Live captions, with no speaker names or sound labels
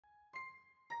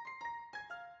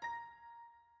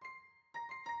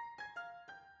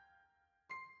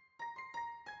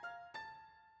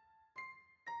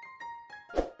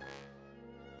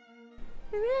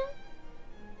Hello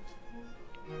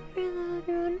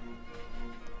everyone.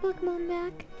 Welcome on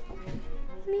back.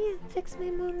 Let me fix my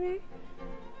monitor.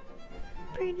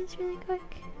 Brightness really quick.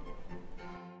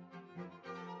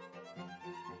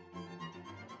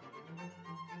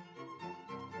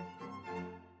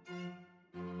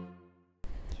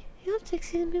 I hope to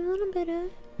excuse me a little bit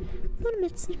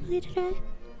sniffly today.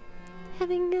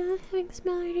 Having some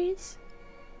allergies.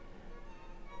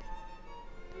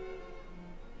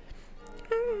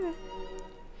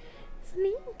 So let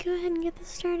me go ahead and get this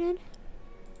started.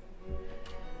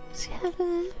 Just have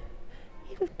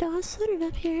DOS loaded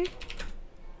up here.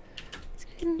 Let's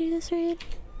go ahead and do this right.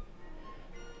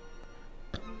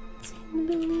 Let's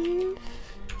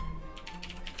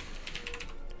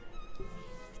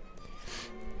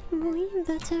believe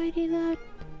that's how I do that.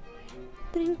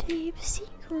 But in type C:,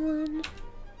 and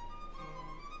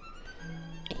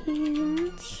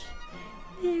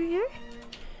there we are.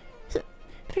 So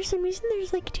for some reason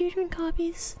there's like 2 different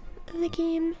copies of the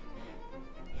game,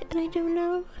 and I don't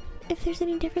know if there's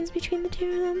any difference between the 2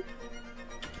 of them.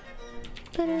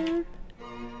 But I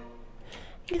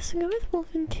guess I'll go with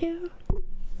Wolfen 2.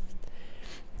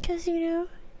 Because, you know,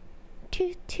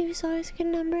 2 is always a good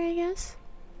number, I guess.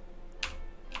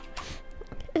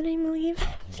 And I believe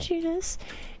after this,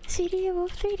 CD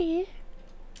Wolf 3D,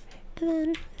 and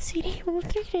then CD Wolf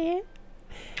 3D,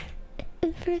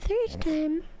 and for a 3rd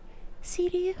time,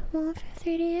 CD Wolf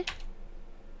 3D,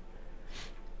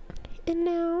 and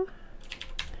now,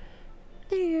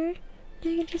 there,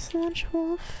 now I can just launch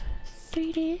Wolf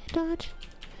 3D.exe,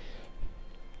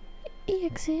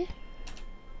 and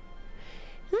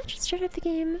that should start up the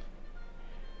game,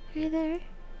 right there.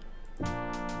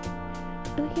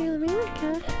 Oh, here, let me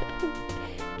turn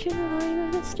the volume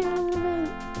of this down a little bit.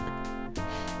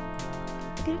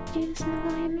 I'm gonna do this in the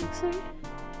volume mixer.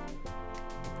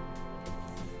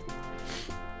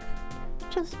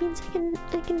 Which also means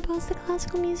I can pause the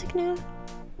classical music now.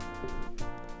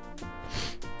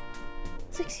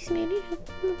 So excuse me, I need to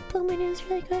blow my nose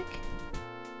really quick.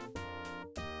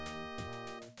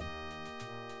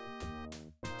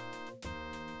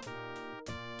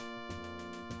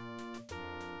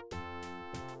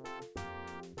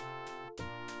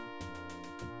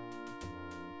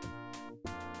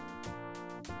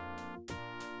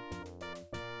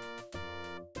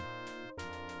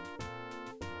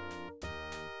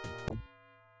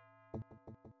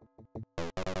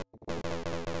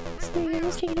 There we go, I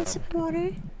was taking a sip of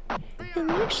water. And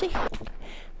let me actually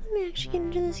get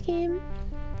into this game.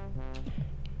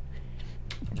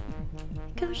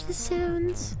 Gosh, the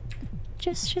sounds.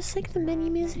 Just like the menu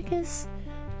music is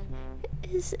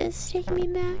taking me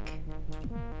back.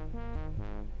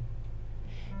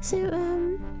 So,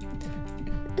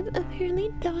 apparently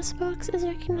DOSBox is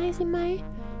recognizing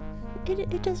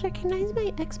it does recognize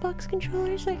my Xbox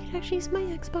controller, so I can actually use my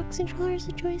Xbox controller as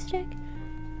a joystick.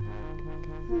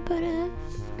 But, I'd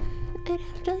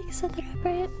have to, like, set that up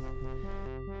right.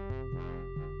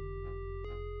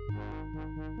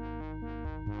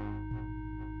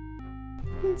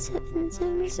 And so I'm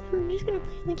just gonna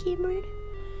play on the keyboard.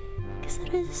 Because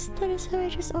that is how I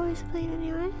just always play it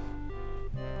anyway.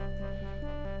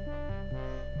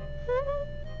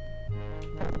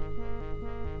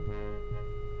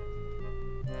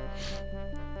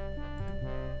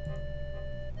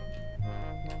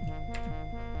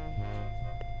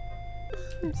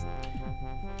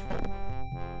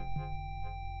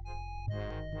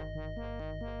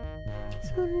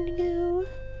 So I'm gonna go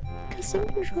custom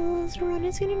controls. Run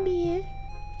is gonna be,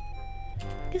 I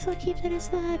guess I'll keep that as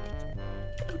that.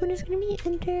 Open is gonna be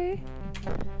enter.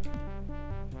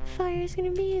 Fire is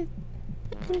gonna be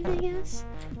end, I guess.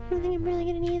 I don't think I'm really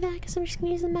gonna need that because I'm just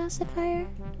gonna use the mouse to fire.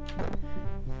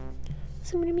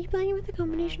 So I'm gonna be playing with a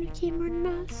combination of keyboard and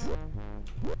mouse.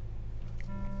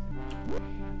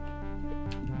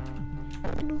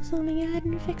 And also let me go ahead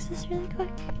and fix this really quick.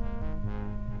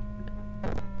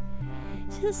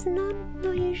 So this is not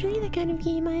usually the kind of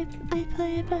game I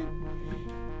play, but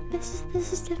this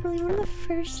is definitely one of the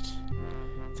first.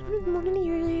 It's one of the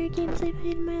earlier games I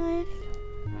played in my life.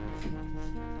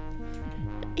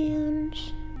 And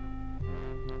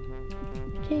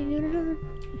dang, I don't know.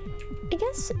 I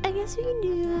guess we can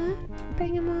do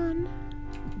bring him on.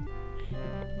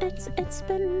 It's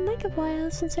been like a while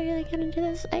since I really got into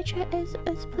this. I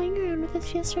was playing around with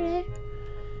this yesterday.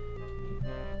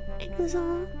 It was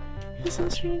all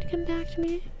starting to come back to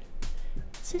me.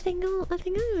 So I think I'll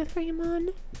bring him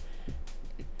on.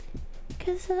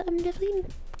 Cause I'm definitely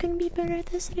gonna be better at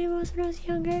this than I was when I was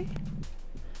younger.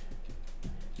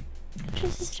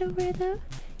 This is still weird though.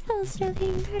 Hello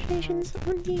Stealthy, congratulations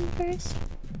on being first.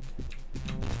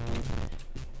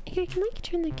 Here, I can like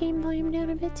turn the game volume down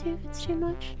a bit too if it's too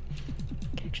much.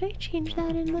 Actually, change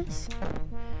that in this.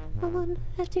 Hold on,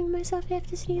 I have to do myself, I have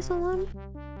to sneeze, hold on.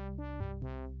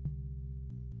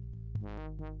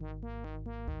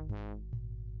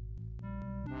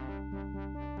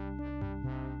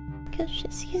 Gosh,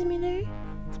 excuse me there.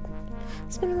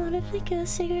 There's been a lot of like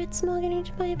cigarette smell getting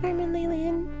into my apartment lately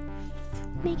and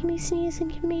making me sneeze and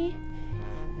give me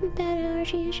bad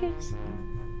allergy issues.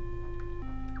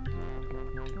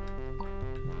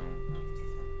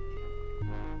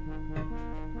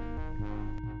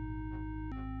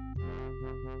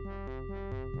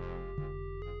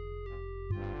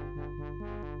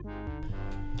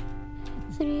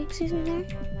 So do you excuse me there?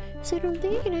 So I don't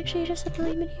think I can actually adjust the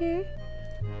volume in here.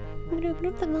 I'm gonna open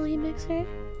up the volume mixer.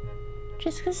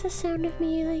 Just because the sound of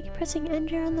me like pressing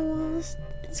enter on the walls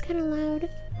is kind of loud.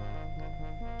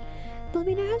 But let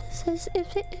me know how this is.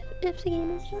 If the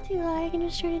game is still too loud, I can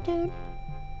just turn it down.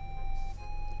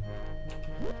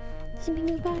 So we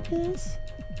can go back to this.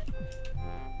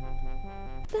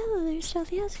 But hello there,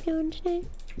 Stealthy. How's it going today?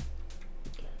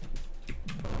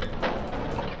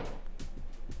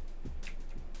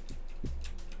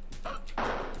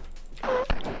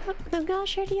 Oh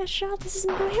gosh, I already got shot. This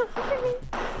isn't going well for me.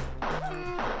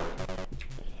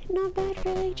 Not bad,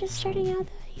 really. Just starting out,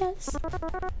 yes.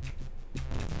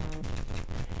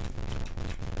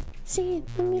 See,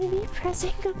 I'm gonna be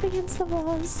pressing up against the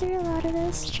walls through a lot of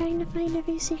this, trying to find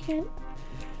every secret.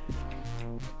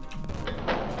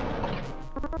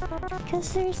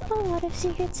 Because there's a lot of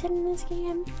secrets hidden in this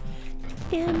game,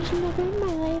 and never in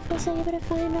my life was I able to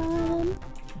find all of them.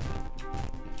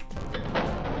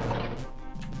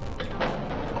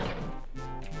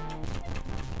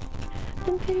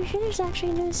 I'm pretty sure there's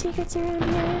actually no secrets around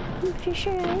here. I'm pretty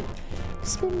sure I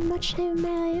spent much time in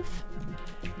my life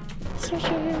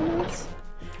searching around this.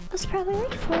 I was probably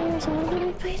like 4 years old when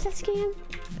I played this game.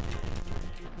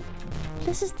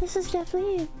 This is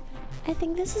definitely, I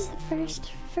think this is the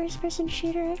first person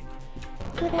shooter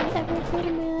that I've ever played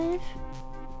in my life.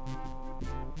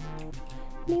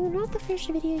 Maybe not the first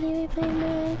video game I played in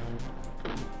my life,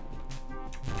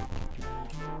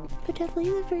 but definitely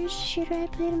the first shooter I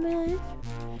played in my life.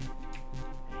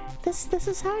 This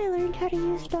is how I learned how to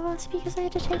use DOS, because I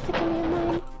had to type the command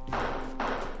line.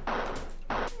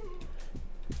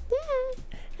 Yeah,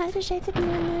 I had to type the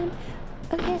command line.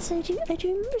 Okay, so I do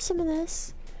remember some of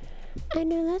this. I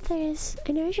know that I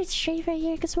know I should strafe right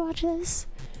here, cause watch this.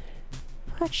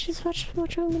 Watch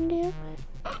what I'm gonna do.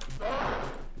 Yeah.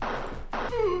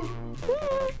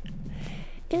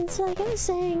 And so like I was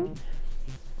saying,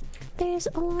 there's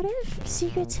a lot of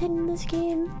secrets hidden in this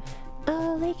game.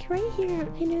 Like right here,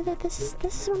 I know that this is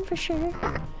one for sure. If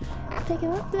I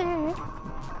go up there,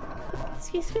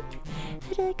 excuse me, I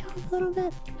had to like cough a little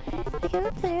bit. I go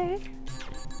up there.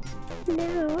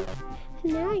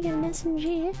 Now I get an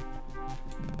SMG.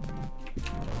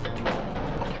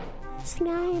 So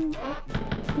now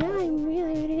I'm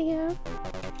really ready to go.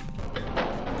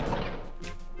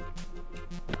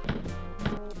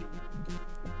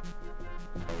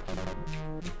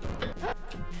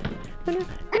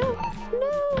 Oh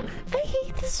no! I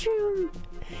hate this room!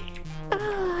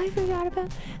 Oh, I forgot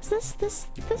about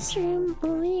this room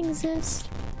only exists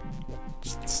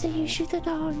so you shoot the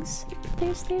dogs.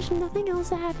 There's nothing else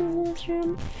that happens in this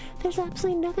room. There's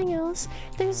absolutely nothing else.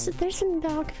 There's some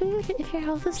dog food. If your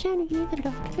health is down, you can eat the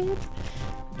dog food.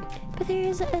 But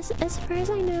there's, as far as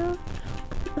I know,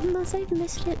 unless I've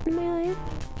missed it in my life,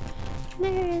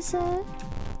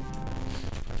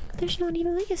 there's not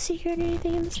even like a secret or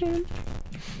anything in this room.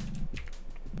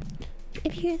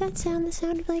 If you hear that sound, the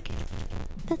sound of like,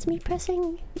 that's me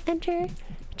pressing enter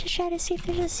to try to see if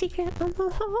there's a secret on the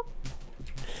wall.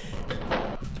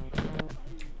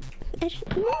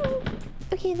 No!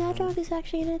 Okay, that dog is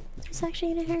actually gonna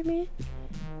hurt me.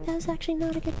 That was actually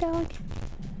not a good dog.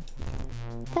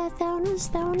 That one was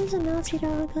a Nazi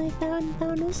dog. Like that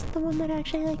one was the one that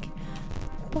actually like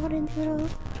bought into it all.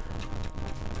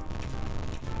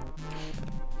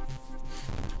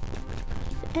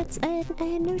 I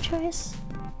had no choice.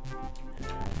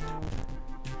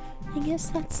 I guess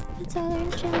that's all there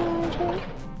is to it.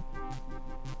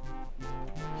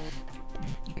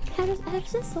 How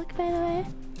does this look, by the way?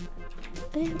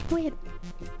 Wait.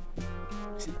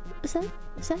 Was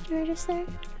that George's there?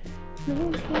 No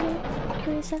one came there.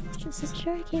 Wait, is that just this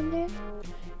door I came there?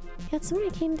 Yeah, that's the one I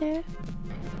came there.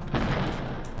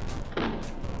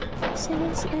 So I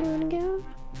guess I don't wanna go.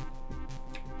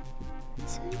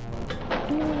 This way?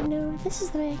 No, wait, no. This is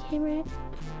the way I came, right?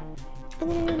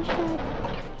 And then I ended up...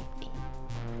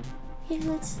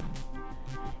 Yeah, let's...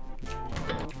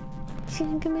 See if I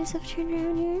can get myself turned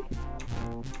around here.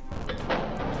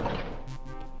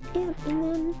 Yep, and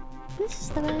then this is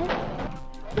the way.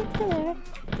 Right there.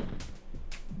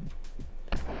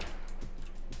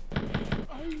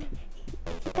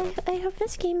 I hope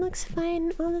this game looks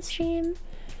fine on the stream.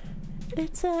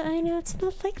 It's I know it's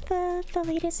not like the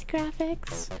latest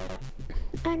graphics.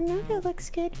 I don't know if it looks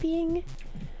good being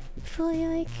fully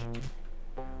like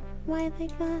wide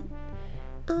like that.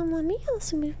 Let me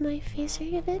also move my face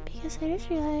area a bit because I just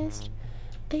realized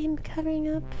I am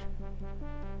covering up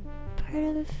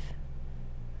part of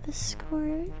the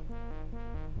score.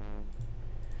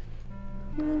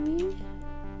 Let me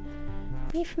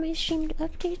wait for my stream to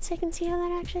update so I can see how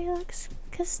that actually looks.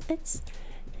 Because it's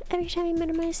every time you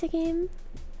minimize the game.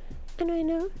 I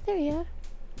know. There we go.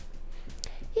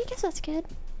 Yeah, I guess that's good.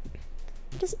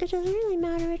 It doesn't really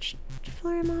matter which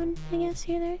floor I'm on, I guess,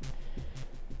 either.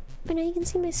 But now you can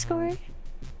see my score.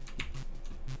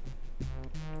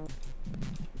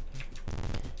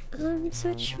 So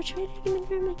which way did I come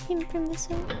from? I came from this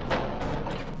way.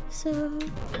 So,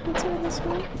 let's go this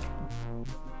way.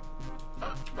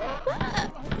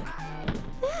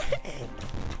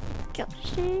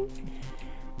 Gosh dang.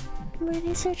 Were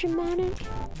they so dramatic?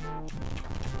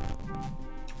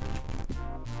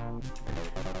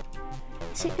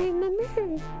 See, I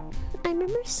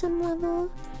remember some level.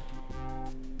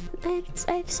 I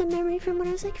have some memory from when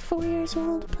I was like 4 years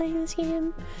old playing this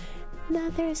game.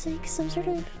 That there's like some sort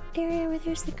of area where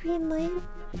there's the green light,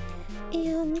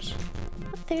 and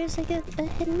there's like a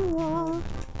hidden wall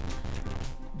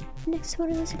next to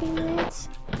one of those green lights.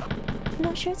 I'm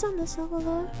not sure it's on this level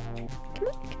though. Come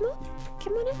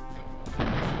on in.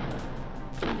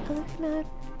 Oh, come out.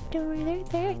 Don't worry,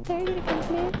 they're gonna come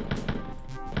for me.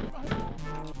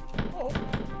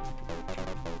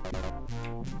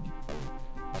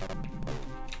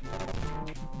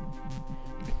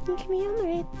 You can be on the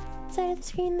right side of the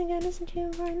screen, the gun isn't too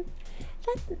important.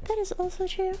 That is also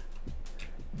true.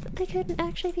 I couldn't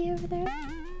actually be over there.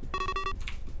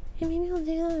 Yeah, maybe I'll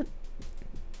do that.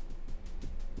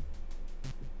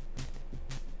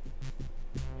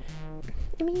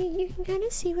 I mean, you can kind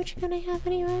of see which gun I have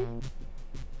anyway.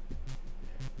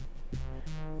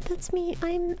 That's me.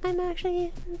 I'm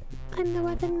the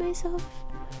weapon myself.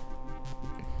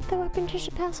 The weapon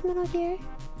just passed Metal Gear.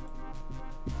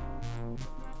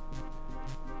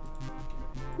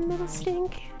 Metal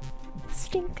Stink.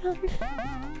 Stink gun.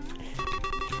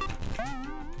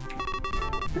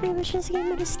 I wish this game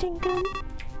had a stink gun.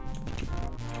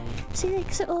 See,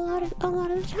 like, so a lot of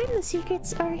the time the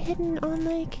secrets are hidden on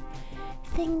like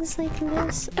things like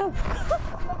this. Oh.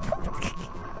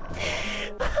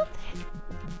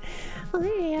 Well,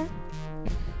 there you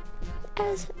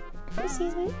go.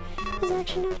 Excuse me. I was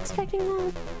actually not expecting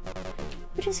that,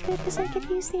 which is good because I could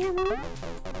use the ammo.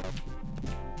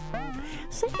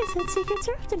 So like I said, secrets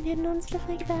are often hidden on stuff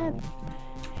like that.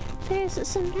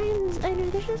 Sometimes, I know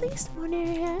there's at least one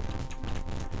area.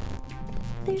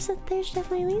 There's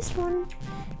definitely at least one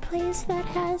place that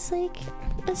has like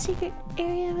a secret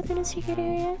area within a secret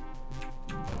area.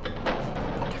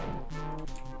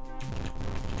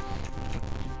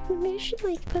 Maybe I should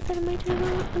like put that in my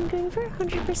timeout. I'm going for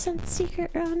 100%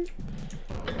 secret run.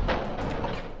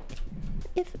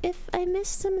 If I miss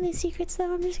some of these secrets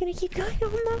though, I'm just gonna keep going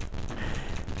on them.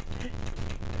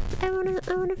 I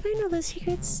wanna find all those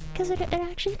secrets, because it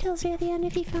actually tells you at the end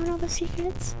if you found all the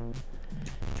secrets.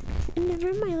 And never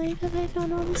in my life have I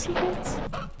found all the secrets.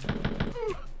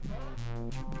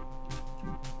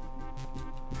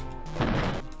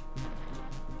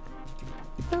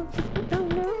 Oh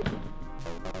no.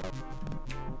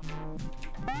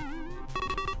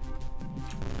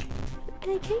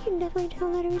 I can definitely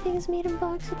tell that everything is made in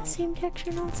blocks with the same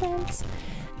texture on all sides.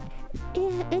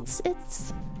 Yeah, it's...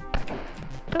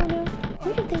 Oh no,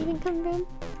 where did they even come from?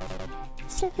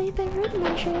 It's definitely by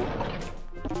rudimentary.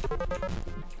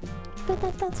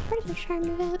 But that's part of the charm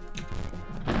of it.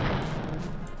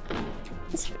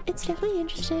 It's definitely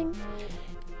interesting.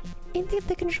 I think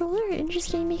the controller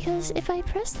interesting because if I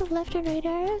press the left and right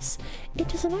arrows, it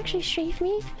doesn't actually strafe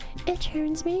me, it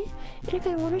turns me. And if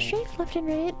I want to strafe left and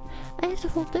right, I have to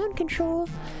hold down control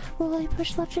while I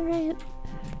push left and right.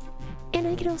 And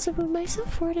I can also move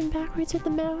myself forward and backwards with the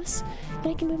mouse. And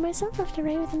I can move myself left and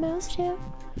right with the mouse too.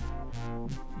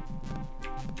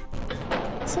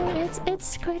 So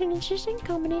it's quite an interesting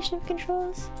combination of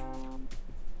controls.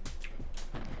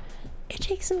 It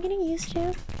takes some getting used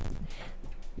to.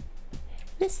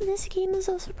 This game is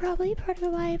also probably part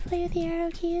of why I play with the arrow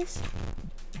keys.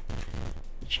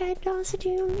 Tried DOS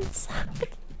Doom, it's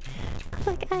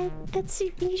like it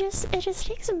just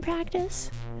takes some practice.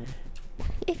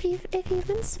 if you've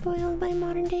been spoiled by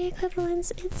modern day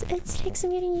equivalents, it takes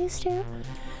some getting used to.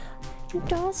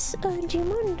 DOS,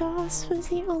 Doom on DOS was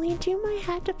the only Doom I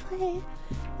had to play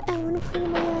at one point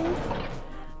in my life.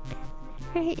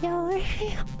 Right,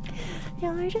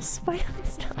 y'all are just spoiled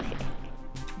stuff.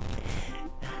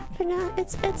 But no,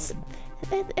 it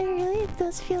really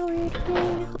does feel weird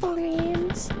playing older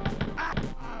games.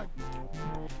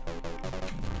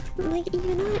 Like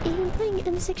even playing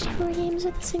N64 games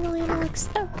with a single analog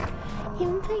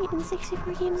even playing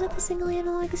N64 games with a single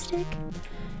analog stick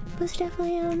was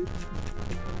definitely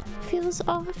feels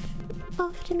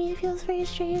off to me. It feels very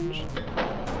strange.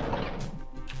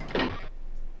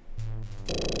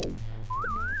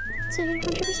 So you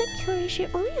get 100% kill ratio,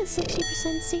 only a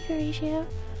 60% seeker ratio,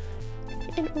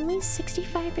 and only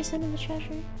 65% of the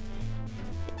treasure.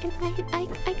 And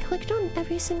I clicked on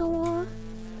every single wall.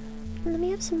 Let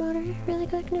me have some water really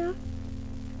quick now.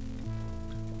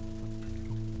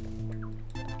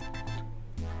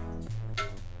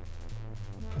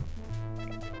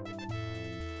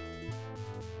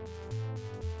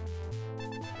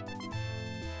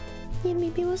 Yeah,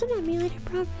 maybe it wasn't emulated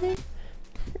properly.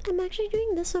 I'm actually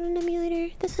doing this on an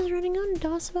emulator. This is running on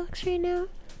DOSBox right now.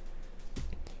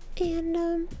 And,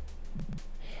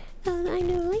 I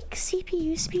know, like,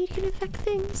 CPU speed can affect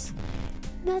things.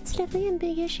 That's definitely a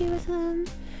big issue with,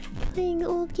 playing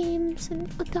old games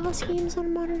and DOS games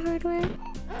on modern hardware.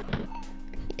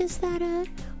 Is that, a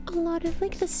lot of,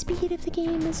 like, the speed of the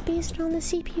game is based on the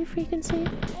CPU frequency.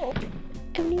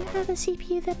 And when you have a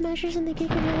CPU that measures in the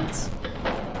gigahertz,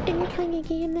 and you're playing a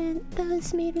game that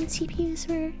was made when CPUs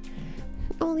were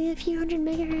only a few hundred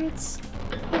megahertz,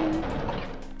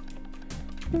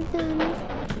 and then...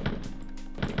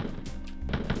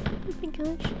 Oh my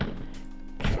gosh.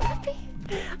 Puppy!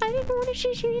 I didn't want to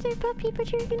shoot you either, puppy,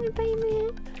 but you're gonna bite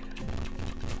me.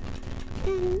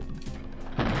 Then...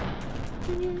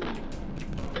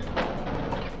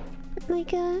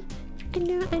 Like, I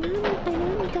know in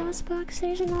the DOSBox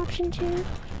there's an option to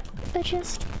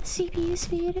adjust the CPU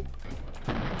speed.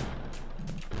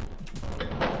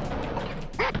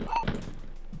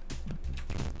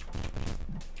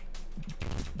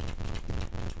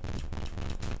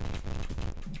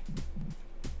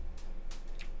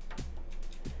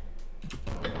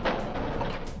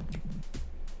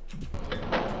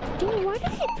 Dude, why do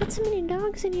they put so many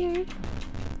dogs in here?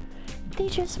 They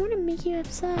just want to make you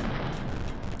upset.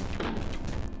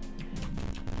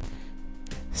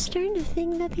 Starting to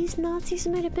think that these Nazis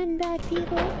might have been bad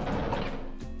people.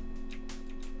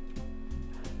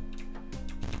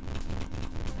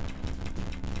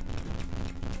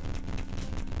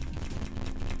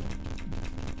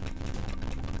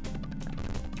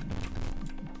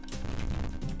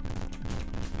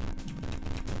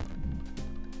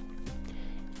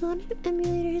 A lot of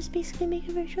emulators basically make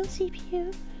a virtual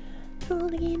CPU for all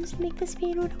the games to make the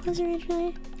speed what it was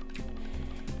originally.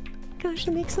 Gosh,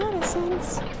 that makes a lot of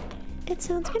sense. It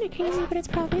sounds kind of crazy, but it's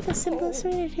probably the simplest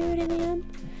way to do it in the end.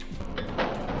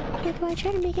 Like, why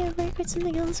try to make it work with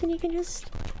something else when you can just...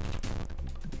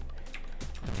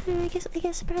 I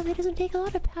guess it probably doesn't take a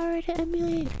lot of power to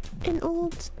emulate an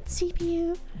old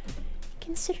CPU,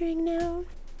 considering now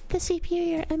the CPU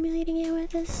you're emulating it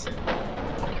with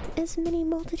is many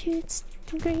multitudes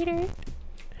greater.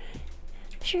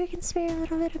 I'm sure it can spare a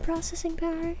little bit of processing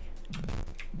power.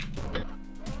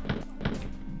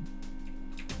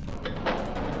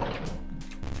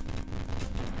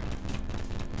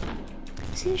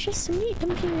 See, there's just so many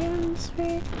empty rooms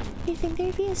where you think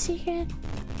there'd be a secret,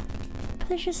 but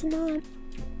there's just not.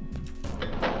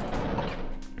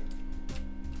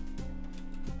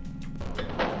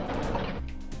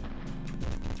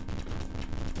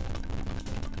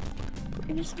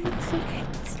 I just want the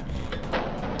secrets.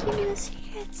 Give me the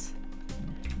secrets.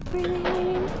 Where are they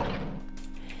hiding?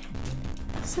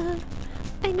 So,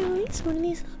 I know at least one of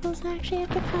these levels I actually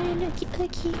have to find a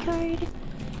key card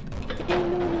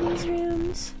in one of these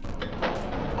rooms.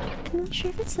 I'm not sure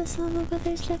if it's this level, but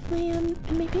there's definitely,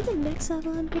 maybe the next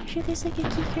level, I'm pretty sure there's like a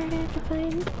key card I have to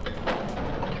find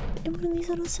in one of these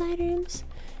little side rooms.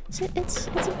 So it's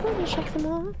important to check them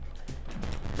all.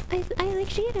 I like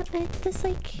to get this,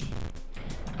 like,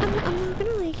 I'm not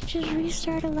gonna, like, just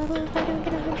restart a level if I don't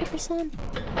get 100%.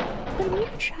 But I'm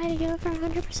gonna try to go for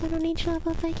 100% on each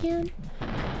level if I can.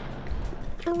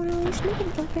 I want to at least make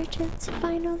an effort to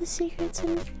find all the secrets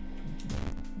and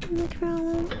look for all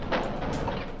of them.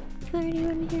 I'm already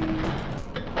on here.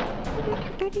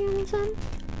 Already on this one?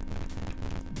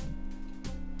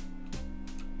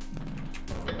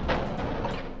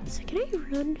 So can I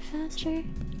run faster?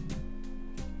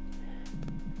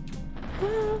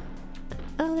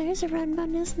 Oh, there's a run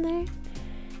button, isn't there?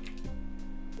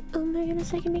 Oh my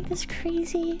goodness, I can make this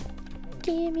crazy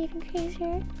game even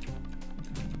crazier.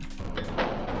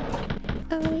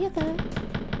 Oh, look at that.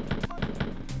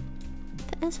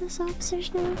 The SS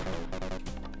officers now.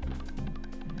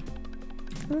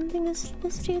 I don't think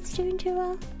this dude's doing too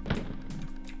well.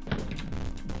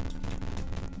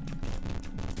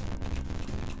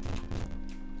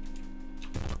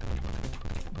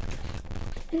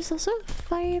 There's also a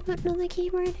fire button on the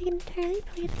keyboard. I can entirely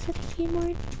play this with the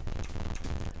keyboard.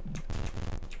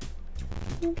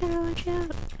 You gotta watch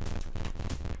out.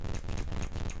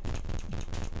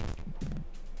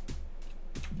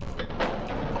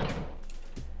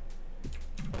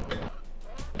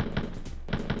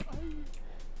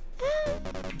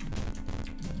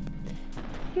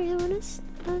 I really want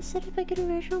to set up like a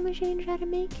virtual machine and try to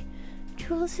make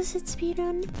tool-assisted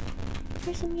speedrun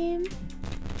for some game.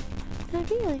 That'd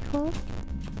be really cool.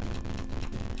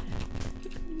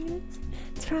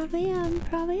 It's probably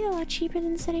a lot cheaper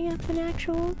than setting up an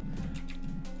actual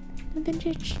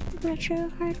vintage retro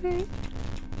hardware.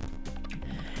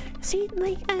 See,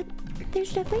 like,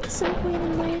 there's definitely some point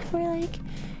in life where, like,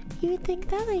 you would think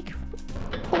that, like,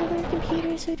 older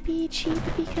computers would be cheap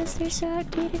because they're so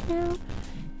outdated now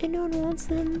and no one wants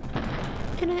them.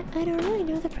 And I don't really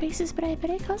know the prices, but I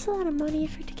bet it costs a lot of money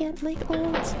to get, like,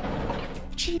 old,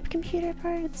 cheap computer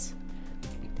parts.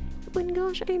 When,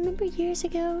 gosh, I remember years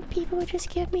ago, people would just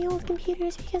give me old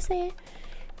computers because they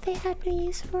had no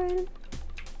use for it.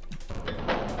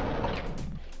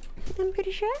 I'm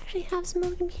pretty sure I actually have some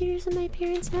old computers in my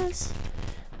parents' house.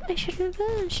 I should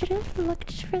have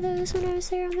looked for those when I was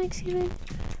there on Thanksgiving.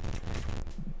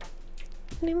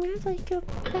 And I'm gonna have to, like, go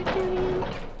back down again.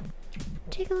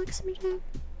 Take a look sometime.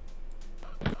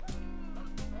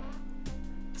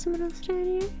 Someone else down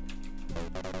here?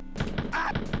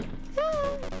 Ah!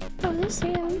 Oh, there's 3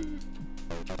 of them.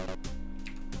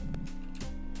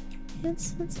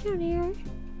 It's down here.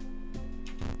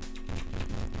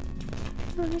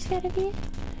 Oh, there's gotta be.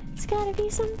 It's gotta be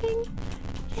something.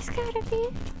 There's gotta be.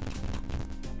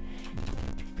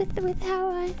 With how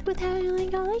I only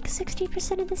got like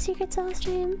 60% of the secrets last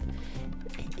time,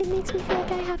 it makes me feel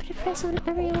like I have to press on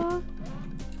every wall.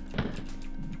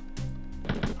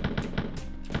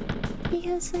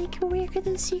 Because, like, where could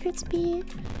those secrets be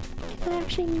if I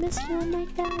actually missed them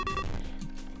like that?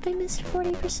 If I missed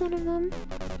 40% of them.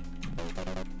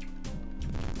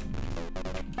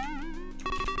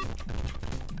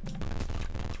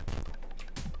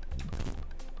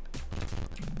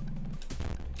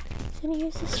 So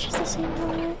here's this just the same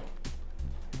hallway.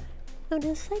 Oh,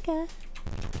 there's like a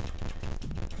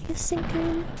sink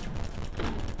room.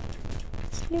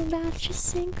 This new bath just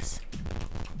sinks.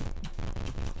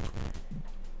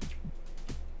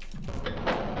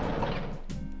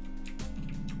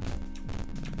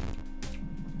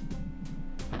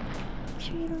 Make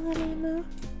sure you don't let ammo.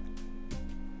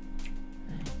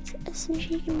 So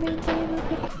SMG can burn through ammo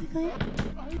pretty quickly.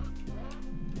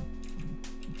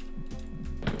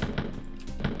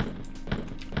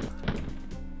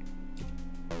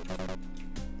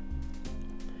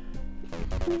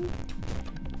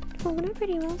 Holding up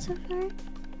pretty well so far.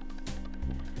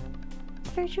 The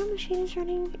virtual machine is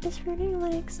running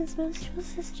Linux as most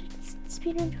tool-assisted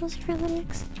speedrun tools for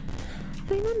Linux.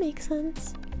 I mean, that makes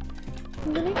sense.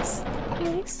 Linux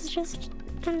is just,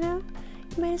 I don't know,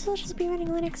 you might as well just be running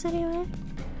Linux anyway.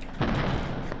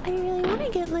 I really want to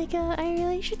get like I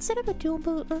really should set up a dual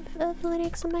boot of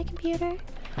Linux on my computer.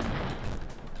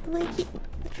 Like,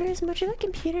 for as much of a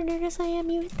computer nerd as I am,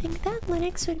 you would think that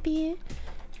Linux would be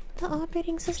the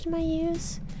operating system I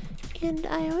use, and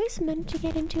I always meant to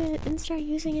get into it and start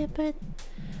using it, but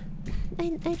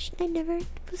I never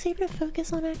was able to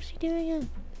focus on actually doing it.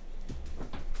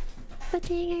 But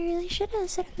dang, I really should have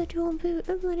set up a dual boot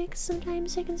of Linux sometime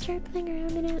so I can start playing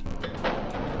around in it.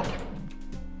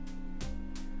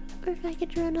 Or if I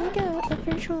could run like a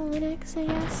virtual Linux, I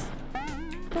guess.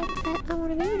 But I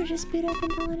want to be able to just boot up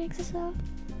into Linux as well.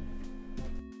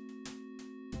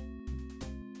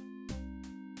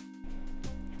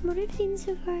 From what I've seen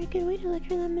so far, a good way to look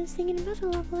for them is thinking about the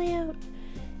level layout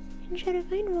and try to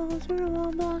find walls or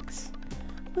wall blocks.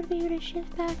 Would be able to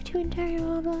shift back to entire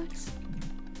wall blocks.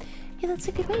 Yeah, that's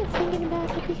a good way of thinking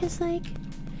about it because, like,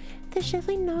 there's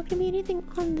definitely not gonna be anything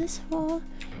on this wall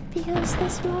because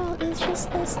this wall is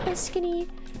just this skinny,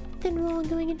 thin wall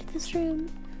going into this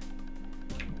room.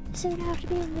 So it would have to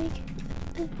be like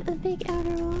a big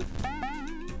outer wall.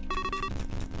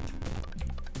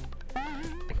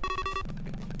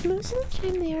 Most of the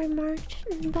time they are marked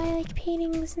by like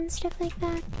paintings and stuff like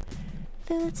that,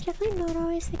 though that's definitely not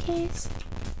always the case.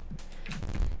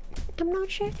 I'm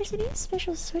not sure if there's any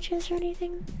special switches or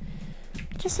anything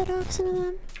to set off some of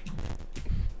them.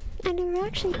 I never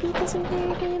actually beat this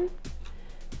entire game.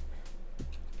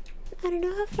 I don't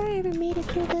know how far I ever made it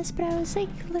through this, but I was like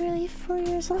literally 4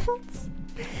 years old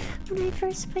when I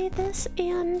first played this,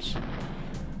 and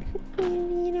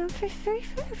you know, for a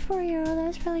 4-year-old, that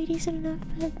was probably decent enough,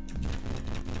 but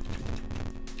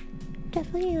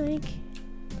definitely like,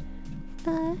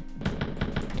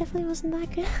 definitely wasn't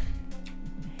that good.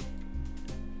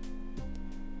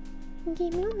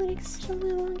 Gaming on Linux is still a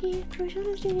little wonky. Proton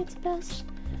is doing its best,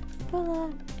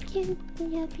 but can't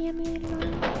yet be emulated on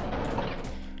it.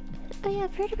 Oh yeah,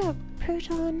 I've heard about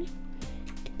Proton.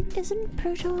 Isn't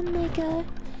Proton like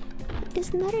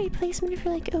isn't that a replacement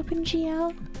for like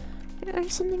OpenGL or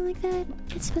something like that?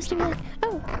 It's supposed to be like,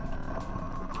 oh!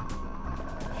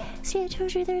 See, I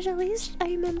told you there's at least, I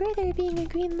remember there being a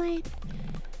green light.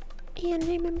 And I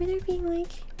remember there being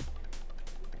like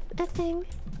a thing.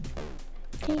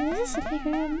 Dang, this is a big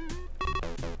room.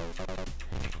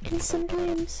 And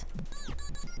sometimes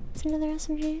it's another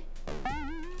SMG.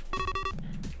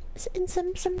 And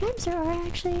sometimes there are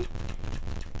actually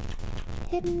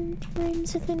hidden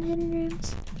rooms within hidden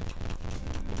rooms.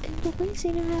 I've definitely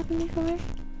seen it happen before.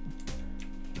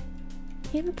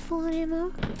 You have full on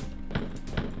ammo.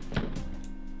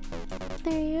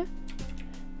 There you go.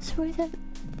 It's worth it.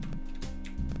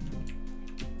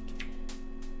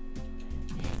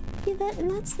 Yeah,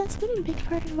 that's been a big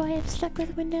part of why I've stuck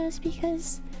with Windows,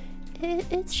 because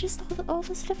it's just all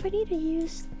the stuff I need to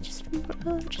use just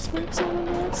works on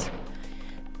Windows.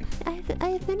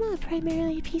 I've been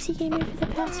primarily a PC gamer for the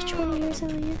past 20 years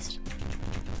at least.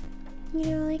 You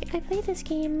know, like I played this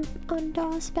game on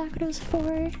DOS back when I was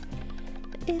 4,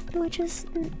 which is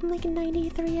like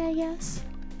 93, I guess.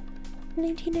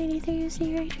 1993 was the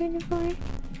year I turned 4.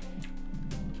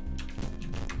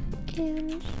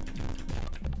 And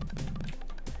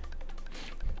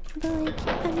but like,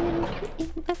 I mean,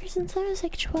 ever since I was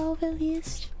like 12 at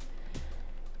least,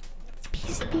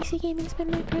 PC gaming's been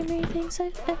my primary thing,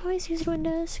 so I've always used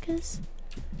Windows, because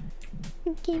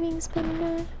gaming's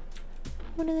been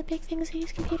one of the big things I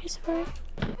use computers for.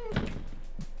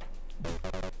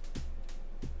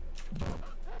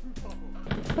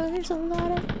 Oh, there's a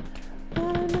lot of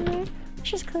them there. Let's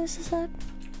just close this up.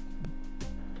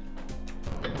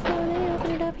 Oh, they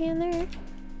opened it up and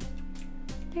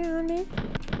they're on me.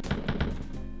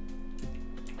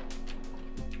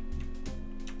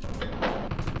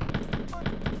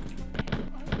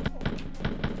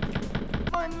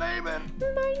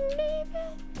 My name.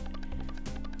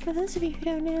 For those of you who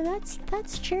don't know,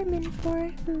 that's German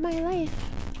for my life.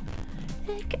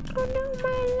 Like, oh no,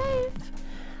 my life!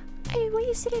 I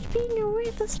wasted it being a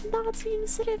worthless Nazi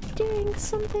instead of doing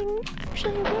something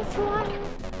actually worthwhile.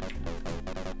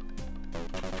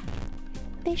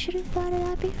 They should have thought of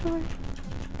that before.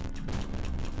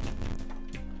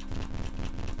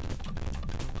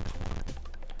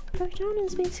 Proton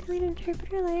is basically an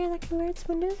interpreter layer that converts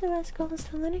Windows OS calls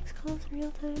to Linux calls in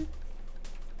real time.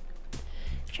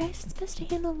 It tries its best to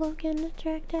handle Vulkan,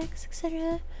 DirectX,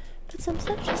 etc., but some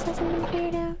stuff just hasn't been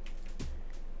figured out.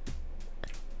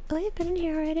 Oh, I've been in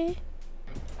here already.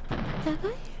 Have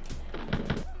I?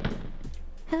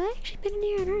 Have I actually been in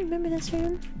here? I don't remember this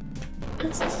room.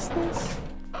 Unless this is this.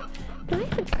 No, I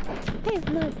haven't. I have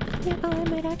not. Oh, I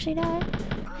might actually die.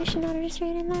 I should not have just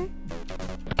ran in there.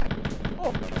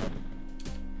 Oh.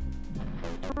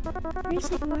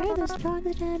 Seriously, why are those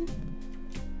dogs dead?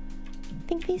 I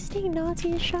think these dang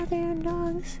Nazis shot their own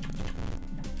dogs.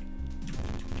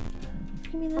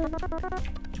 Give me that.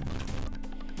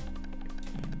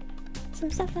 Some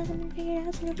stuff hasn't been figured out.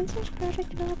 It's an open source project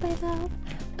developed by Valve.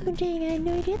 Oh dang, I had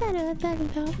no idea that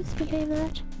Valve was behind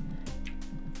that.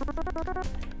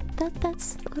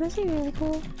 That's honestly really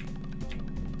cool.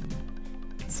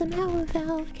 Somehow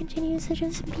Valve continues to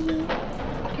just be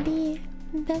the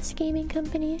best gaming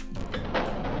company.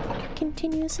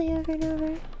 Continuously over and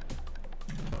over.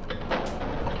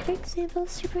 For example,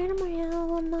 Super Animal Royale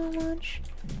will not launch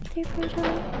through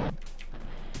Proton.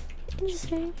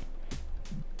 Interesting.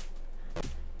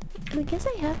 I guess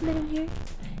I have been in here.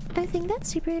 I think that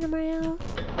Super Animal Royale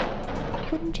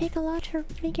wouldn't take a lot to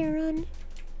make it run.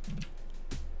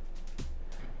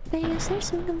 But I guess there's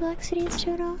some complexities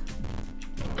to it all.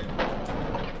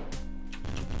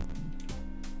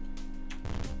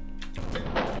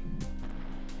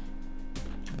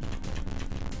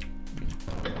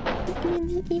 I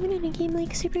mean, even in a game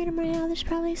like Super Animal Royale, there's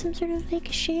probably some sort of like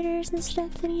shaders and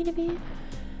stuff that need to be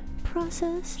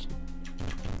processed.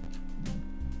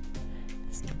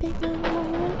 It's a big long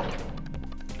hallway.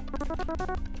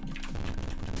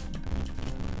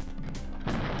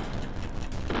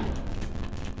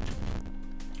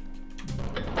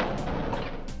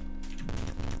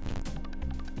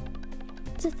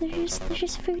 there's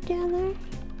just food down there.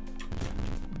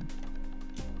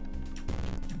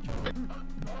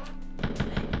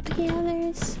 Okay, yeah,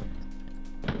 there's...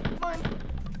 Oh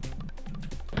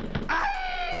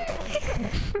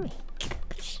my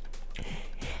gosh.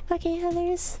 Okay, yeah,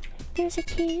 there's a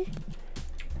key.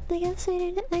 I guess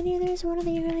I knew there was one of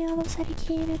the early levels had a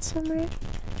key in it somewhere.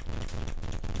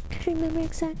 Couldn't remember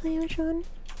exactly which one.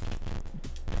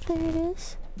 But there it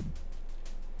is.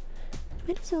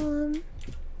 Might as well,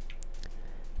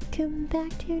 come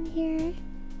back down here.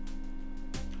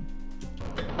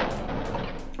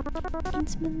 And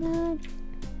spin that.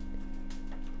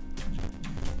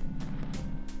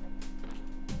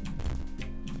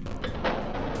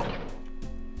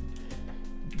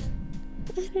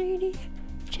 I already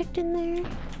checked in there.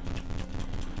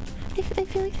 I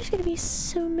feel like there's gonna be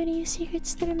so many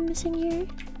secrets that I'm missing here.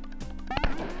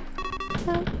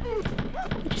 Oh,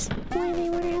 I just blindly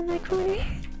went around that corner.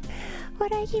 Why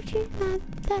do I keep doing that?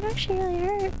 That actually really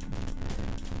hurt.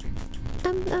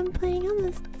 I'm playing on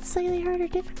the slightly harder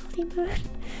difficulty mode.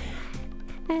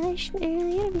 I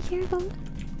really gotta be careful.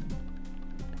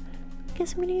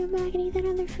 Guess I'm gonna go back and eat that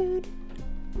other food.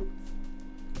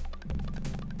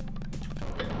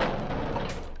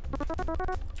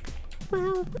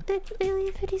 Wow, I only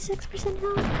have 56%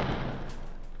 health.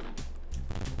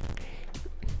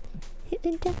 I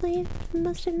definitely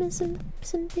must have missed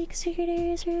some big secret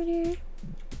areas around here.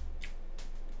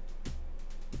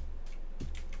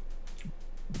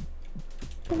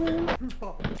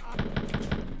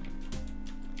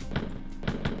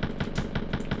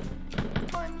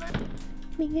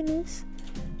 My goodness.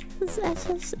 This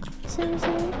SS officers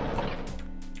are a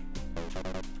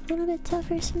little bit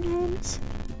tougher sometimes.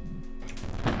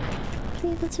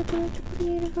 Maybe that's what the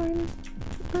uniform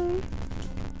are.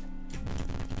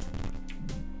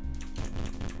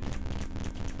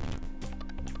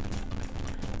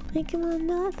 Like, come on,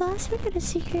 the last one had a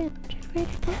secret right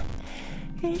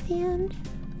at the end.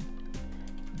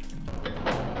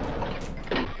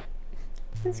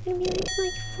 It's gonna be like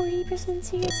 40%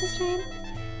 secrets this time.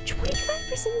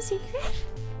 25% secret?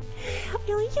 I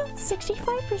only killed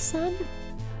 65%.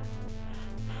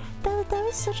 That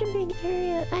was such a big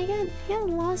area. I got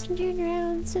lost and turned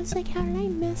around, so it's like, how did I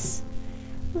miss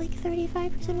like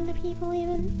 35% of the people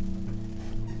even?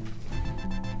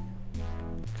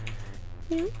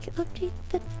 Yeah, I can update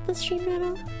the stream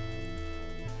battle.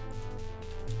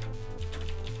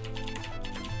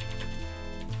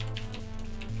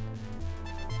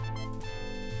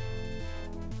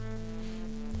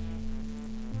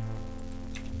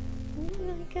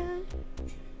 Like a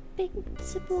big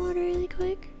sip of water really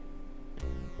quick.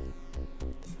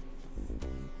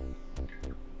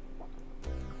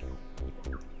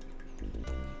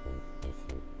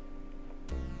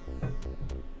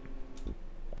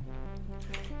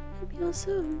 Maybe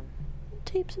also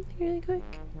tape something really quick.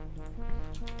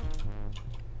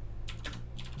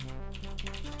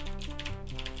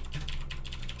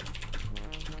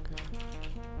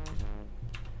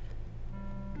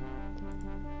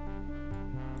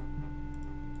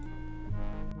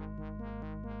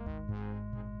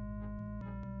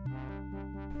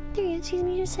 There he is, excuse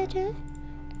me, just had to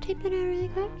tape it out really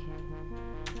quick.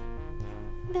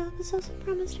 Valve has also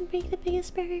promised to break the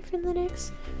biggest barrier for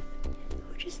Linux,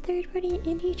 which is third-party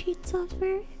anti-cheat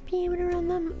software. Being able to run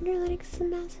them under Linux is a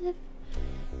massive,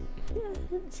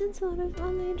 since a lot of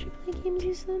online AAA games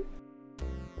use them.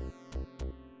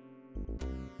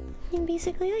 And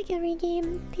basically, like every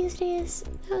game these days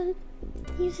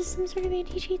uses some sort of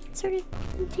anti-cheat sort of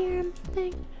DRM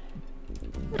thing.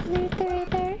 Oh, they're right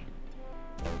there.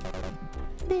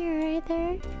 They're right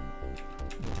there.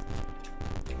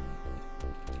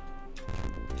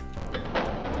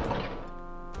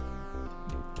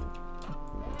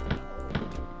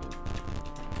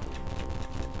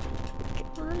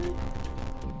 Come on.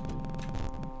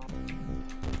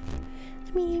 I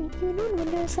mean, even on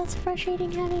Windows, that's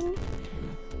frustrating having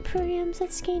programs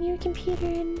that scan your computer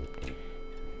and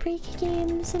break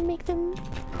games and make them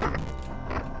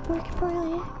work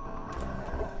poorly.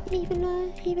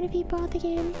 Even if you bought the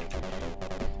game.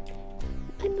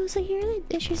 I mostly hear like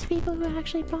issues of people who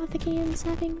actually bought the games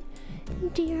having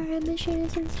DRM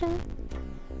issues and stuff.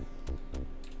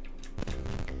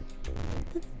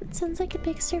 It sounds like a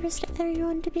big service to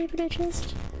everyone to be able to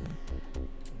just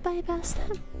bypass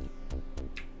them.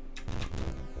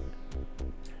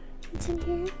 What's in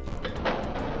here?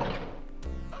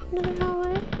 Another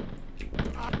hallway.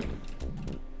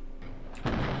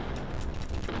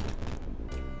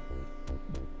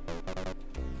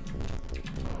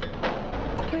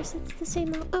 It's the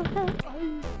same. Oh, hell.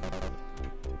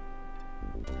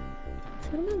 So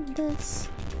what about this?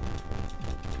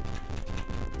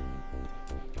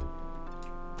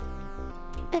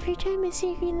 Every time I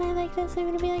see a green light like this, I'm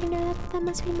gonna be like, no, that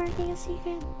must be marking a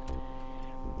secret.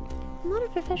 A lot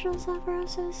of professional software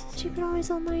also has stupid always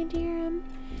online DRM.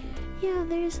 Yeah,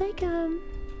 there's like, I'm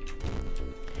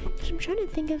trying to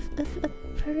think of a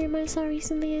program I saw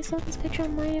recently. I saw this picture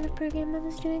online of a program that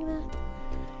was doing that.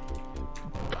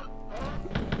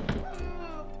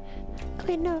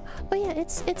 Okay, no. Oh yeah,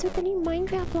 it's with the new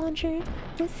Minecraft launcher.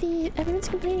 Everyone's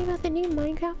complaining about the new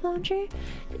Minecraft launcher,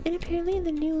 and apparently in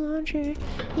the new launcher, you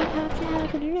have to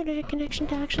have an internet connection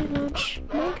to actually launch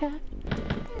Minecraft.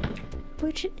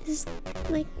 Which is,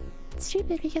 like,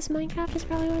 stupid because Minecraft is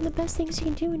probably one of the best things you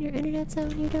can do when your internet's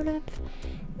out and you don't have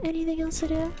anything else to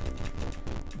do.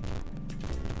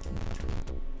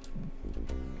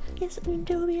 Yes,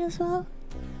 Adobe as well.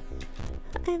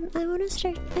 I kind of want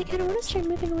to start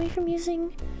moving away from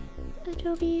using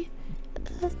Adobe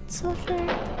software.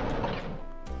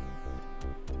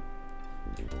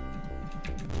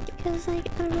 Because, like,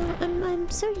 I don't know, I'm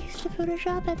so used to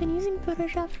Photoshop. I've been using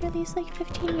Photoshop for at least, like,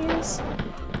 15 years.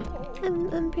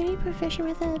 I'm pretty proficient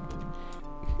with it.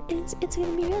 And it's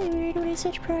gonna be really weird when I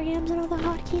switch programs and all the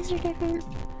hotkeys are different.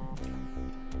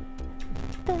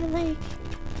 But, like,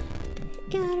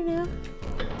 yeah, I don't know.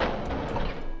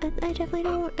 I definitely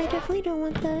don't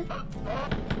want to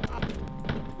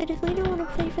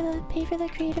pay for the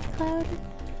Creative Cloud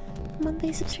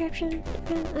monthly subscription.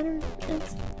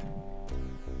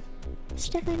 It's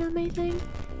definitely not my thing.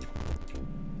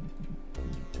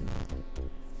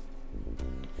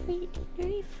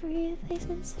 Very free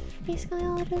replacements, basically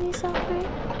all Adobe software.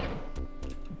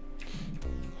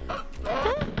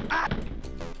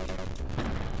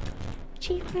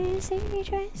 Cheap saving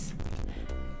choice.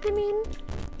 I mean,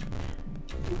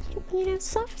 you know,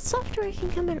 software can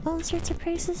come at all sorts of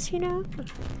prices, you know?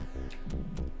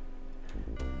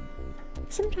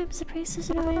 Sometimes the price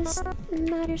doesn't always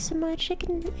matter so much. It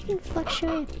can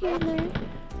fluctuate here and there.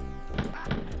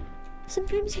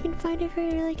 Sometimes you can find it for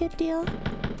a really good deal.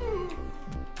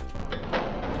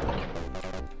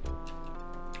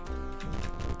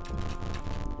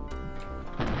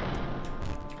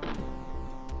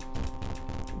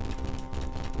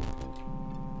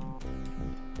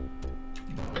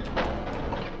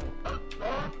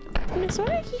 And so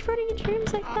I keep running into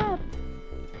rooms like that.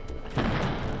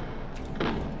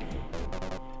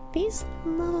 These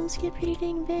levels get pretty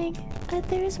dang big.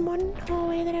 There's one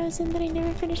hallway that I was in that I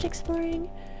never finished exploring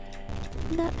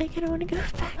that I kind of want to go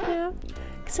back now.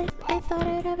 Because I thought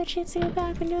I would have a chance to go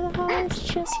back, but no, the hallways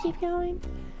just keep going.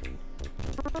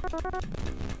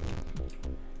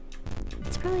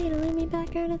 It's probably going to lead me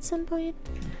back around at some point.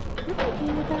 I'm going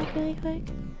to go back really quick.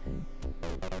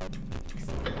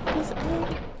 Because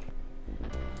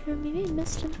or maybe I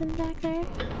missed something back there.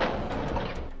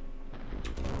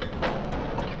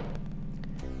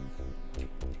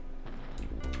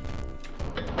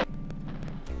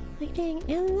 Like dang,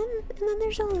 and then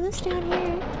there's all of this down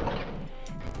here.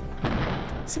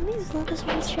 Some of these levels are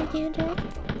just gigantic.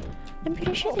 I'm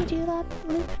pretty sure they do that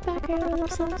loop back around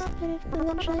themselves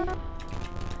eventually.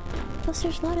 Plus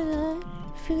there's a lot of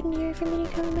food in here for me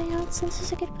to come in my house, so this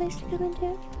is a good place to come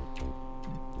into.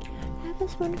 I have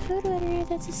this one photo editor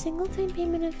that's a single-time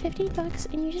payment of $50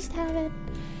 and you just have it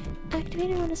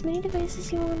activated on as many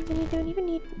devices you want and you don't even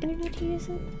need internet to use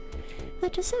it.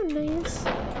 That does sound nice.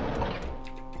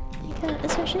 Like,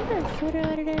 especially for a photo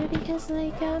editor because,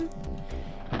 like,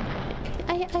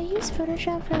 I use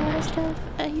Photoshop for a lot of stuff.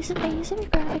 I use it for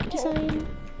graphic design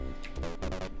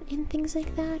and things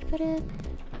like that, but I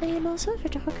am also a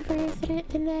photographer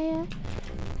and I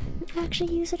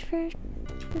actually use it for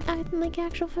like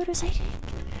actual photos, I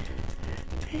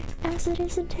think, as it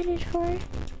is intended for.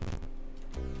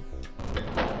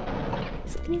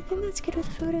 So anything that's good with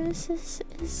photos is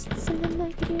something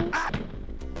I could use.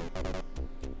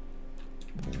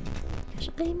 Gosh,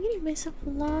 I am getting myself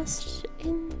lost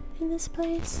in this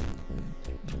place.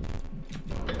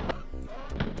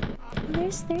 Well,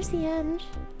 there's the end,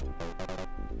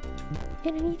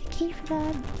 and I need the key for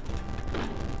that.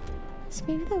 So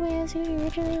maybe the way I was doing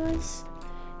originally was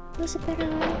a better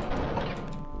way.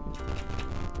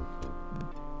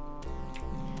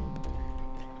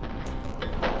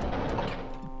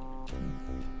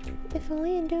 If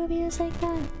only Adobe was like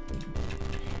that.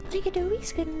 Like,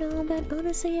 Adobe's good and all, but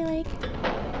honestly, like,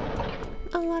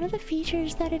 a lot of the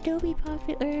features that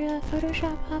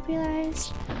Photoshop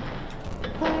popularized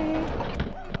are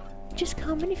just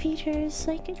common features.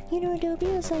 Like, you know, Adobe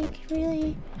was like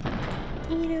really,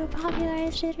 you know,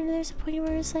 popularized it, and there's a point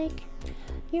where it's like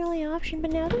your only option,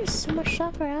 but now there's so much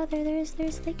software out there.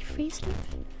 There's like free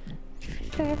stuff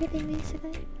for everything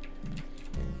basically.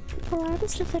 a lot of the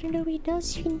stuff that Adobe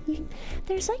does,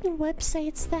 there's like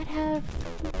websites that have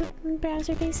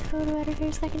browser-based photo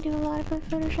editors that can do a lot of what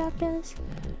Photoshop does.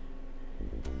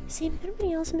 See, if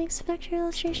anybody else makes vector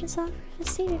illustration software for the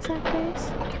same exact price.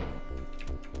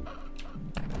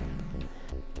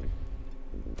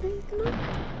 Hey, come on.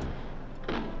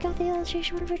 Got the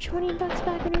illustration one for $20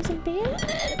 back when it was in beta.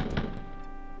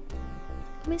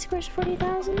 My score's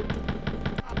 40,000.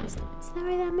 Is that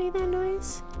why that made that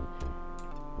noise?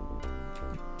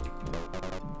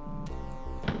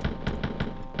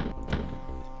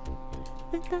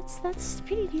 That's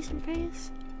pretty decent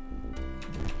price.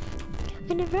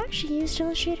 I never actually used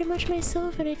Illustrator much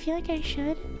myself, and I feel like I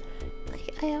should.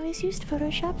 Like, I always used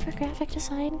Photoshop for graphic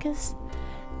design because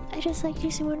I just like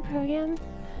using one program.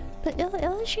 But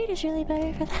Illustrator's really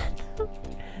better for that though.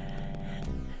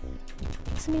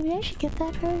 So maybe I should get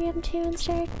that program too and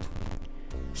start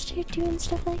doing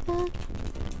stuff like that.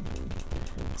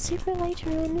 Super light to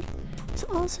run is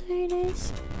also very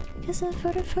nice because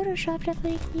Photoshop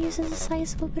definitely uses a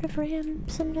sizable bit of RAM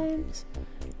sometimes.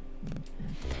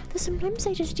 Though sometimes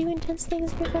I just do intense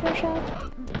things for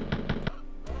Photoshop.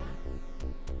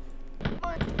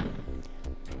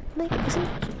 Like,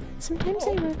 sometimes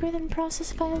I work with and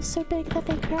process files so big that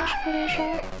they crash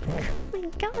Photoshop. Oh my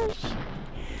gosh!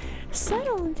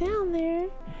 Settle down there!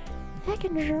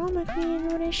 Heckin' drama queen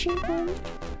when I shoot them.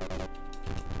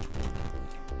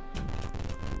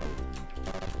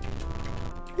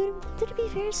 To be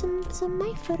fair, some of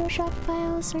my Photoshop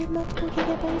files are multiple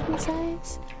gigabytes in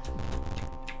size.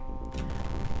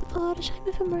 A lot of time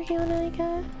if I'm working on like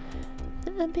a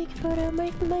big photo,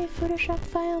 my Photoshop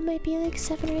file might be like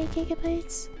 7 or 8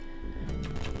 gigabytes.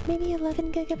 Maybe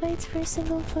 11 gigabytes for a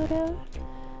single photo.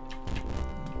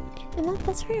 And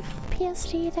that's for a full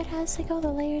PSD that has like all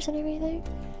the layers and everything.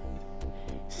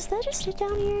 So is that just it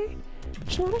down here?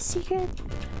 It's not a secret.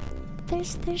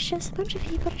 There's just a bunch of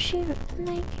people to shoot and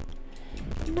like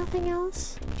nothing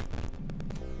else.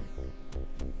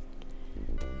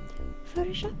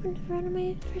 Photoshop wouldn't have run on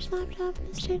my first laptop.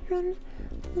 This did run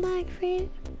lag free.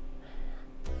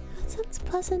 That sounds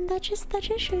pleasant. That just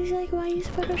shows you like why I use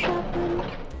Photoshop when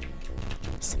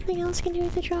something else can do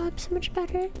the job so much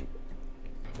better.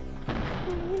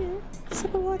 You know,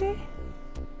 sip of water.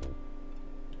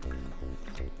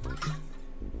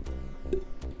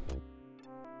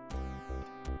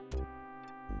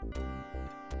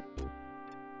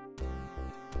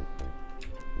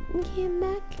 Okay, I'm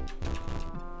back.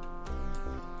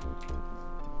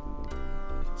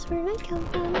 So where did I come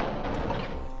from?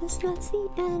 That's the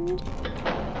end.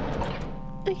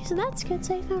 Okay, so that's good.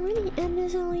 So I found where the end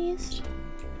is at least.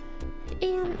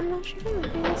 And I'm not sure if I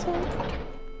went through this way.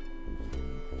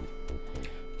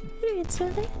 Alright, so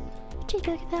take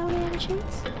a look at that when I have a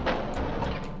chance.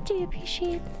 Do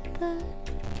appreciate the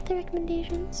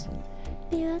recommendations.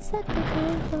 Yeah, that's that big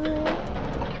one.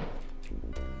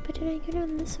 But did I go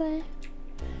down this way?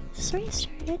 Is this where I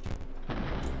started?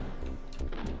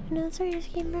 No, that's where I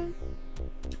just came from.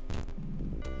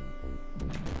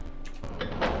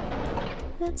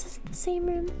 That's just the same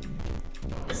room.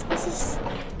 So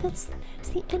that's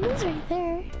the end is right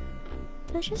there.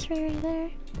 That's just right there.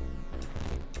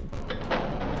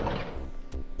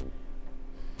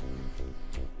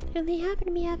 And they happen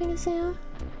to be having a sale.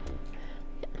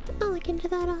 I'll look into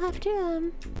that. I'll have to,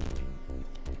 oh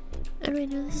wait,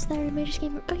 no, this is the room I just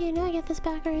came from. Okay, now I get this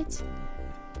backwards.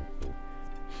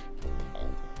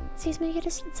 Excuse me,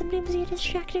 sometimes I get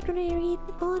distracted when I read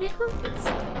all at once.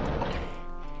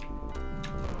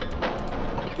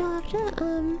 You'll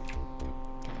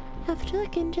have to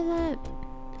look into that.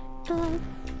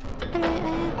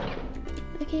 Anyway,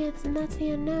 okay, that's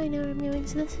the end. Now I know where I'm going,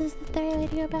 so this is the third way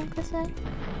to go back this way.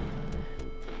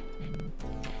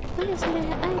 Like I said,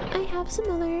 I have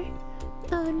some other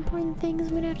important things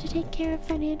I'm gonna have to take care of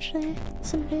financially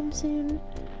sometime soon.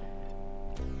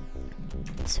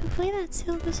 So hopefully that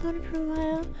sale goes on for a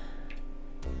while.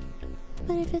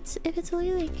 But if it's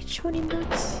only like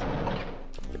 $20,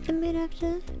 I might have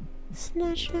to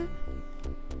snatch it up.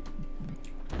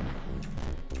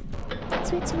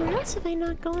 So wait, so where else have I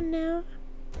not gone now?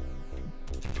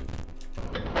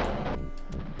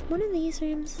 One of these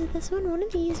rooms, is this one? One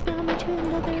of these brought me to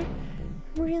another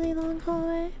really long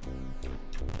hallway.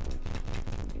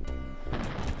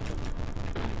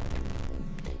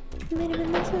 It might have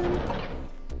been this one.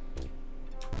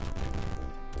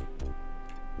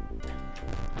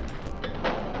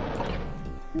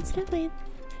 It's definitely...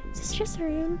 Is this just a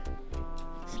room?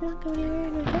 It's not going anywhere.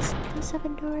 No, this does have a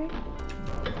door.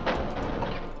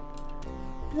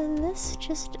 And then this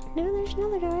just... No, there's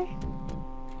another door.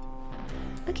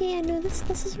 Okay, I know this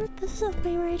is the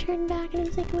point where I turned back and I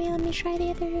was like, wait, let me try the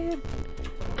other route.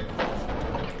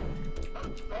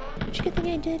 Which good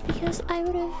thing I did, because I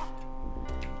would have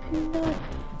not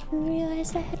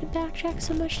realized I had to backtrack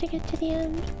so much to get to the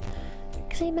end.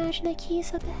 Because I imagine that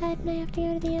key's up ahead and I have to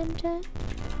go to the end to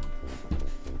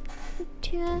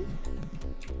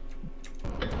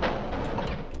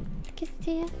get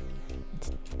the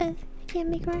I can't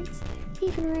make words.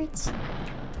 Even words.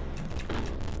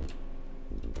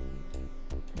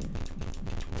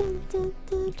 Dun, dun,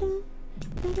 dun, dun.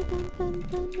 Dun, dun, dun,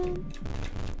 dun, dun.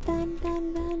 Dun,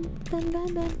 dun, dun, dun,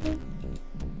 dun, dun, dun.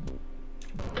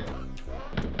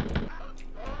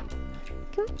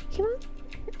 Come on, come on.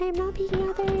 I am not peeking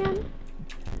out there again.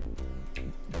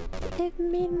 I've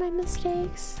made my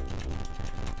mistakes.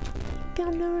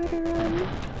 Got nowhere to run.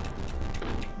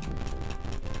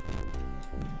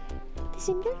 They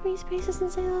seem to have raised prices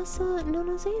since I last saw it. No,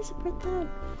 I support that.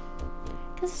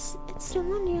 Because it's still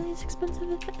not nearly as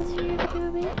expensive as a year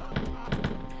ago, maybe.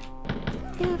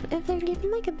 Yeah, if they're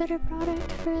giving like a better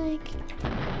product for like,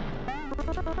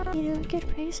 you know, a good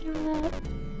price and all that.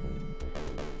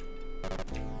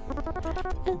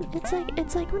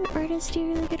 It's like when artists do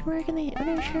really good work and they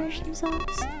undercharge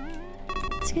themselves.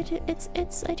 It's good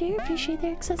to, I do appreciate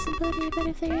their accessibility, but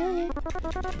if they really,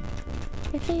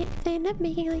 if they end up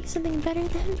making like something better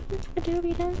than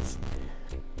Adobe does,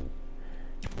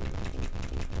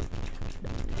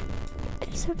 I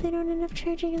just hope they don't end up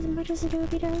charging as much as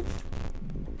Adobe does.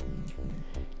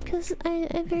 Because I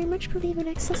very much believe in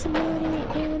accessibility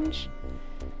and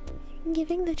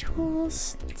giving the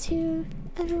tools to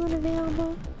everyone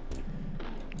available.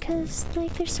 Because,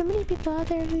 like, there's so many people out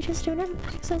there who just don't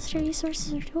have access to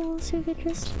resources or tools who could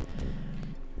just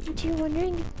do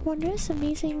wondrous,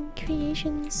 amazing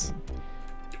creations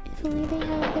if only they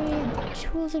had the right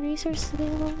tools and resources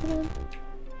available for them.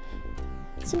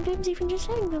 Sometimes even just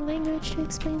having the language to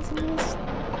explain something is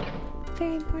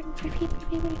very important for people to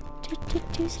be able to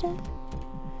do stuff.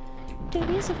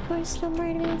 Adobe is, of course, still more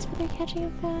advanced, but they're catching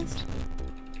up fast.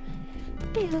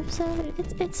 I hope so.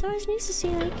 It's always nice to see,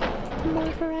 like, more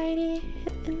variety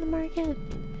in the market.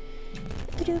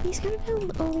 Adobe's kind of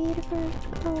held a lead for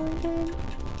a long time.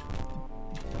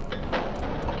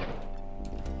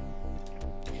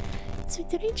 So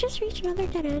did I just reach another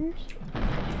dead end?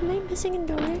 Am I missing a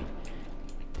door?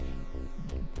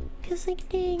 Cause like,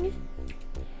 dang.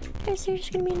 Is there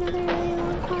just gonna be another really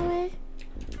long hallway?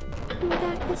 And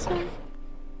back this way.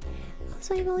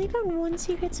 Also, I've only found one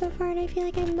secret so far and I feel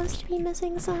like I must be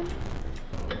missing some.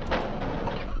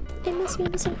 I must be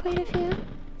missing quite a few.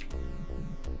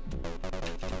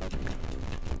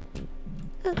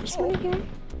 Oh, there's one here.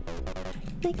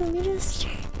 Like, let me just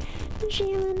jam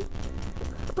in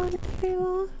on every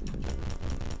wall.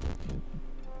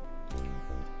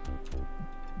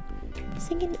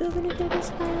 Thinking open Adobe's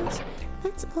files.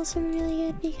 That's also really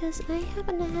good because I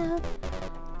happen to have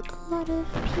a lot of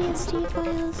PSD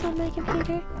files on my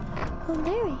computer. Well,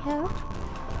 there we go.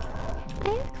 I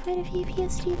have quite a few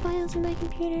PSD files on my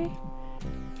computer,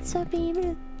 so being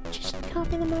able to just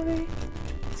copy them over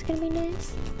is gonna be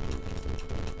nice.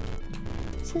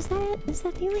 So is that it? Is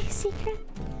that the only secret?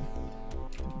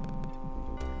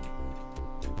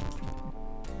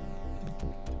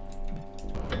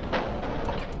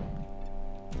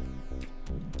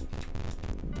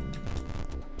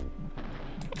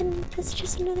 And that's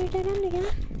just another dead end again.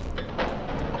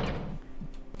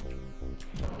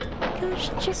 Gosh,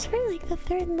 just for like the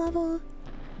third level,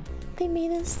 they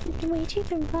made this way too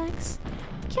complex.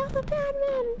 Kill the bad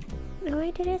man! No,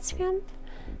 I did it, Scrump.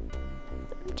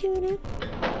 I'm doing it.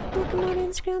 Welcome on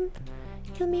in, Scrump.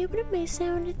 Let me open up my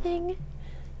sound thing.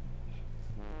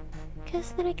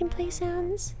 Cause then I can play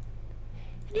sounds.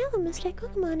 And hello, Mystic.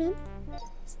 Welcome on in.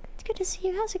 It's good to see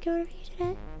you. How's it going for you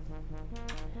today?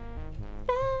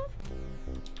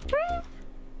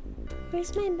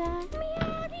 Where's my bag?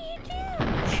 Meow, what do you do?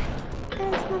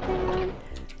 There's nothing on.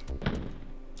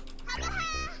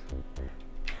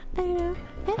 I don't know.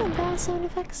 I have a bad sound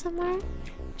effect somewhere.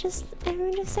 Just,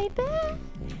 everyone just say bah!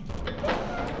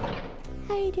 Bah!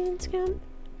 How you doing, Scrum?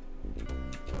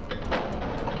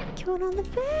 Going on the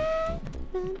bed,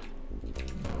 man.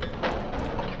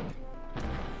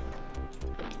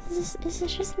 Is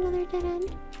this just another dead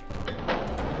end?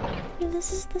 No,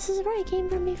 this is where I came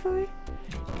from before.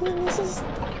 And then this is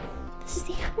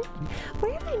the end.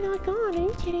 Where am I not gone? Are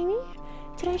you kidding me?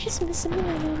 Did I just miss something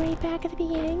I know right back at the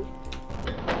beginning?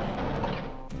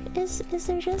 Is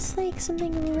there just like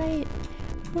something right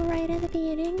at the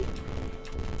beginning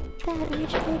that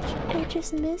I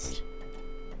just missed?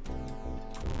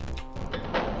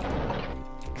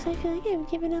 because I feel like I've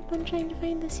given up on trying to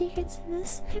find the secrets in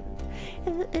this.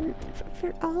 and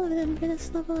for all of them, for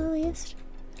this level at least.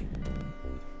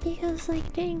 Because,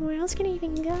 like, dang, where else can I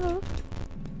even go?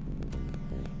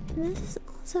 And this is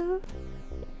also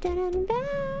dead end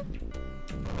bad.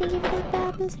 Thank you for that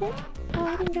bad mistake. Oh,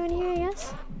 I can go in here, I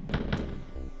guess.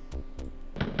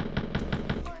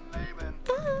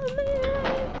 Oh, my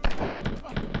life!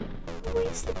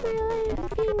 Wasted my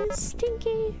life being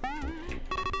stinky.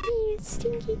 Being a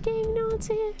stinky dang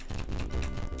Nazi.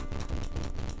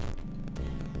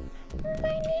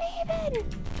 My Leben!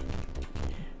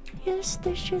 Yes,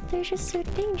 they're just so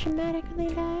dang dramatic when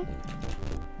they die.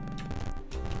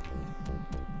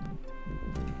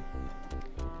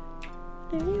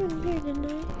 I really went here, didn't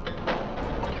I?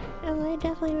 Oh, I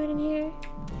definitely went in here.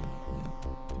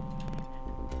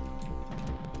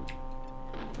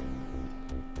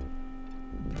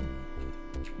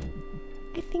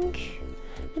 I think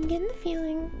I'm getting the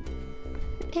feeling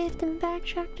I have to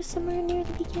backtrack to somewhere near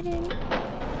the beginning.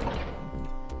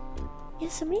 Yeah,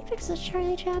 somebody fixes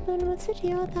Charlie Chaplin. What's the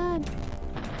deal with that?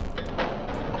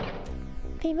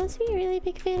 They must be a really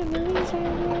big fan of movies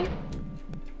around here.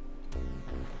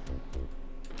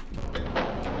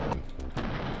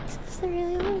 Is this the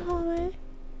really long hallway?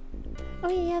 Oh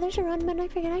yeah, there's a run button. I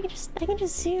forget. I can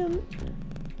just zoom.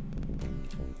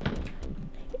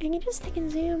 I can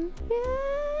zoom.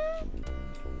 Yeah.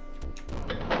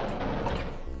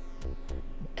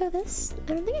 Oh, this.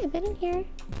 I don't think I've been in here.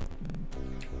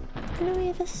 No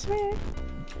way, this is where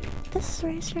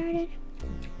I started.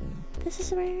 This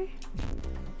is where,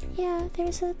 yeah,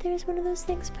 there's one of those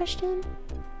things pushed in.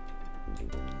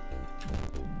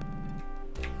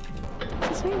 Is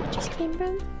this where it just came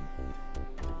from?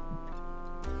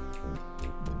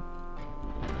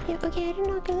 Yeah, okay, I did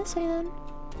not go this way then.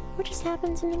 What just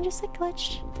happened? Something just like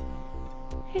glitched.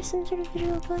 There's some sort of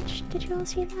visual glitch. Did you all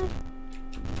see that?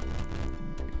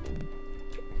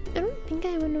 I don't think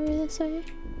I went over this way.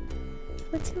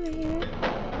 What's over here?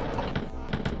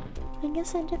 I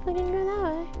guess I definitely didn't go that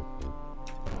way.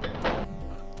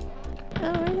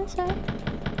 Oh, we're this way.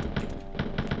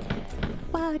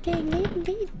 Wow, dang,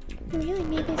 they really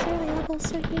made these early levels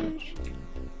so huge.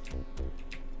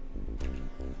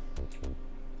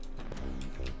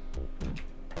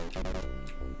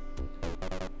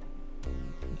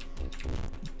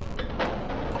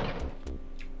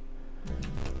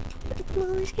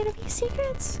 Well, there's gotta be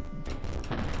secrets.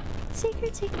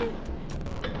 Secret.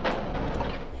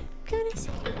 Got a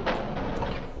secret.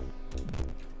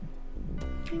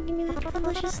 Give me that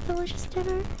delicious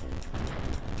dinner.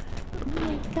 Oh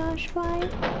my gosh, why?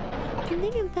 The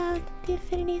thing about the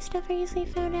affinity stuff I usually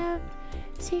found out,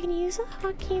 so you can use a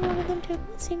hotkey in one of them to open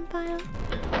the same file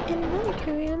in another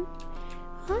program.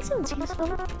 Well, that sounds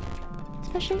useful.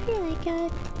 Especially if you're like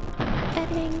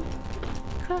editing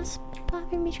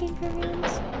cross-platform between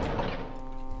programs.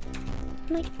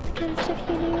 Like the kind of stuff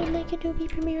you do in like Adobe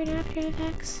Premiere and After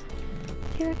Effects.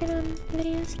 If you're working on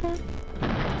video stuff.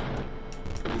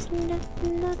 There's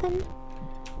nothing.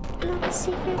 Not a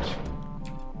secret.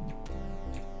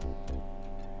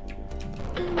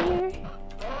 Down here.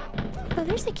 Oh,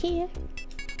 there's the key.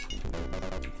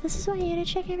 This is why you gotta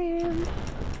check every room.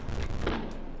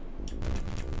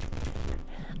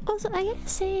 Also, I gotta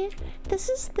say, this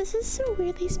is so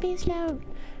weirdly spaced out.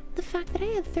 The fact that I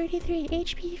had 33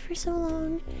 HP for so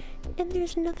long, and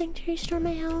there's nothing to restore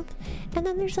my health, and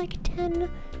then there's like 10,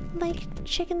 like,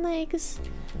 chicken legs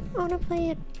on a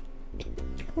plate.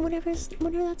 Whatever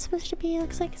that's supposed to be. It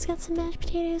looks like it's got some mashed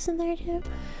potatoes in there too.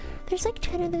 There's like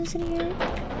 10 of those in here.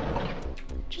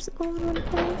 Just all in one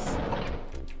place.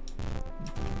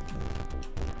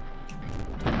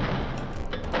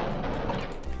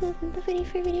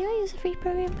 For video, I use a free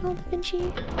program called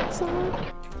DaVinci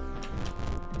Resolve.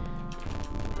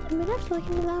 I'm gonna have to look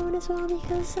into that one as well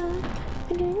because I've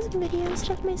been doing some video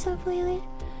stuff myself lately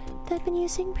that I've been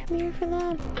using Premiere for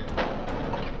that.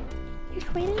 You're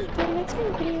quite an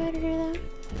expert video editor though.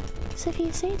 So if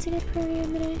you say it's a good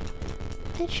program, then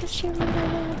I trust your word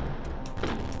on that.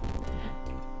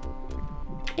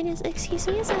 And as excuse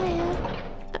me as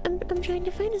I'm trying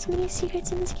to find as many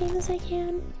secrets in this game as I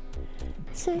can.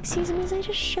 So excuse me as I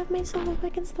just shove myself up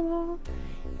against the wall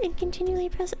and continually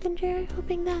press enter,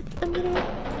 hoping that I'm gonna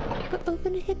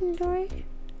open a hidden door.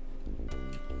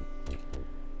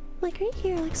 Like right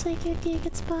here looks like it would be a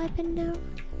good spot, but no.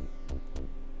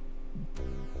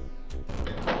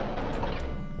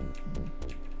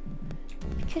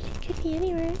 Could be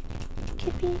anywhere.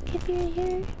 Could be right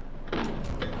here.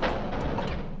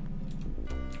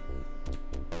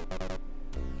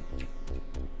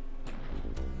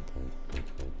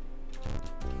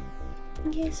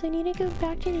 Okay, so I need to go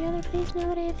back to the other place now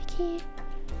that I have the key.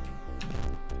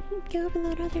 Go open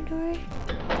that other door.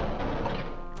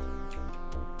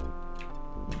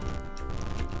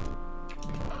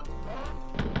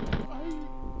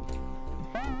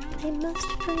 I must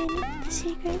find the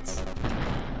secrets.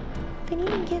 If I need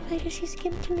a gift, I just use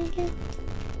GIMP to make it.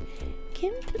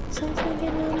 GIMP is also a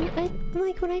good one.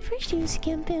 Like, when I first used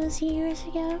GIMP, it was years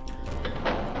ago.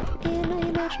 And I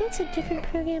imagine it's a different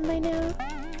program by now.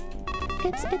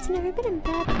 It's never been a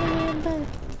bad program, but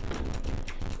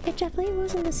it definitely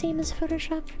wasn't the same as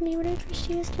Photoshop for me when I first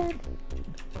used it.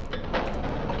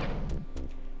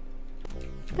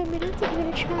 I might have to give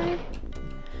it a try.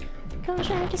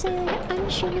 Gosh, I have to say, like, I'm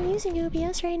assuming using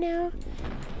OBS right now.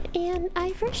 And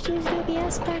I first used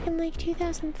OBS back in like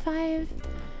 2005.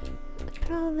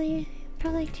 Probably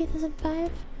like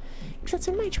 2005. Because that's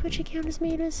when my Twitch account was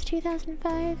made, was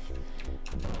 2005.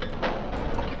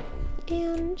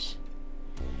 And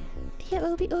yeah,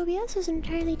 OBS was an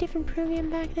entirely different program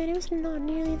back then. It was not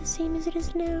nearly the same as it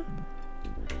is now.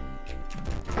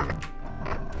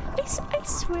 I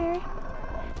swear,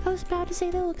 I was about to say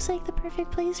that looks like the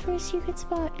perfect place for a secret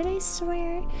spot, and I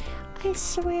swear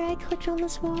I clicked on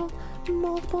this wall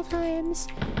multiple times.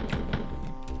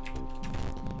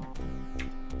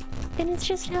 And it's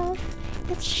just health.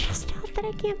 It's just health that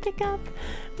I can't pick up,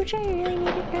 which I really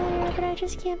needed earlier, but I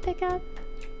just can't pick up.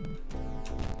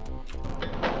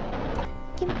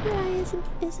 GIMP UI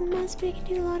is a mess, but I can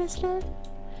do a lot of stuff.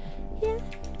 Yeah,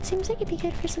 seems like it'd be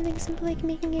good for something simple like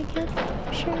making a GIF,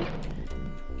 for sure.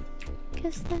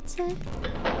 Because that's it.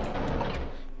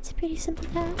 It's a pretty simple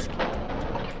task.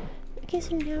 Okay,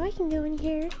 so now I can go in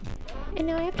here, and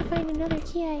now I have to find another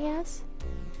key, I guess.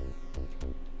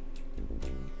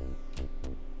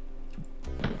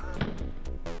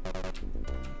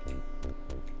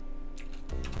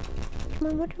 Come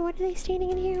on, what are they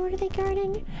standing in here? What are they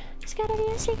guarding? There's gotta be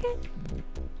a secret.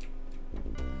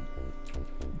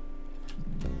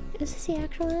 Is this the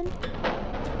actual end?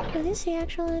 Oh, this is the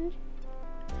actual end.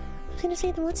 I was gonna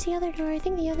say, then what's the other door? I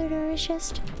think the other door is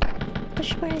just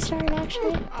where I started,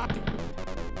 actually.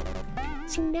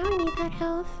 So now I need that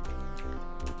health.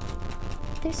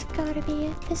 There's gotta be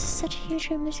it. This is such a huge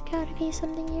room. There's gotta be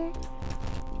something here.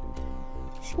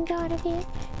 There's gotta be it.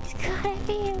 There's gotta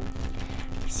be it.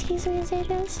 Excuse me as I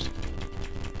just...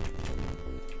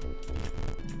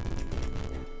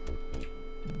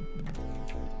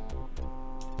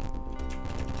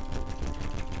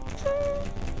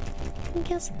 I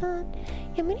guess not.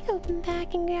 Yeah, I'm gonna go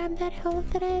back and grab that health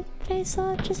that I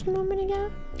saw just a moment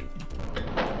ago.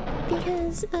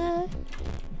 Because,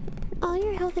 all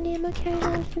your health and ammo carries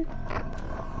on.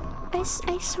 I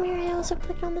swear I also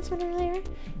clicked on this one earlier.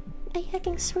 I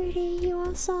hecking swear to you, you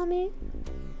all saw me.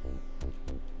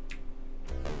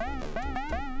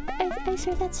 I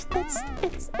swear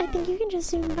I think you can just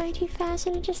zoom by too fast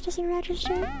and it just doesn't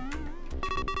register.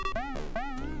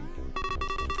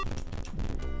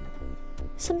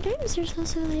 Sometimes there's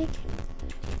also like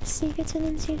secrets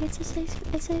within secrets,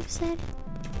 as I've said.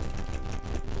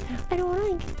 I don't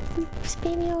want to like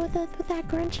spam you with that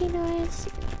grunchy noise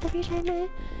every time I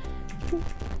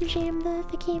jam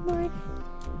the keyboard.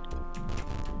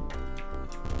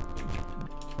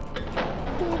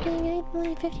 Yeah, dang, I only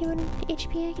have 51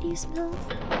 HP, I could use some health.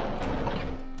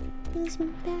 This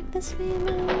back this way,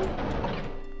 no.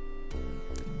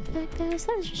 Back guys,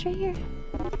 that was just right here.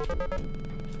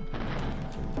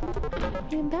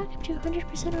 I'm back up to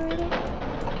 100% already.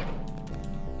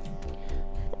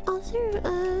 Also,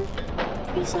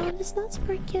 Resolve does not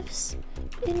support GIFs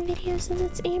in videos since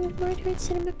it's aimed more towards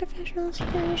cinema professionals who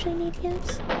don't usually need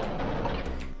GIFs.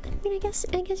 I mean, I guess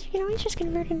you can always just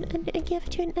convert a GIF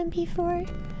to an MP4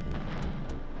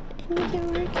 and make it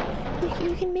work.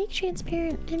 You can make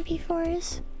transparent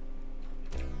MP4s.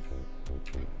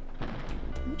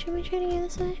 Which am I trying to go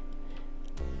this way?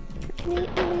 I know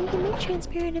you can make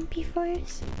transparent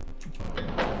MP4s.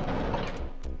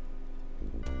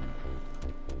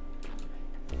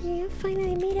 Yeah,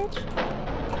 finally made it.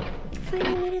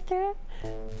 Finally made it through.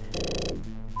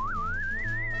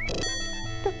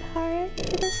 The part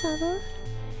for this level.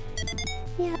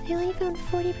 Yeah, I only found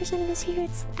 40% of the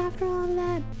secrets after all of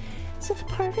that. So the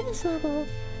part for this level,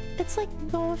 it's like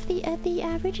golf. At the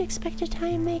average expected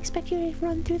time they expect you to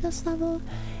run through this level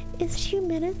is 2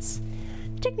 minutes.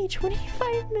 It took me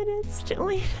 25 minutes to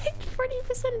only find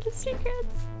 40% of the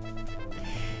secrets.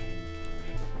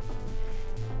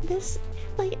 This,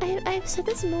 like, I've said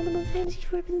this multiple times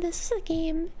before, but this is a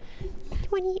game.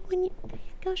 When you,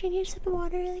 gosh, I need a sip of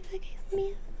water really quick.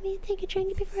 Let me take a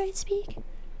drink before I speak.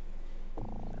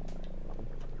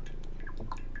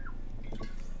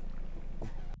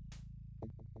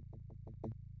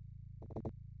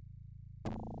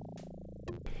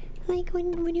 Like,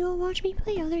 when you all watch me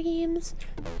play other games,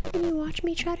 and you watch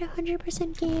me try to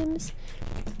 100% games,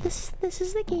 this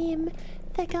is the game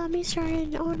that got me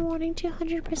started on wanting to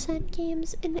 100%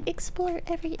 games and explore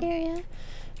every area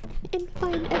and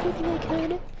find everything I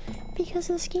could, because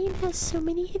this game has so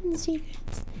many hidden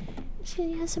secrets.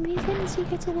 It has so many hidden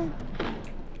secrets in it.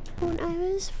 When I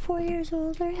was 4 years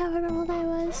old, or however old I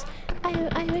was,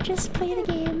 I would just play the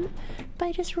game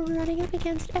by just running up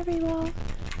against every wall,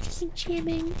 just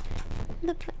jamming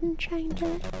the button, trying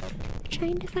to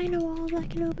find a wall that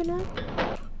can open up.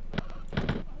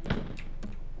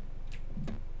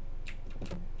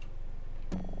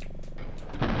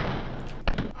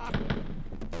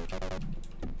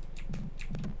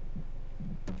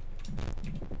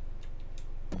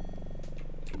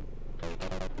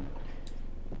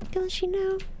 Don't you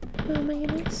know? Oh my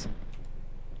goodness.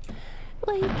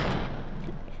 Like,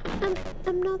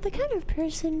 I'm not the kind of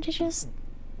person to just,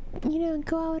 you know,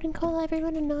 go out and call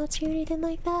everyone a Nazi or anything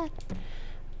like that.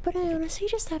 But I honestly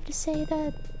just have to say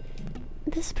that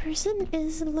this person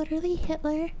is literally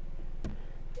Hitler.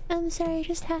 I'm sorry, it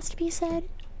just has to be said.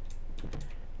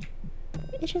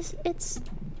 You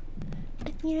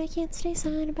know, I can't stay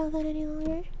silent about that any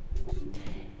longer.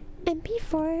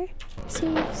 MP4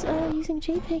 saves using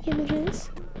JPEG images.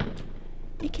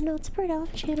 It cannot support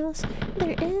alpha channels.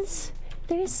 There is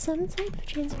some type of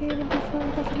transfer in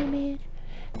MP4 that can be made.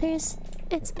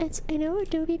 I know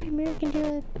Adobe Premiere can do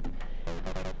it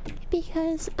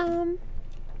because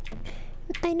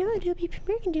I know Adobe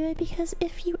Premiere can do it because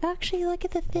if you actually look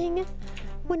at the thing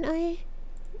when oh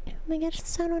my gosh, the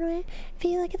sound went away. If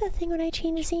you look at the thing when I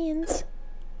change scenes,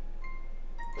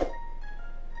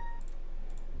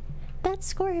 that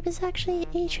score is actually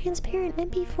a transparent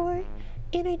MP4,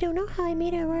 and I don't know how I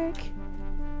made it work.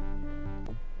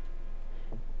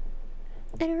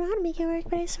 I don't know how to make it work,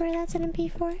 but I swear that's an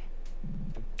MP4.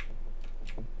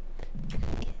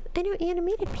 I know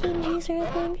animated PNGs are a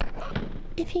thing.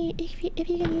 If you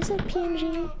can use a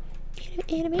PNG,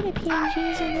 animated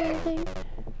PNGs are another thing.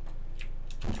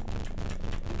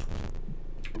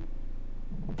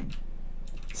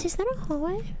 Is that a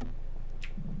hallway?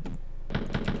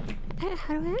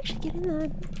 How do I actually get in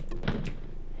that?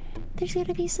 There's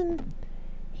gotta be some...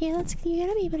 Yeah, you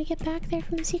gotta be able to get back there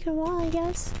from the secret wall, I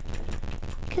guess.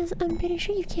 Because I'm pretty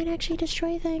sure you can't actually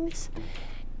destroy things.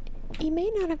 You may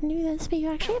not have knew this, but you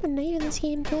actually have a knife in this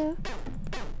game too.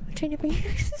 Which I never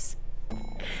use.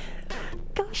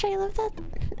 Gosh, I love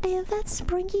that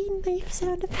springy knife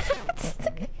sound effect.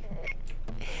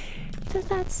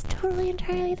 That's totally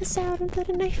entirely the sound that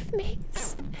a knife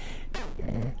makes.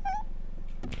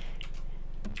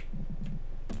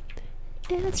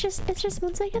 Yeah, it's just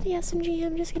once I get the SMG,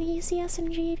 I'm just gonna use the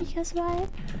SMG because why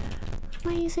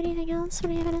use anything else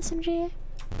when I have an SMG?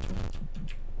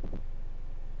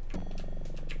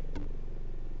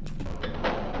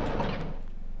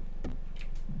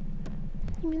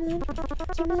 Give me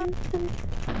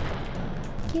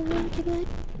that. Give me that.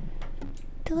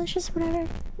 Delicious whatever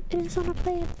it is on a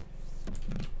plate.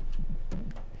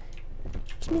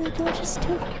 Give me that delicious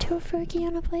tofu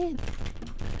on a plate.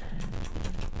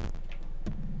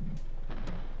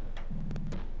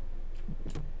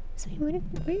 So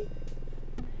where?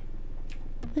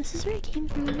 This is where I came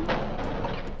from.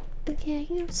 Okay, I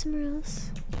can go somewhere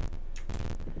else.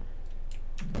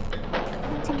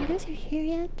 Did you go through here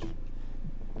yet?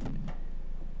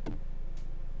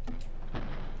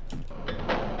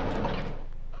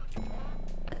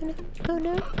 Oh no. Oh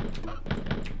no.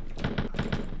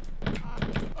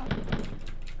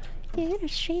 Yeah, I gotta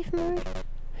strafe more.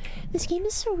 This game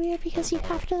is so weird because you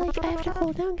have to I have to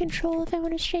hold down control if I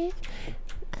want to strafe.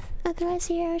 Otherwise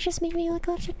the arrows just make me look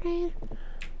left and right.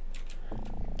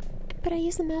 But I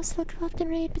use the mouse to look left and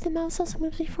right, but the mouse also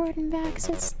moves me forward and back,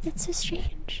 so it's so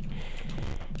strange.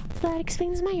 So that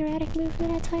explains my erratic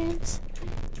movement at times.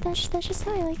 That's just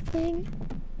how I like playing.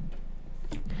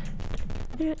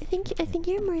 I think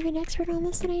you're more of an expert on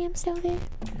this than I am, Stealthy.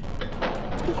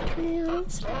 To be completely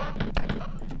honest.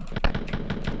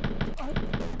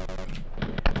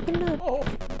 But no.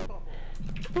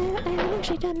 I haven't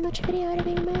actually done much video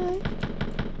editing in my life.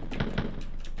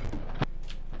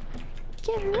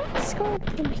 Get rascaled!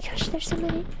 Oh my gosh, there's so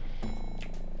many.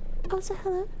 Also,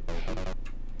 hello.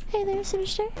 Hey there,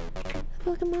 Sinister.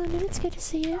 Welcome on in, it's good to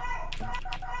see you.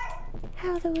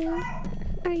 How the wheel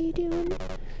are you doing?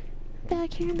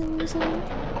 Back here in the war zone.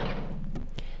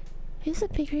 Here's a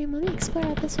big room, let me explore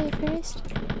out this way first.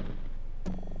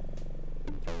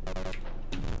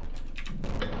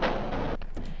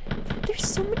 There's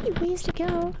so many ways to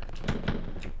go.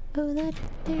 Oh, they're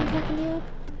backing me up.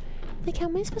 Like, how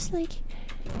am I supposed to, like...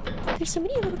 There's so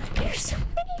many of them.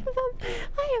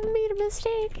 I have made a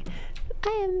mistake.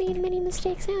 I have made many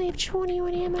mistakes. I only have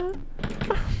 21 ammo.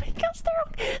 Oh my gosh, they're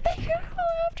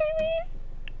all after me.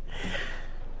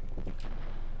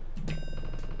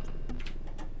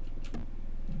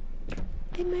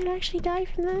 I might actually die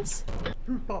from this.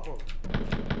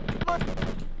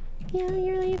 Yeah,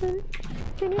 you're leaving.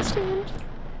 I understand.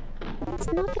 It's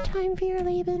not the time for your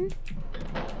leaving.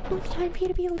 Not the time for you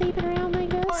to be leaving around like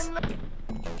this.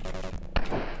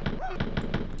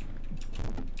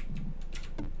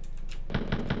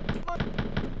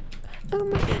 Oh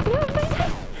my, no,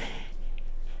 my,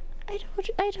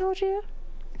 I told you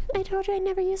I'd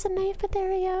never use a knife, but there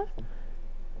we go.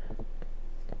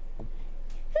 Who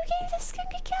gave this skunk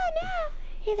a gun? Ah!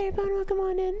 Hey there, Bone, welcome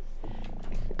on in.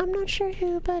 I'm not sure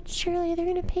who, but surely they're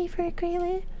gonna pay for it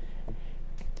greatly.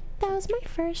 That was my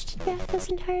first death this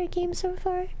entire game so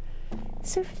far.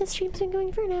 So for the stream's been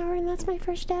going for an hour, and that's my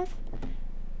first death.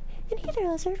 And hey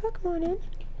there, Lizard, welcome on in.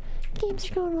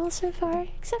 Games are going well so far,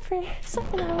 except for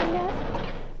that one death.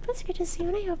 But it's good to see you,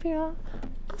 and I hope you're all.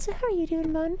 Also, how are you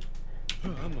doing, Bun?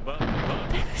 I'm about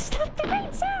Stop the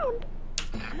great sound!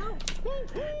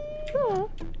 Oh,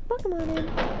 welcome on in.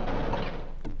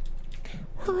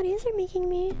 Holidays are making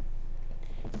me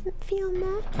feel meh,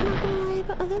 not gonna lie,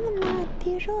 but other than that, the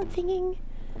usual thinking,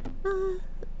 well,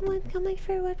 I've got my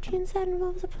favorite webtoons that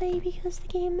involves a play because the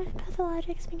game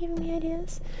Pathologic's been giving me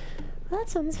ideas. Well, that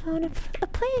sounds fun. A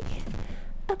plague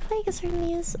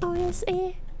certainly is always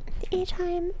a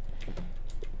time.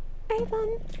 Alright,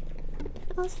 Bun.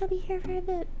 I'll still be here for a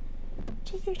bit.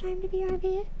 Take your time to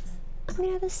BRB. I'm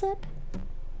gonna have a sip.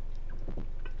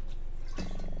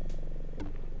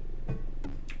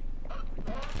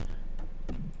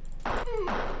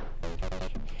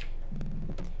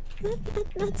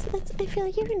 That's, I feel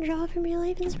like you can draw from real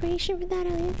life inspiration for that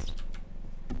at least.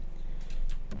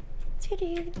 It's good to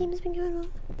hear the game's been going well.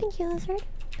 Thank you, Lizard.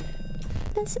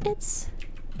 It's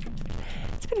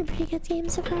been a pretty good game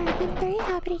so far. I've been very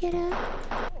happy to get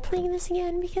playing this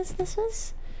again because this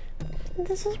was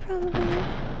probably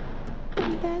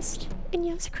the best. And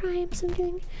yes, crimes I'm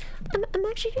doing. I'm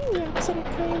actually doing the opposite of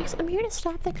crimes. I'm here to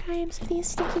stop the crimes of these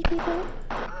stinky people.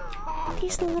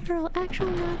 These literal, actual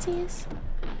Nazis.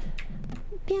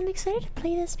 But I'm excited to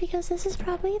play this because this is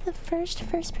probably the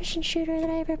first-person shooter that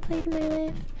I ever played in my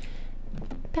life.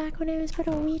 Back when I was but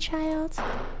a wee child.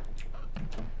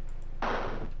 I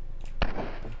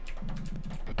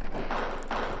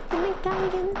might die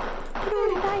again. I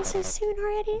don't want to die so soon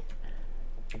already.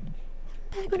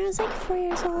 Back when I was like 4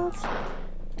 years old,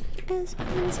 I was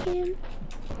playing this game.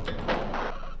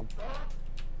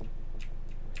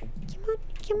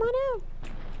 Come on out.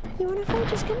 You wanna fight?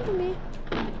 Just come for me.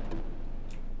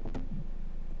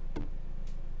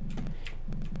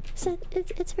 So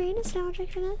it's very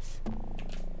nostalgic for this.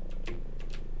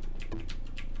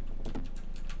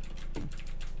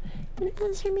 And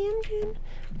as for me, I'm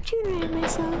doing right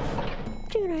myself.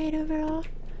 Doing right overall.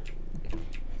 I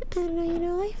don't know, you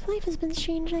know, life has been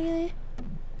strange lately.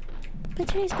 But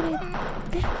today's been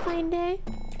a fine day.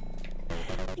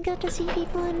 I got to see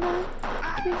people in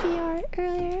VR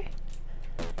earlier.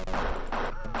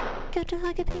 Got to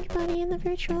hug a pink bunny in the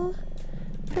virtual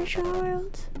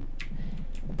world.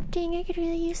 Dang, I could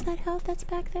really use that health that's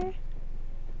back there.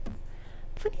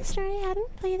 Funny story, I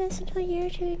hadn't played this until a year or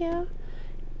two ago.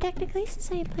 Technically,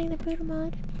 since I am playing the Brutal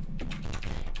mod.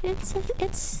 It's a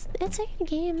good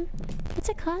game. It's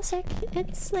a classic.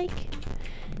 It's like,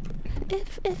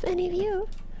 if any of you,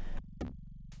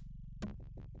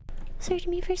 search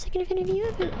me for a second, if any of you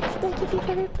haven't, if you've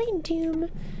ever played Doom,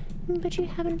 but you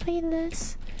haven't played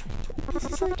this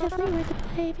is definitely worth a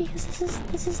play because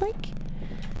this is like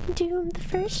Doom. The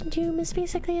first Doom is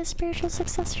basically a spiritual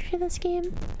successor to this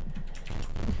game.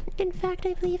 In fact,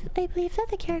 I believe that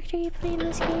the character you play in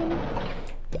this game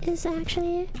is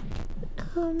actually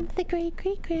the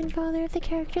great-great-grandfather of the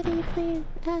character that you play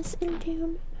as in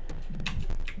Doom.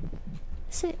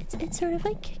 So it's sort of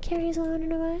like carries on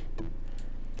in a way.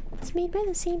 It's made by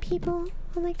the same people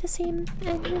on like the same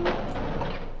engine.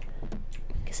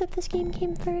 Except this game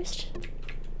came first.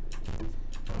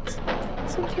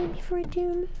 So it came before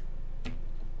Doom.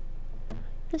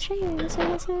 Let's try doing this, I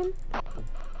guess, man.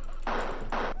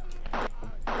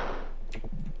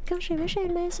 Gosh, I wish I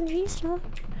had my SMG still.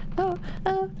 Oh,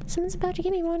 someone's about to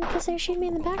give me one because they're shooting me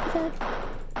in the back of it.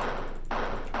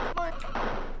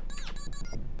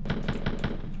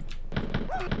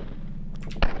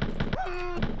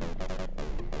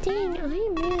 Dang, I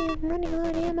am really running low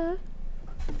on ammo.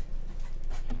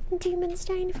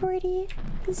 Wolfenstein 40,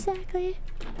 exactly.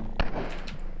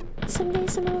 Someday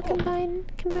someone will combine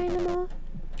them all.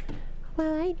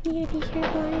 Well, I need to be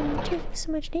careful. I am taking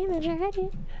so much damage already.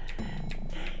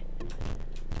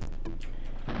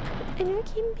 I know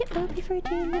it came out before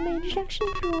Doom that my introduction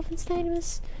for Wolfenstein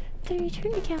was the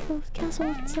Return to Castle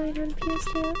Wolfenstein on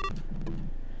PS2,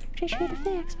 which I showed for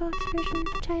the Xbox version,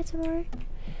 The Tides of War.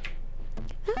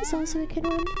 That was also a good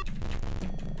one.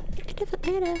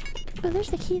 Oh, there's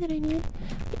the key that I need.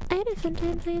 I had a fun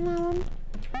time playing that one.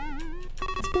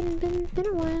 It's been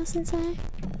a while since I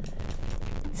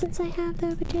have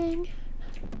though, but dang.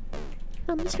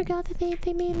 I almost forgot that they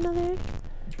made another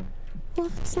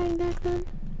Wolfenstein back then.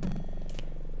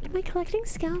 Am I collecting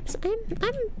scalps?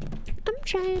 I'm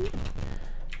trying.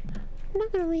 I'm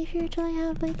not gonna leave here till I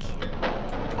have like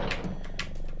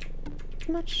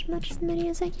much as many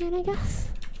as I can, I guess.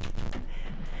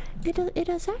 It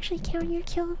does actually count your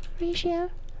kill ratio.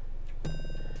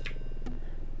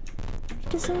 It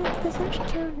does actually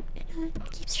count.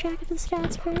 It keeps track of the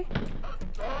stats for.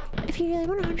 If you really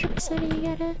want 100% it, you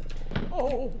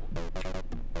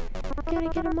gotta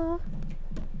get them all.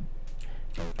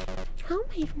 How am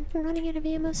I even running out of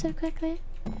ammo so quickly?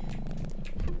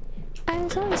 I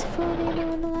was always full of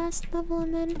ammo on the last level,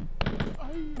 and then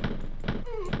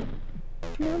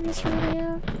now I'm just running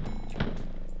out.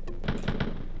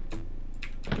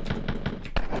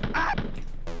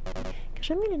 Cause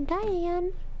I'm gonna die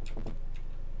again.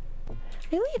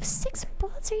 I only have 6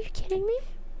 bullets, are you kidding me?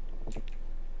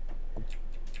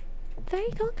 If I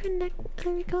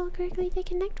recall correctly, they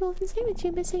connect Wolfenstein with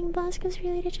Doom by saying Blask was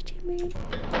related to Doom Marine.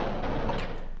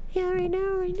 Yeah, right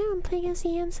now I'm playing as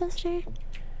the ancestor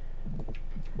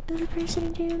of the person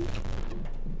in Doom.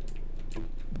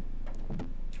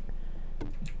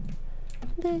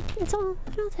 But it all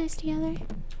ties together.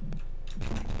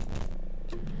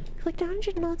 Collect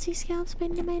 100 Nazi scalps by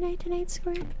my night-to-night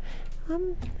score.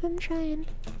 I'm trying.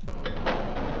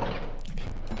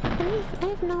 I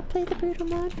have not played the brutal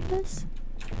mod for this.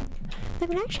 I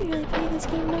haven't actually really played this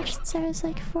game much since I was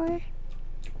like 4.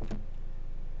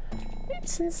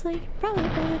 Since like probably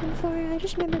older than 4. I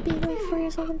just remember being like 4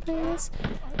 years old and playing this.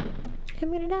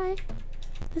 I'm gonna die.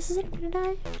 This is it, I'm gonna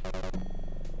die.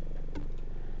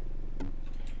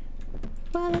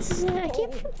 Wow, this is it. I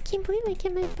can't believe I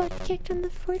get my butt kicked on the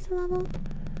 4th level.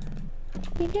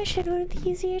 Maybe I should go to the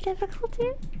easier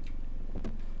difficulty.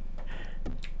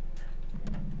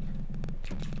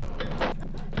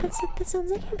 That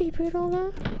sounds like it'd be brutal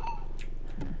though.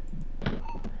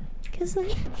 Cause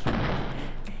like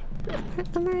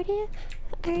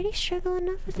I already struggle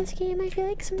enough with this game. I feel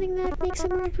like something that makes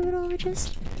it more brutal would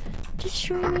just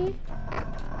destroy me.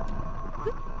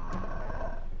 What?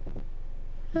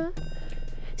 Huh?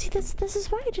 See, this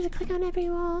is why I just click on every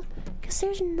wall. Cause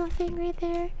there's nothing right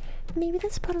there. Maybe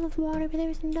this puddle of water, but there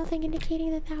was nothing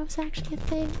indicating that was actually a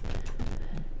thing.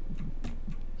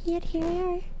 Yet here we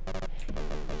are.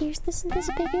 Here's this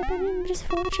big open room just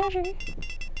full of treasure.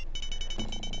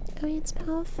 Oh, yeah, it's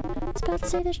mouth. It's about to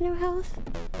say there's no health.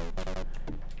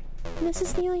 And this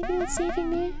is the only thing that's saving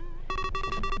me.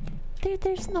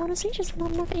 There's honestly just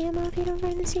not enough ammo if you don't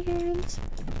find the secret rooms.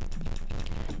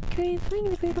 Currently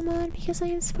playing the brutal mod because I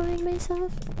am spoiling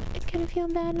myself. I kind of feel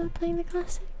bad not playing the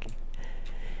classic.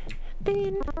 I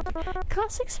mean,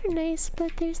 classics are nice,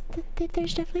 but there's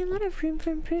definitely a lot of room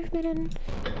for improvement in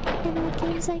old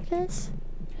games like this.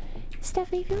 This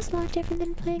definitely feels a lot different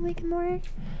than playing like a more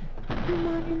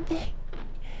modern thing.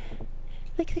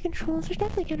 Like the controls are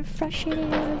definitely kind of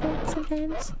frustrating a little bit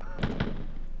sometimes.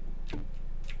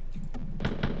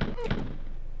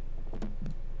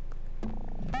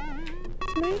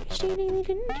 From my understanding, they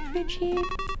didn't differentiate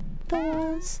the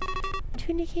walls to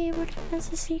indicate what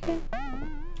has a secret.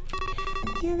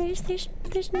 Yeah, there's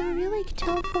no real like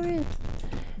tell for it.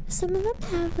 Some of them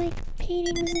have like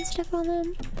paintings and stuff on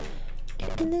them.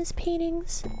 And those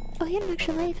paintings. Oh, he had an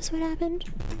extra life is what happened.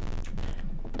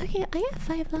 Okay, I have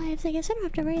 5 lives. I guess I don't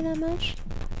have to worry that much.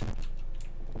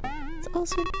 It's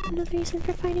also another reason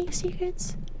for finding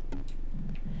secrets.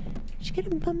 Just get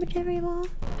them bummed at every wall.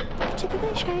 I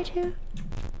typically try to.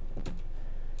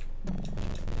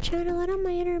 Trying to let out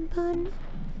my inner bun.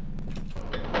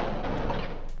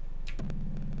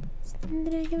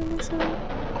 Did I go in this one?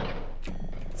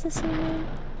 It's the same one.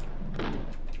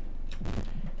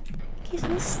 Okay, so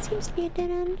this seems to be a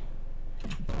dead end.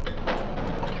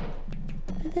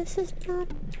 But this is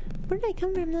not... Where did I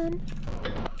come from then?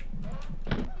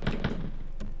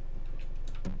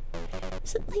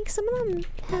 So, like, some of them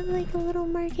have like little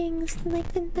markings,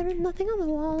 like there's nothing on the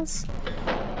walls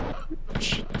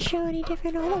show any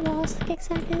different. All the walls look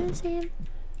exactly the same.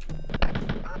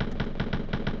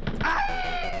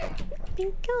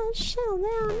 Gosh, settle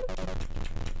down.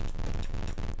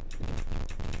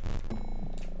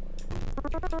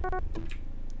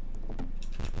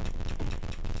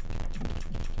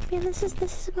 Man, this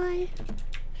is why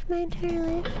for my entire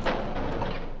life.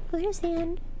 Well, here's the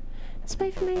end. This is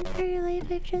why for my entire life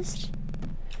I've just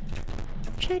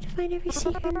tried to find every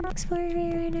secret and explore every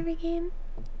area in every game.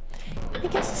 I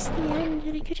guess this is the end,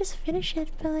 and I could just finish it,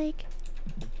 but like,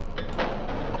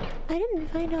 I didn't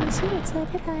find all the secrets though,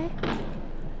 did I?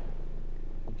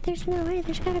 There's no way,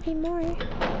 there's gotta be more.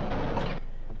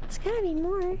 There's gotta be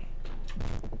more.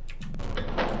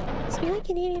 So like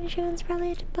Indiana Jones probably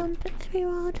had to bump every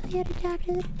wall until he had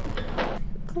adapted.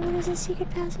 Oh, what is a secret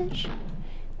passage?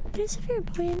 But it's a fair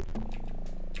point.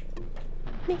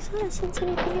 Makes a lot of sense when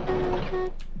you think about it like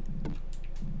that.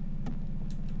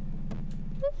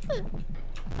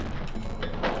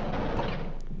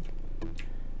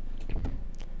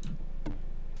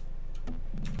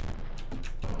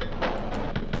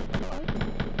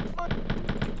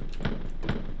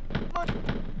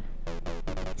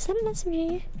 Is that an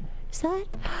SMG? Is that?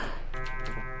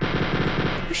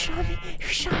 Who shot me? Who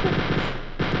shot me?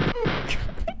 Oh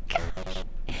my gosh.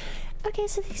 Okay,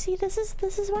 so you see, this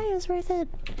is why it was worth it.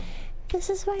 This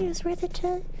is why it was worth it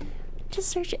to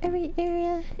search every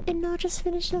area and not just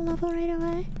finish the level right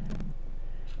away.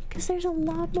 Because there's a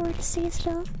lot more to see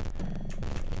still.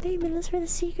 30 minutes for the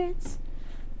secrets.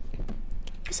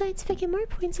 Besides, if I get more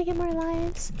points, I get more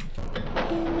lives.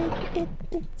 And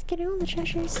it's getting all the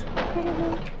treasures part of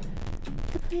the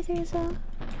playthrough as well.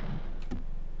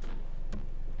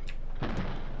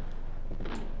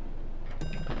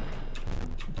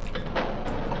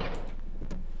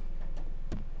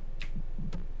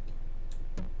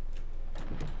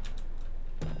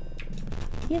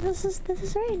 Yeah, this is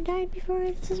where I died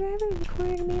before. This is where everyone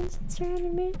cornered me and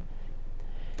surrounded me.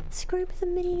 Square with a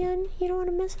minigun. You don't want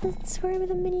to mess with the square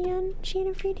with a minigun. She ain't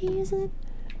afraid to use it.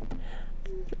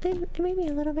 I may be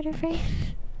a little bit afraid.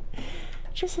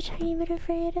 Just a tiny bit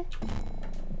afraid.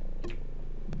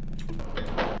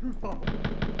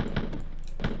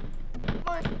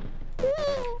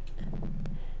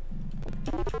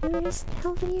 There's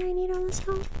health in here. I need all this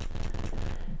health.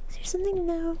 Is there something to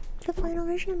know? The final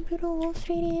version of Brutal Wolf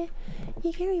 3D,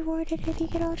 you get rewarded if you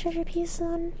get all treasure pieces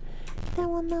on that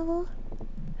one level.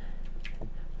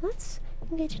 That's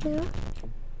good to know.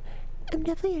 I'm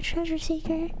definitely a treasure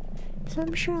seeker, so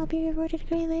I'm sure I'll be rewarded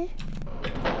greatly.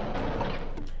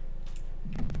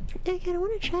 I kinda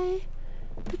wanna try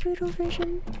the Brutal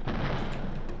version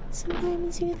sometime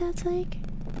and see what that's like.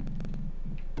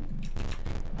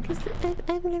 Because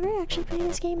I've never actually played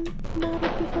this game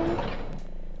modded before.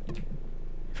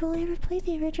 I've only ever played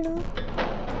the original.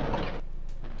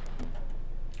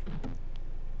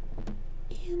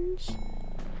 And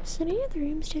so any other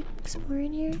rooms to explore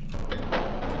in here?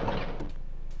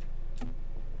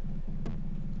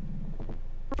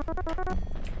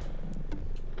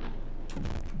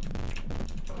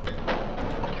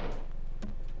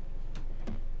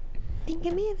 I think I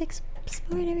may have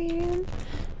explored every room.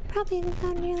 Probably haven't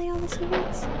found nearly all the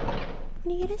secrets.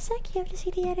 When you get a sec, you have to see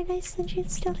the edit ice and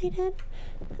she's still did.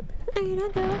 Alright, I'll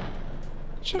go.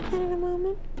 Check that in a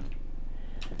moment.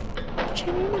 I'm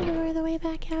trying to remember where the way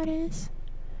back out is.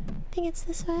 I think it's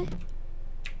this way.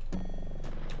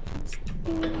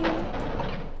 Something in here.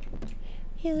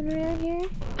 Healing around here.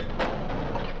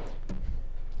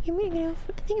 I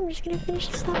think I'm just gonna finish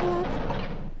this level up.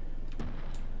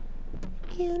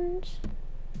 And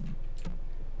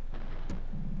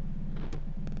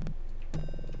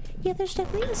yeah, there's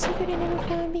definitely a secret I never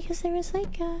found because there was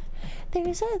like there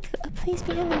was a place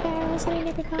behind the barrels that I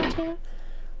never got to.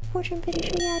 Fortune, I'm pretty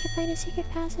sure you had to find a secret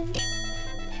passage.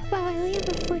 Wow, I only have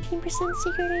a 14%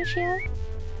 secret ratio,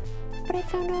 but I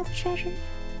found all the treasure.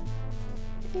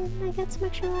 And I got some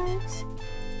extra lives.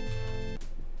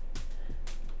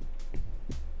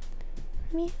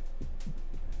 Let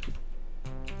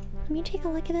me take a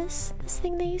look at this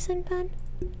thing that you sent, bud.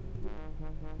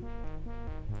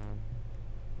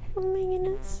 Oh my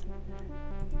goodness.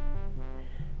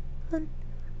 Hold on.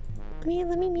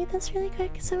 Let me mute this really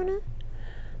quick because I wanna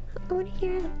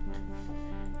hear it.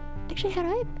 Actually, how do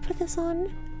I put this on?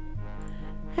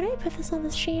 How do I put this on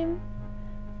the stream?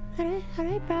 How do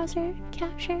I browser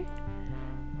capture?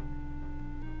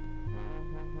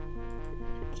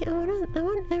 Yeah, I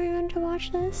want everyone to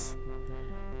watch this.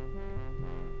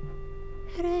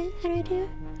 How do I do?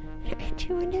 How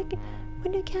do I do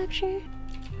window capture?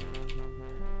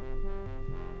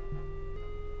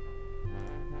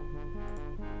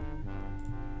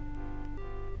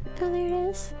 Oh, there it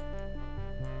is.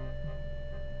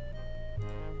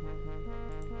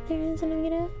 There it is, and I'm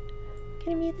gonna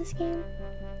mute this game.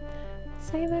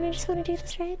 Sorry, but I just want to do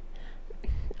this right. I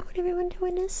want everyone to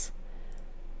witness.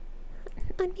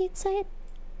 Unmute site.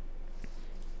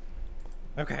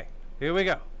 Okay, here we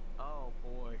go.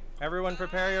 Everyone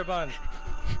prepare your buns.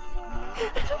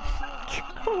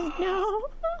 Oh no.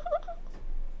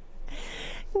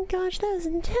 Gosh, that was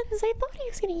intense. I thought he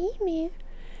was gonna eat me.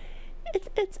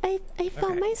 I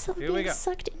found myself being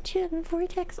sucked into a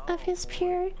vortex of his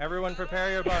pure. Everyone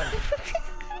prepare your buns.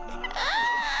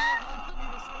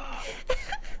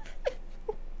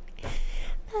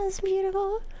 That was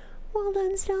beautiful. Well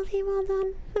done, Stealthy, well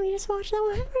done. Let me just watch that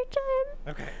one more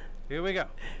time. Okay, here we go.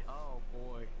 Oh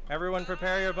boy. Everyone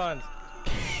prepare your buns.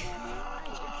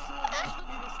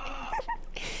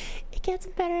 It gets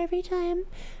better every time.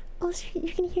 Also,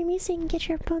 you can hear me saying get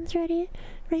your buns ready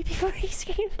right before he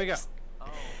screams. Here we go. Oh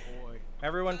boy.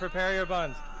 Everyone prepare your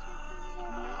buns.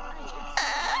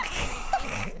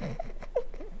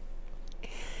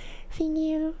 Thank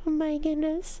you. Oh my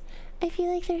goodness. I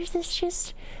feel like there's this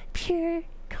just pure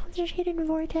concentrated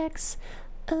vortex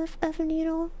of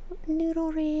noodle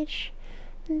rage.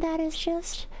 And that is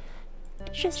just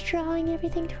drawing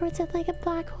everything towards it like a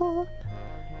black hole.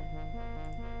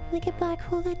 Like a black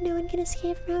hole that no one can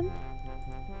escape from.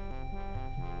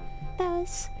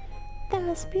 That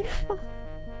was beautiful.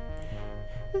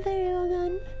 Very well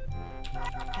done. Well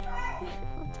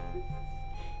done.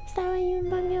 Is that why you and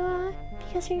Bun go out?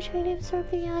 Because you're trying to absorb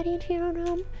the reality into your own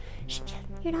realm?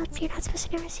 You're not supposed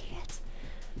to know our secrets.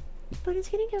 Bun is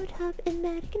gonna go tub in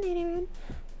bed. Good night, everyone.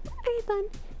 Alright, Bun.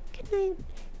 Good night.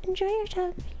 Enjoy your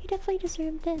tub. You definitely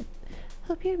deserved it.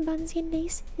 Hope your buns get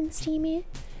nice and steamy.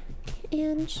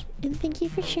 And thank you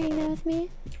for sharing that with me.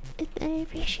 I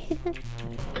appreciate it.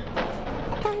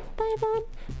 Bye, Bun.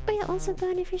 Oh yeah, also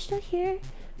Bun, if you're still here,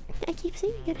 I keep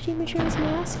saying we gotta do Matura's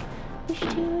mask. We should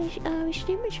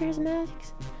do Matura's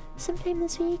masks sometime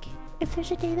this week. If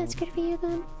there's a day that's good for you,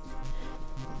 Bun.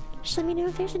 Just let me know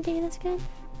if there's a day that's good.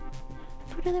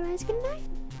 But otherwise, good night.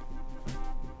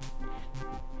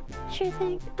 Sure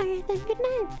thing. Alright then, good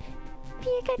night.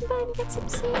 Be a good Bun, get some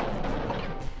sleep.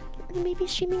 Maybe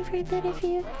streaming for a bit if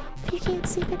you can't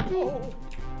sleep at night.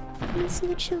 Listen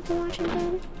to chill for watching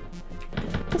bed.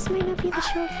 This might not be the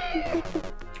show, like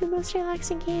the most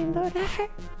relaxing game, but whatever.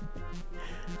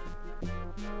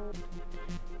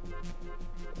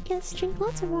 Yes, drink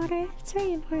lots of water. It's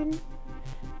very important.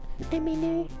 I may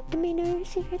know your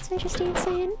secrets. I just ain't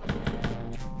saying.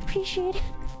 Appreciate it.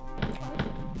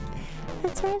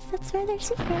 That's why they're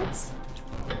secrets.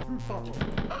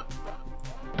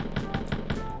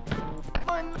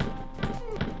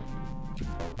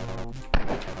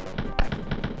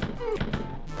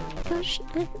 Gosh,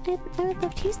 I would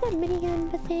love to use that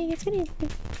minigun, but dang, it's gonna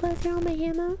blow through all my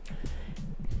ammo.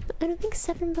 I don't think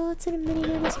 7 bullets in a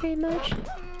minigun is very much.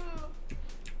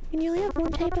 And you only have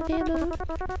one type of ammo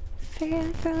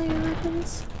for all your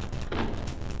weapons.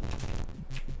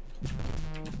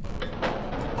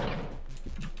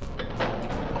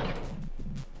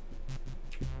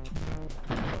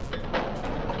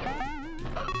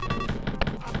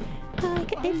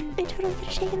 I totally could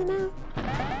have taken them out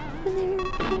when they were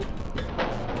working.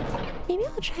 Maybe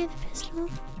I'll try the pistol.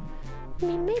 I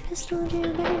mean, my pistol will do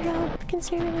a better job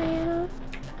conserving my ammo.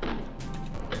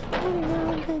 I don't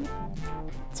know, but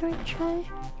it's worth a try.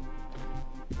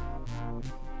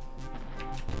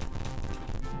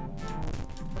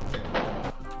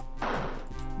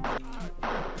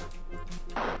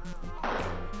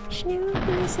 You know,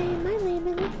 when I say my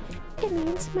Leben, it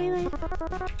means my life.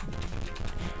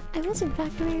 I was in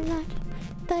fact aware of that.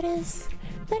 That is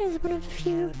one of the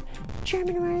few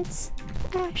German words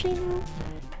I actually know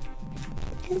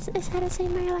is how to say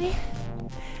my life.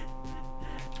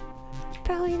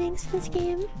 Probably thanks to this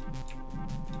game.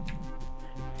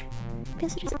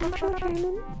 Because it is actual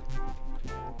German.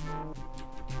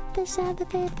 They're sad that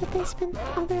they spent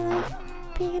all their life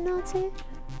being a Nazi.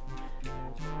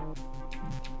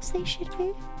 As they should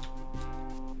be.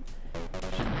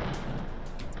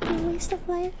 A waste of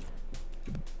life.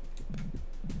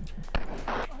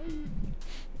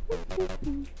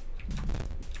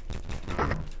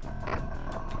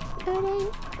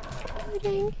 Oh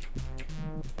dang.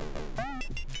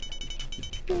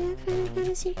 Yeah, I finally found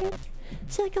a secret.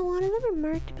 So like a lot of them are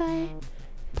marked by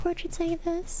portraits like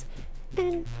this.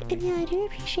 And yeah, I do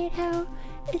appreciate how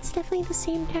it's definitely the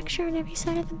same texture on every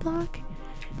side of the block.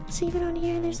 So even on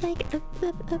here there's like a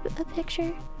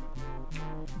picture.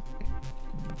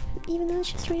 Even though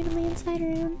it's just randomly inside a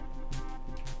room.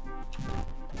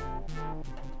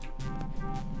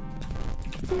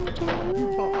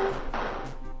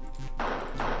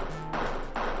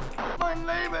 Mein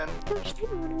Leben! Gosh, they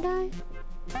don't want to die.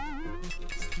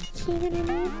 Just the key that I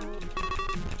need.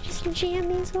 Just jam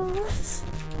these walls.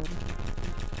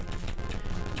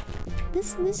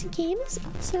 This game is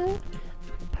also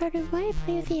part of why I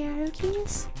play with the arrow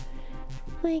keys.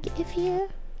 Like, if you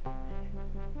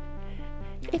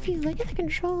look at the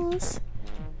controls,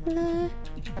 the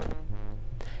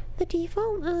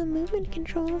default movement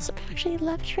controls are actually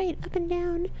left, right, up, and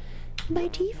down. By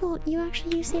default, you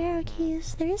actually use the arrow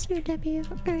keys. There is no W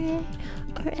or A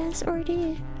or S or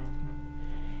D.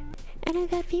 And I've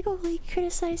had people like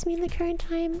criticize me in the current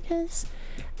time because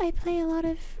I play a lot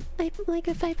of, like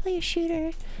if I play a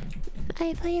shooter,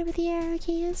 I play it with the arrow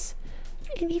keys.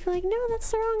 And people are like, no, that's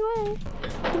the wrong way.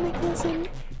 I'm like, listen,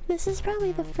 this is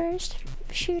probably the first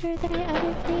shooter that I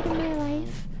ever played in my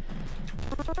life.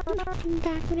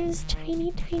 Back when it was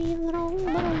tiny, tiny little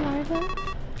larva.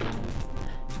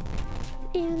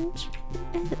 And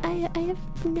I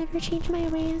have never changed my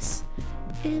ways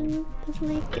in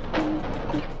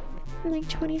like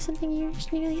 20 something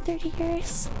years, nearly 30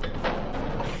 years.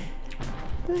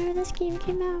 Whenever this game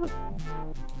came out.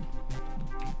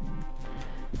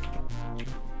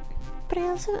 But I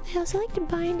also like to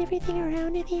bind everything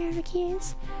around with the arrow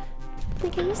keys.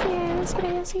 Like I use the arrows, but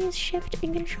I also use shift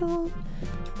and control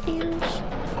and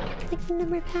like the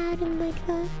number pad and like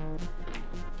the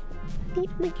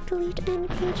like delete and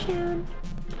page down.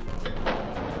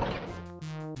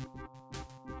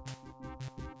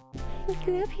 I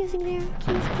grew up using the arrow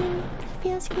keys playing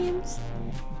FPS games.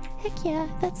 Heck yeah,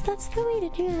 that's the way to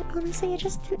do it. Honestly,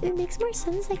 it makes more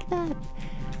sense like that.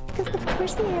 Because of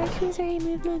course the arrow keys are a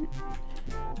movement.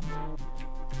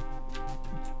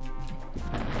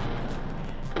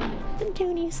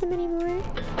 Don't use them anymore.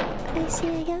 I see,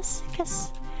 I guess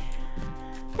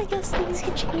things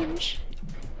could change.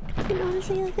 And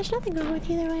honestly, like, there's nothing wrong with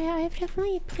either way. I've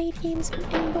definitely played games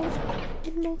in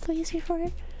both ways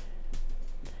before.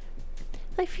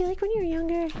 I feel like when you're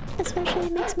younger, especially,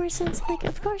 it makes more sense. Like,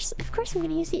 of course I'm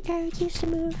gonna use the arrow keys to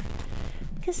move.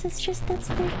 Because that's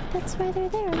why they're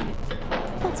there.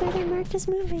 That's why they're marked as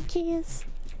movement keys.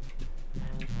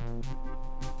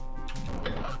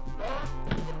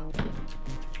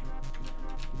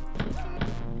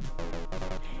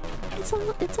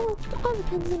 It all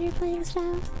depends on your playing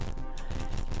style.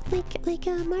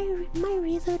 My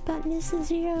reload button is the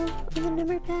 0 on the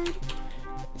number pad.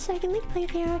 So I can like play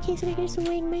the arrow keys and I can just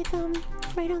wing my thumb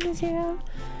right on the 0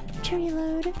 to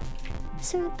reload.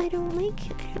 So I don't like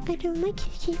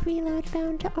keep reload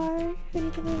bound to R or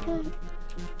anything like that.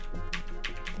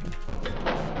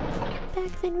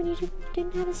 Back then when you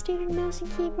didn't have a standard mouse and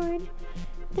keyboard.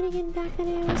 Then again, back then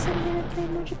I also never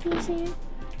played much of PC. I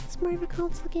was more of a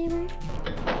console gamer.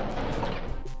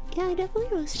 Yeah, I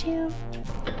definitely was too.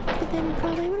 But then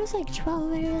probably when I was like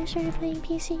 12 I really started playing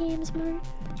PC games more.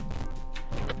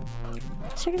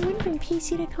 Sort of went from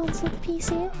PC to console to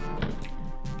PC.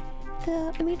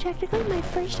 I mean, technically my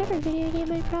first ever video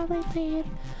game I probably played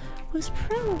was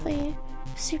probably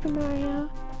Super Mario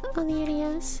on the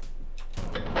NES.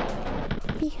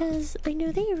 Because I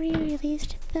know they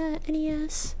re-released the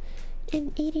NES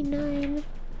in '89,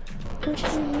 which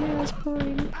is the year I was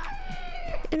born.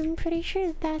 And I'm pretty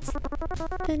sure that's the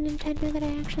Nintendo that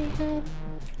I actually had.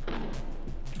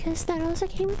 Because that also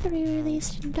came with the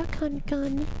re-released Duck Hunt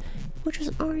gun, which was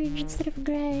orange instead of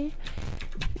gray.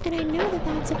 And I know that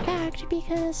that's a fact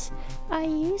because I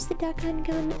used the Duck Hunt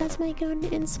gun as my gun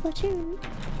in Splatoon.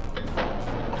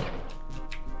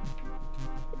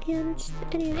 And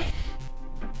anyway.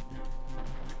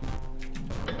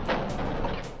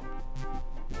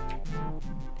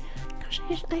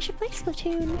 Gosh, I should play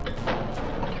Splatoon.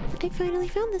 I finally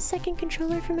found the second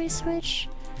controller for my Switch.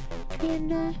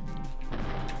 And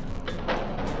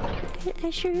I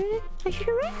should really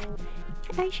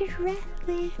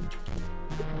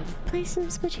play some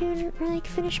Splatoon or like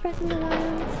finish Breath of the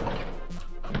Wild.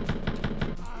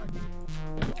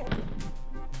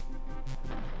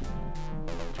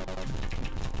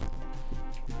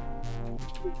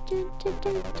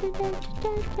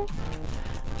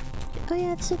 Oh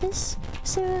yeah,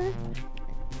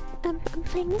 I'm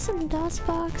playing this in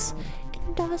DOSBox,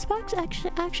 and DOSBox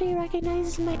actually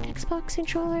recognizes my Xbox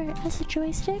controller as a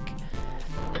joystick,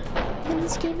 and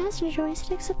this game has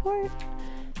joystick support.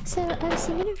 So I was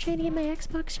thinking of trying to get my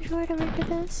Xbox controller to work with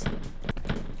this.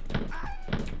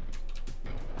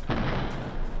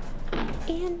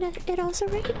 And it also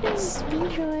recognizes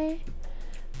VJoy.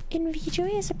 And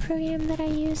VJoy is a program that I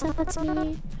use that lets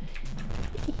me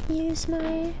use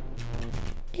my...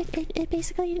 It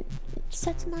basically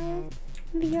sets my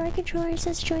VR controllers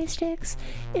as joysticks.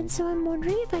 And so I'm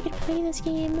wondering if I could play this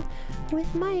game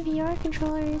with my VR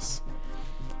controllers.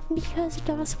 Because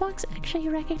DOSBox actually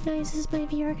recognizes my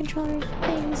VR controller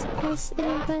things as an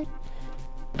input.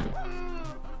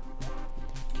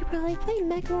 You could probably play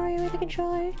MechWarrior with a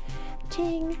controller.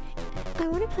 Dang, I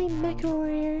want to play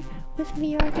MechWarrior with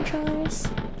VR controllers.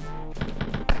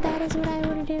 That is what I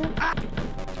want to do.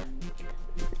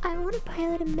 I want to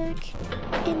pilot a mech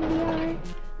in VR.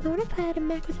 I want to pilot a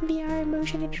mech with VR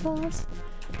motion controls.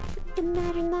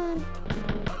 Imagine that.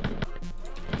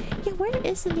 Yeah, where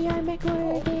is the VR mech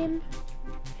horror game?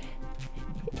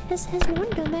 Has no one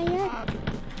done that yet?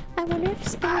 I wonder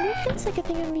if that's like a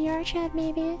thing on VR chat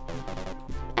maybe.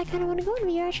 I kind of want to go on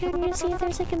VR chat and just see if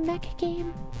there's like a mech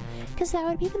game. Because that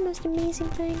would be the most amazing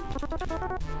thing.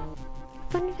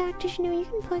 Fun fact, did you know you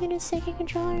can plug in a Sega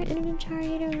controller in an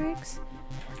Atari and it works?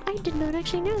 I did not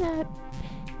actually know that.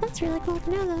 That's really cool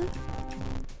to know though.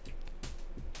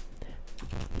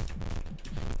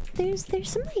 There's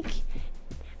some like...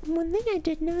 One thing I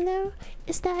did know though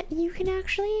is that you can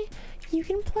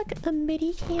plug a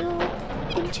MIDI cable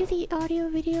into the audio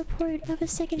video port of a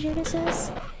Sega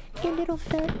Genesis and it'll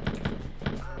fit.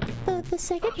 The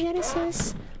Sega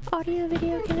Genesis audio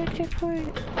video connector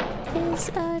port is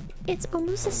it's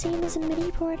almost the same as a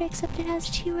MIDI port except it has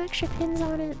 2 extra pins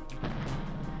on it.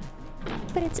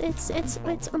 But it's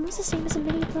almost the same as a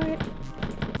MIDI port.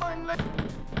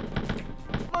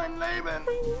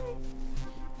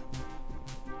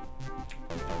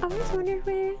 I always wondered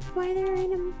why there are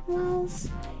random wells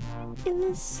in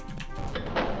this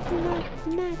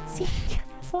Nazi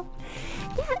castle.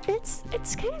 Yeah,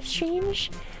 it's kind of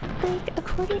strange. Like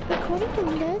according to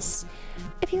this,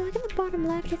 if you look at the bottom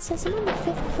left, it says I'm on the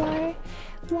 5th floor.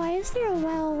 Why is there a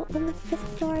well on the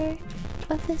 5th floor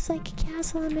of this like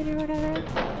castle I'm in or whatever?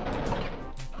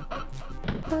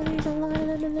 Oh, there's a lot of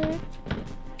them in there.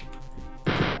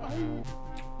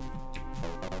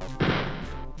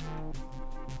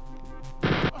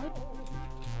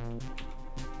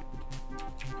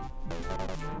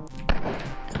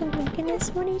 Oh my goodness,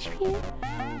 1 HP.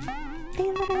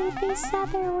 They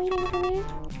sat there waiting for me.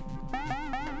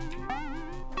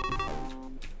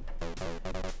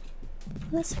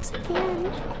 This looks like the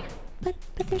end. But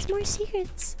there's more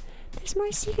secrets. There's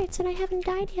more secrets and I haven't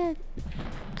died yet.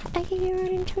 I can go run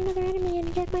into another enemy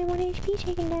and get my 1 HP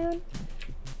taken down.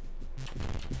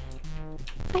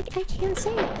 I can't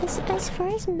say it. As far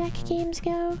as mech games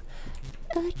go,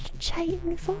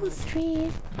 Titanfall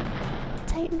 3.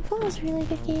 Titanfall is a really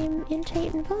good game, and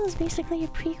Titanfall is basically a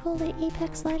prequel to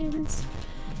Apex Legends.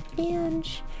 And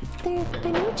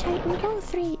I know Titanfall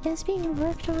 3 is being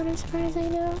worked on as far as I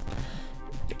know.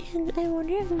 And I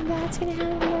wonder if that's gonna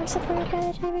have VR support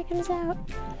by the time it comes out.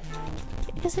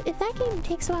 Because if that game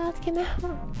takes a while to come out,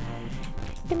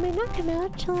 it might not come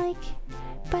out till like,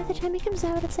 by the time it comes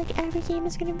out, it's like every game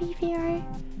is gonna be VR.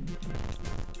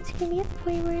 It's gonna be at the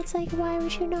point where it's like, why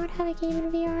would you not have a game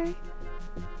in VR?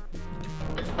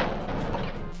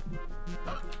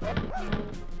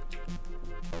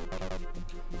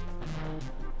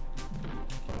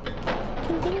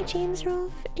 Continue James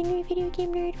Rolfe, angry video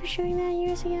game nerd, for showing that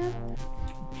years ago.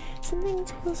 Something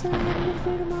cool so I had to get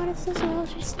rid of modest as well,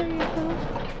 just throw your phone.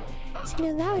 So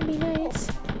you know, that would be nice.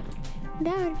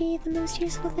 That would be the most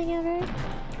useful thing ever.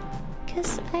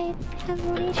 Because I have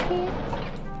 1 HP.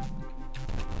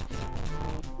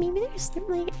 Maybe there's,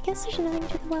 like, I guess there's nothing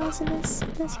to the wells in this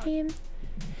game.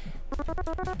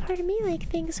 Part of me, like,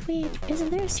 thinks, wait, isn't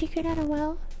there a secret at a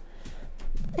well?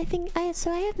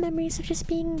 I have memories of just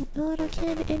being a little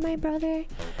kid and my brother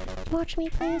watch me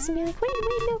play this and be like, wait,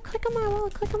 no, click on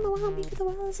the well, maybe the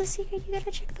well is a secret, you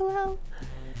gotta check the well.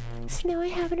 So now I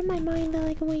have it in my mind that,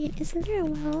 like, wait, isn't there a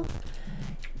well?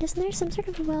 Isn't there some sort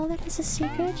of a well that has a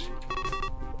secret?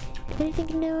 And I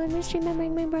think, no, I'm just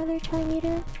remembering my brother telling me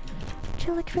to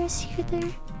look for a secret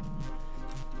there.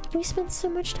 We spent so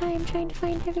much time trying to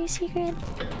find every secret,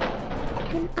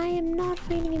 and I am not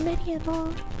finding many at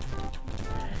all.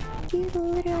 You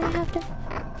literally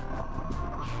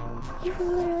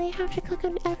have to click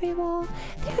on every wall.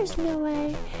 There's no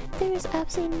way. There's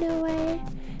absolutely no way.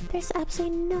 There's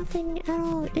absolutely nothing at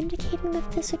all indicating that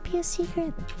this would be a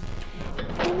secret.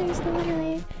 And there's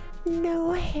literally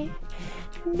no way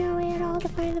at all to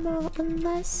find them all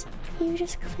unless you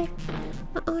just click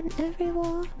on every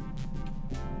wall.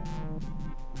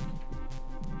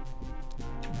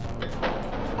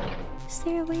 Is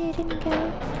there a way I didn't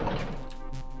go?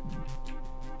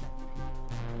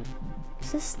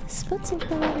 This splits into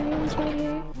a lot of rooms right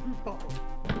here.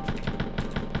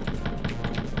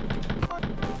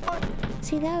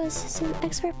 See, that was some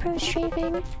expert pro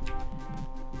strafing.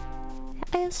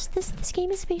 This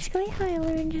game is basically how I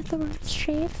learned the word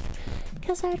strafe.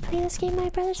 Because I would play this game, my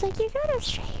brother's like, you gotta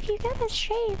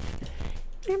strafe.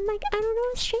 And I'm like, I don't know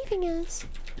what strafing is.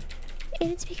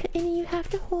 And it's because you have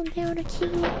to hold down a key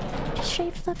to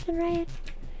strafe left and right.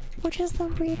 Which is the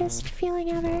weirdest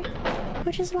feeling ever.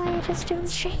 Which is why I just don't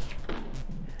strafe.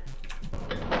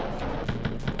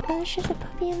 Oh, there's just a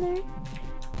puppy in there.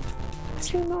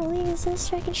 This room only exists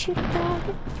so I can shoot a dog.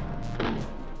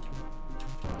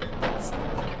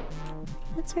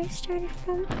 That's where I started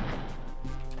from.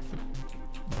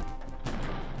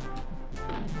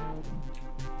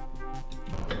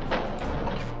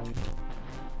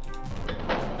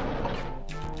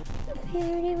 Okay, I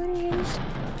already want to use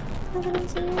nothing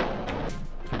else in here.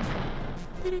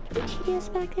 That had to be tedious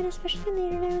back then, especially when the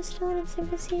internet was still in its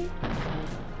infancy.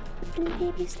 And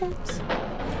baby steps.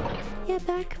 Yeah,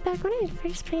 back when I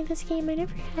first played this game, I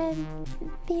never had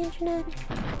the internet.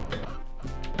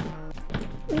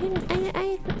 We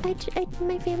didn't,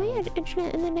 my family had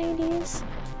internet in the 90s,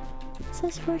 so I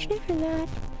was fortunate for that.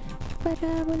 But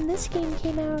when this game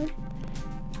came out,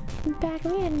 back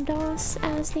we had DOS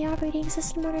as the operating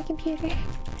system on our computer.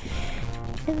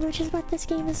 And which is what this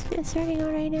game is running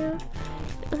on right now.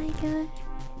 Like,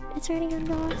 it's running on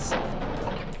DOS.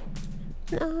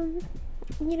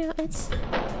 You know, it's...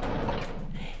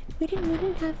 We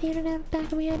didn't have the internet back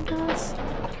when we had DOS.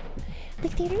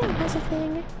 Like, the internet was a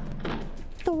thing.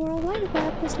 The World Wide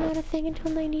Web was not a thing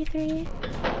until '93.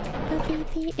 But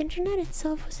the internet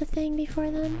itself was a thing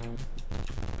before then.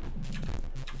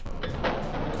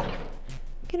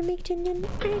 Gonna make dinner.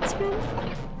 Alright, Scrum.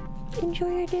 Enjoy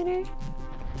your dinner.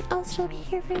 I'll still be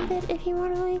here for a bit if you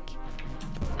wanna, like,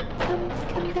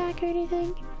 come back or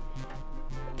anything.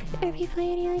 Or if you play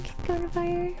any, like,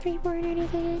 Gunfire, Reborn or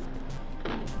anything,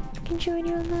 I can join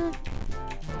you on that.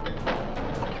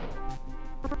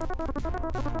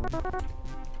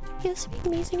 Yes, it'd be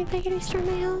amazing if I could restore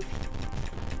my health.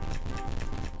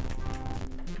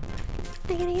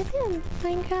 I gotta get the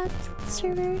Minecraft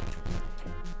server.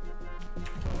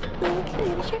 Like, I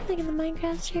gotta start playing in the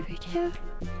Minecraft server too.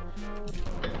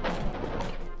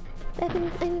 I've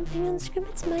been playing on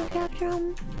Scribbit's Minecraft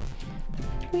ROM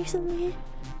recently.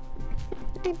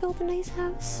 I built a nice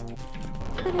house,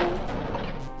 but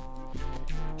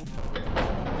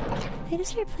I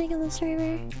just started playing on the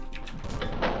server.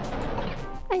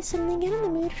 I suddenly get in the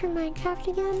mood for Minecraft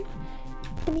again.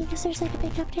 I mean, because there's like a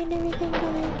big update and everything,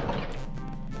 but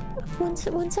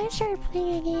like once I start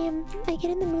playing a game, I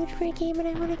get in the mood for a game and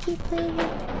I want to keep playing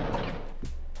it.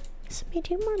 So we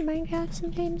do more Minecraft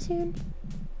sometime soon.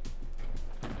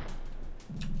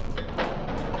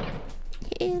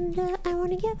 And I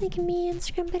want to get like me and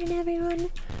Scrumpet and everyone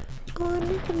on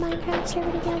the Minecraft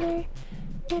server together.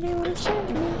 And I want to start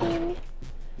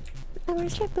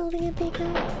building a big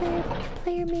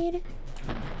player made.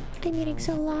 I'm getting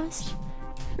so lost.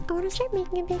 I want to start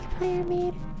making a big player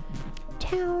made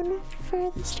town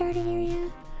for the starting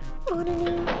area on a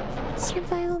new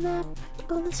survival map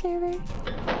on the server.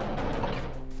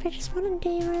 For just one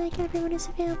day where like everyone is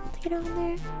available to get on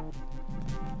there.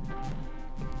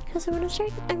 Because I want to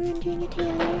start everyone doing it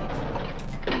together.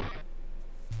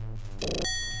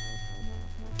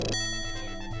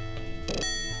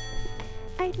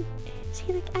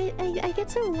 See, like, I get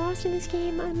so lost in this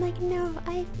game. I'm like, no,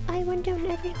 I went down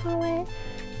every hallway.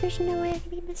 There's no way I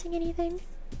could be missing anything.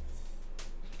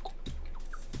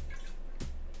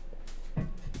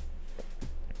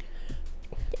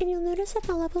 And you'll notice that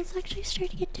the levels actually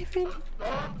start to get different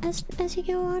as you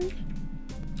go on.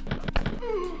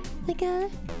 Like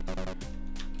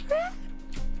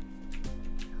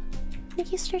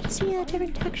like you start to see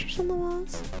different textures on the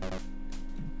walls.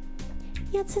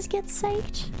 Yeah, it says get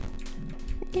psyched.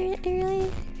 It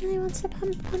really wants to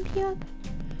pump you up.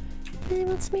 It really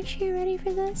wants to make sure you're ready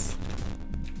for this.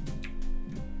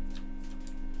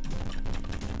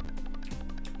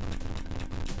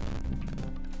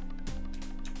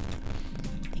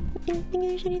 I don't think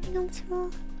there's anything on this wall.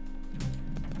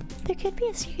 There could be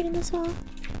a secret in this wall,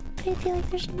 but I feel like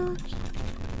there's not.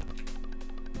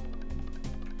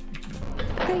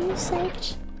 Are you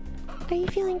psyched? Are you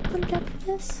feeling pumped up for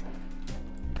this?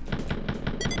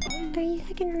 Are you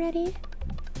heckin' ready?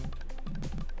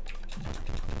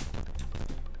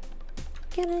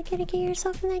 Gotta get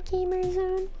yourself in that gamer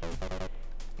zone.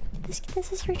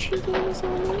 This is for true gamers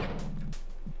only.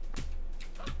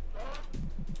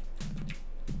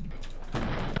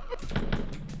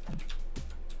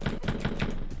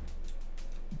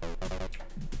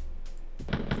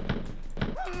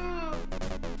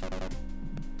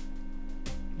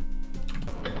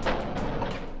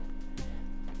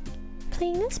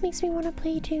 Playing this makes me want to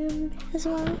play Doom as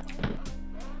well.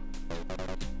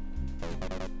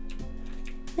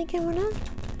 Like I wanna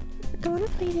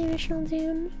play the original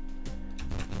Doom.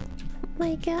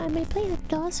 Like I might play the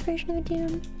DOS version of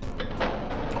Doom.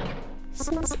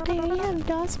 Since I already have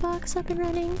DOSBox up and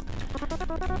running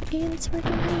and it's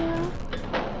working pretty well.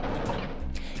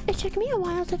 It took me a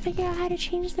while to figure out how to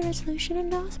change the resolution in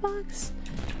DOSBox.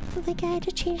 Like, I had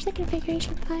to change the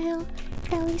configuration file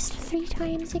at least 3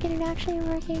 times to get it actually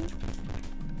working.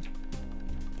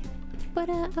 But,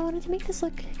 I wanted to make this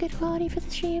look good quality for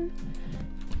the stream.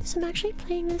 So I'm actually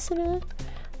playing this in a...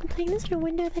 I'm playing this in a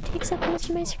window that takes up most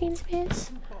of my screen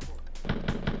space.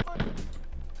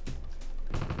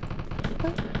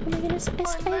 Oh my goodness,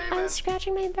 I was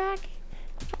scratching my back.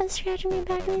 I was scratching my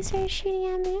back and they started shooting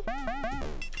at me.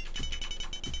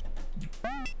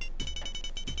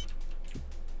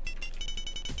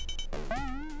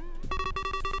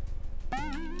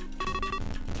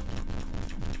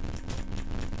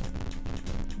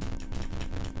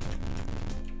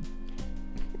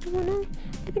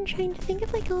 I've been trying to think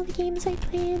of like all the games I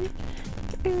played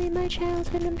early in my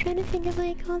childhood. I'm trying to think of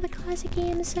like all the classic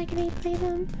games so I can replay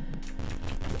them.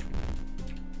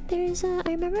 There's I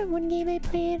remember one game I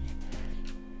played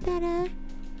that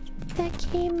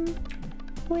came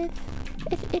with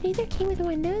it either came with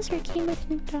Windows or it came with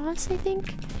DOS, I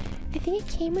think. I think it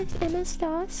came with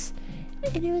MS-DOS,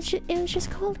 and it was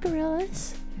just called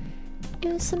Gorillas.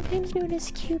 It was sometimes known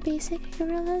as QBasic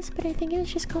Gorillas, but I think it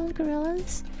was just called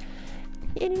Gorillas.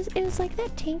 And it was like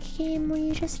that tank game where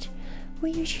you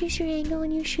choose your angle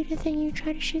and you shoot a thing, you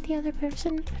try to shoot the other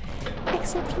person.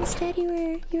 Except instead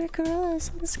you were gorillas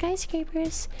on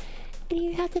skyscrapers, and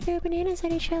you had to throw bananas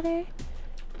at each other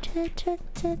to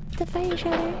fight each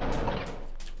other.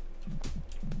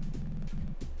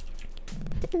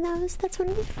 And that's one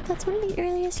of the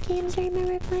earliest games I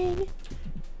remember playing.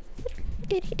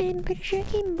 I'm pretty sure it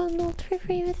came bundled for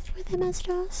free with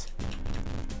MS-DOS.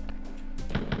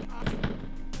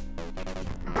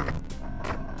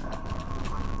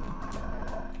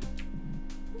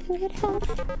 Good health.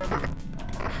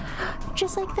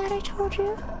 Just like that, I told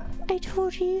you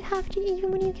you have to,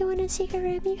 even when you go in a secret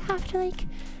room, you have to like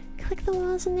click the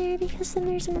walls in there, because then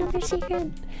there's another secret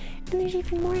and there's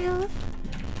even more health.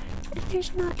 And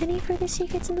there's not any further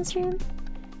secrets in this room.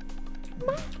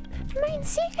 Mine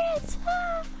secrets!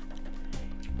 Ah!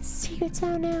 Secrets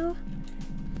out now.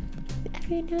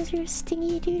 Everyone knows you're a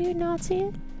stingy doo-doo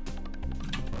Nazi.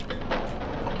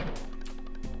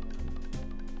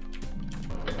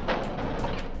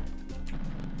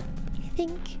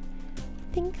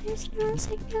 Think there's no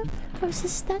signal. Oh,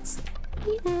 so that's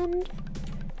the end.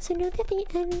 So know that the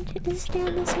end is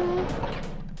down this way.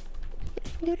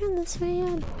 Go down this way,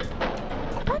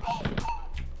 Puppy!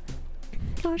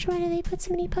 Gosh, why do they put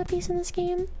so many puppies in this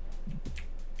game?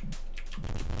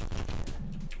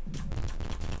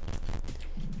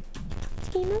 This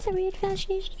game has a weird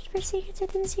fascination for secrets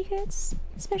within secrets,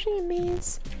 especially a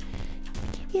maze.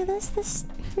 Yeah, this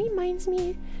reminds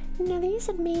me. Now that you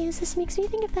said maze, this makes me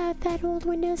think of that old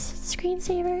Windows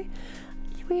screensaver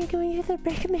where you're going through the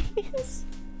brick maze.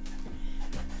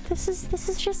 This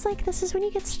is just like, this is when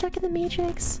you get stuck in the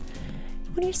Matrix,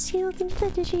 when you're sealed into the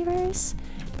Digiverse,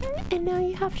 and now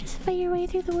you have to fight your way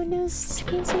through the Windows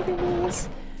screensaver maze.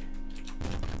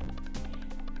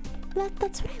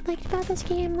 That's what I liked about this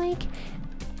game. Like,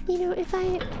 you know, if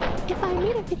I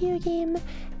made a video game,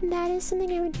 that is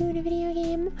something I would do in a video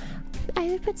game. I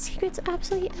would put secrets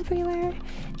absolutely everywhere,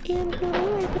 and not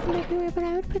only would I put them everywhere, but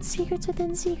I would put secrets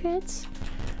within secrets.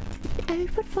 I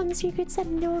would put fun secrets that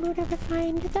no one would ever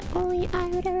find, that only I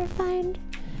would ever find.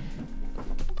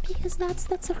 Because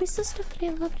that's always the stuff that I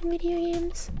loved in video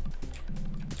games.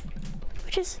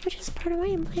 Which is part of why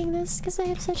I'm playing this, because I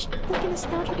have such like a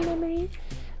nostalgic memory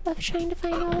of trying to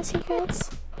find all the secrets.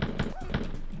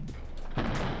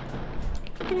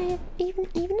 And I have, even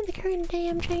in the current day,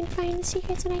 I'm trying to find the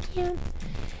secrets when I can.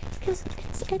 Because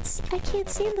I can't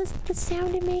stand the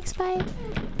sound it makes by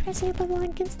pressing a bubble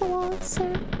against the wall,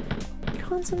 so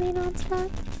constantly non-stop.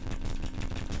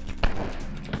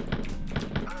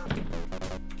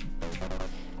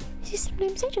 See,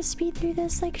 sometimes I just speed through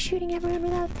this, like shooting everyone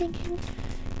without thinking.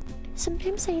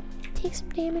 Sometimes I take some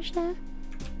damage though.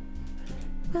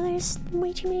 Well, there's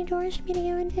way too many doors for me to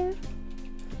go into. I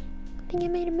think I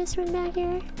might have missed one back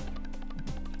here.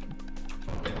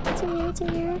 It's in here, it's in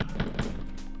here.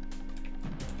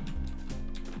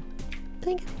 I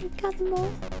think I got them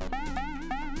both.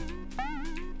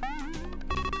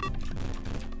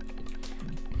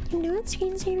 You know what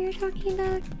screensaver you're talking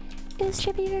about? It was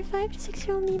trippy for 5 to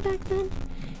 6-year-old me back then.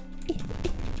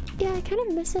 Yeah, I kind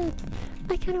of miss it.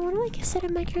 I kind of want to like set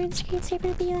up my current screensaver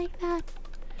to be like that.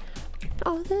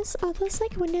 All those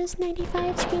like Windows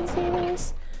 95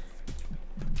 screensavers,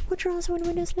 which are also in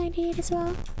Windows 98 as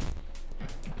well.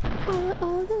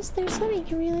 All of those, there's something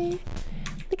really,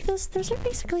 like those are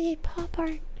basically pop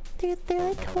art. They're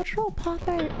like cultural pop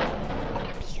art,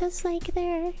 because like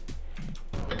they're,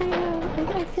 I don't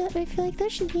know, I feel like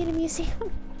those should be in a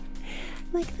museum.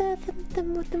 Like the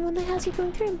one that has you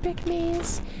going through a brick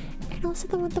maze, and also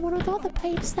the one with all the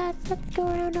pipes that go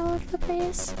around all over the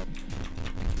place,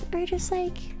 are just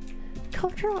like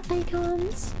cultural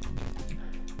icons.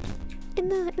 In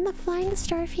the Flying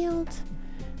Starfield,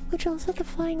 which also the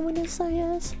Flying Window Slug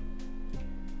is.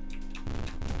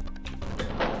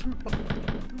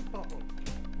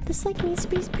 This like needs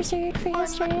to be preserved for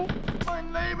history.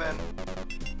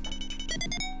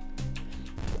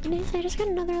 Nice, I just got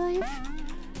another life.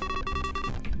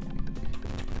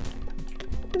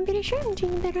 I'm pretty sure I'm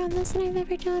doing better on this than I've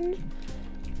ever done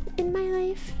in my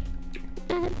life.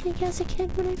 Like as a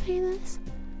kid when I play this.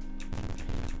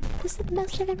 This is the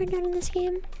best I've ever done in this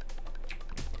game.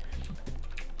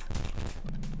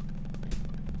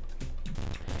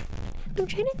 I'm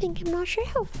trying to think, I'm not sure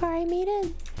how far I made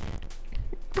it.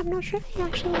 I'm not sure if I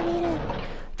actually made it.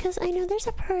 Because I know there's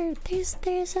a part, there's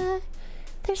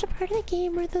a part of the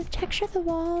game where the texture of the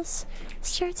walls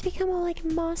starts to become all like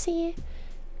mossy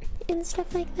and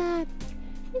stuff like that.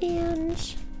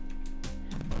 And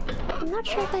I'm not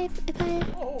sure if I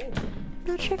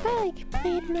like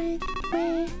played my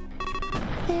way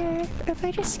there, or if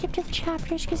I just skipped to the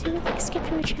chapters, because you would like skip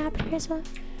to a chapter as well.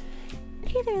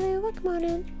 Hey there, Lou, welcome on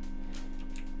in.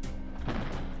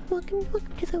 Welcome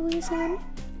to the Wii Zone.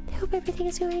 I hope everything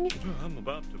is going. I'm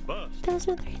about to bust. That was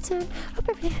not the right sound.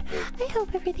 I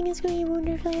hope everything is going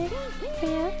wonderfully for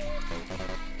you.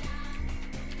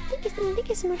 Thank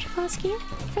you so much, Fosky,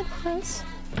 for the host.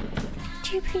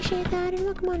 Do you appreciate that, and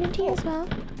welcome on into you as well.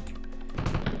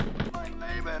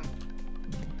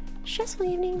 Stressful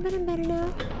evening, but I'm better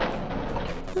now.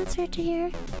 That's hard to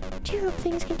hear. Do hope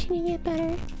things continue to get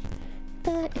better.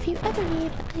 But if you ever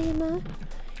need, I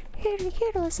am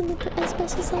here to listen as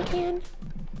best as I can.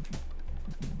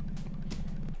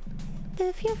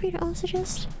 But feel free to also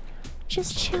just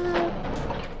chill out.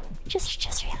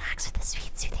 Just relax with the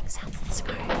sweet soothing sounds of this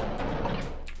card.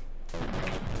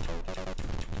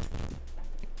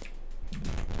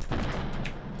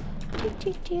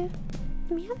 Do.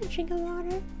 Let me have a drink of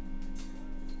water.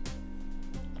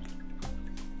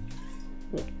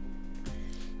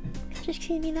 Just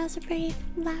excuse me, that was a very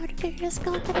loud, vigorous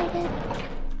gulp that I did.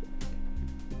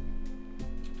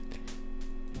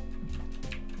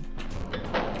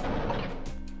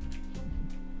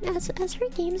 As for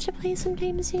games to play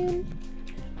sometime soon,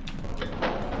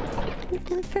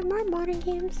 and for more modern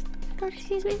games, gosh,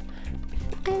 excuse me,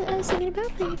 I was thinking about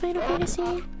playing Final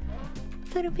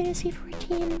Fantasy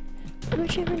 14,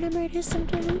 whichever number it is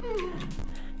sometime.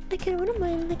 Like, I wouldn't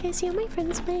mind, like, I see all my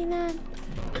friends playing that,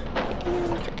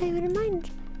 and I wouldn't mind.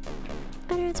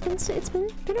 I don't know, it's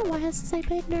been a while since I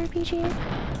played an RPG.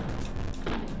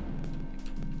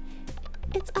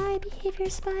 It's I, Behavior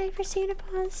Spy, for Santa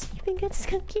Paws. You've been good,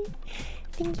 Skunky.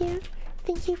 Thank you.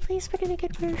 Thank you, please put in a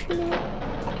good word for me.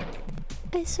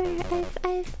 I swear,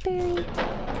 I've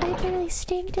barely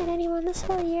stinked at anyone this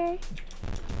whole year.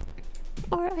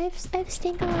 Or I've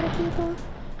stinked a lot of people.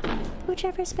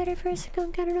 Whichever's better for a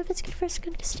skunk. I don't know if it's good for a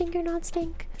skunk to stink or not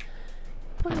stink.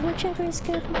 But whichever is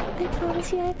good, I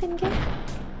promise you I've been good.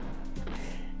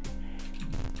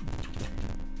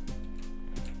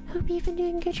 Hope you've been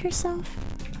doing good yourself.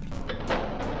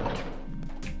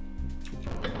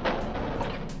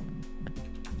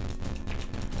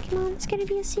 Come on, it's gonna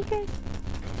be a secret.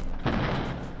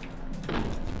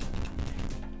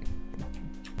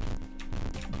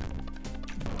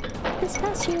 This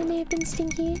past year may have been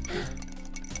stinky,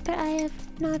 but I have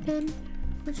not been.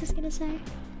 What's this gonna say?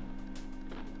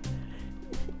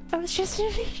 I was just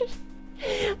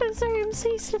I'm sorry, I'm so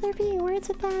used to there being words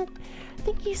with that.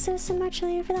 Thank you so much,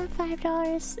 Leah, for that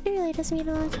 $5. It really does mean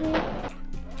a lot to me.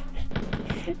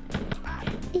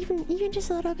 Even just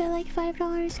a little bit, like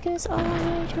 $5 goes all the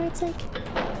way towards like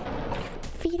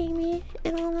feeding me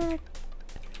and all that.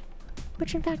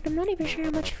 Which in fact, I'm not even sure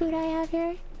how much food I have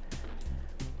here.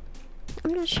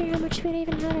 I'm not sure how much food I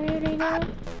even have around right now.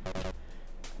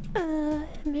 I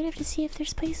might have to see if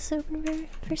there's places open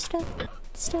for stuff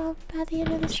still by the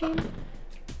end of the stream.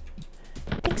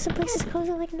 I think some places close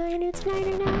at like 9 and it's 9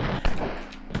 right now.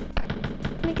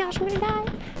 Oh my gosh, I'm gonna die.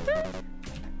 Ah.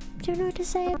 Don't know what to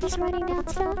say, I'm just writing down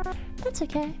stuff. That's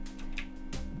okay.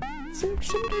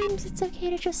 Sometimes it's okay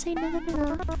to just say nothing at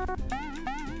all.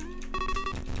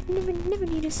 Never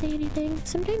need to say anything.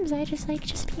 Sometimes I just like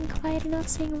just being quiet and not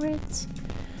saying words.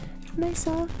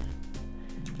 Myself.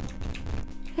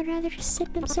 I'd rather just sit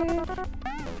and observe.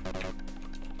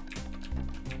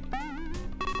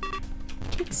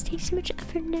 It takes too much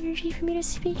effort and energy for me to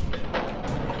speak.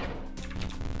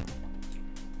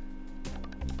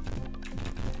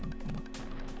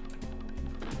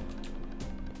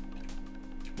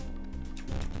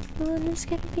 fun is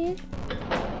gonna be.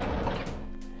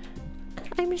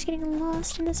 I'm just getting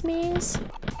lost in this maze.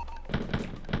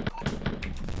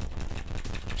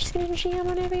 Just gonna jam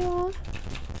on every wall.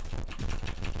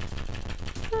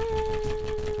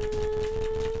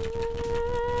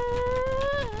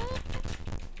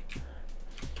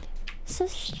 So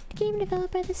this game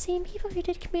developed by the same people who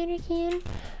did Commander Keen.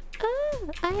 Oh,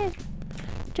 I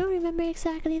don't remember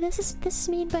exactly. This is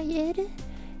made by id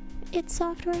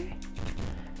Software.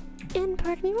 And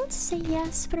part of me wants to say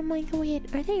yes, but I'm like,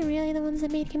 wait, are they really the ones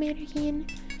that made Commander Keen?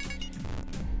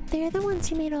 They're the ones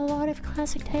who made a lot of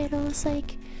classic titles,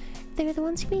 like, they're the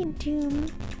ones who made Doom.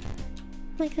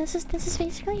 Like, this is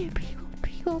basically a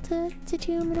prequel to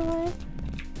Doom in a way.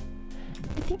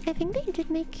 I think they did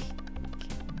make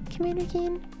Commander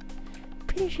Keen.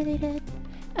 Pretty sure they did.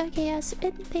 Okay, yes,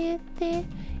 id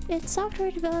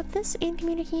Software developed this and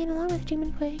Commander Keen along with Doom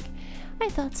and Quake. I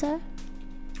thought so.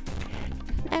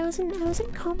 I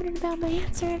wasn't confident about my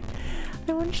answer.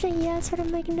 I wanted to say yes, but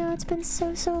I'm like, no, it's been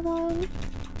so long.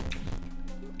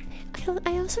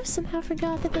 I also somehow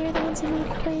forgot that they're the ones who made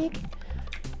Quake.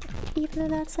 Even though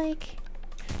that's like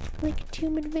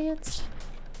Doom Advanced.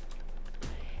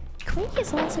 Quake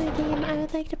is also a game I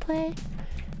would like to play.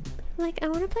 Like, I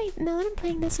want to play, now that I'm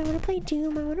playing this, I want to play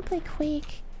Doom, I want to play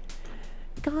Quake.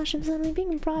 Gosh, I'm suddenly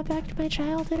being brought back to my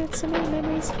childhood with so many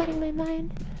memories flooding my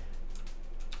mind.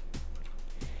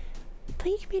 I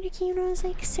played Commander Keen when I was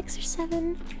like 6 or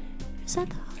 7. I was at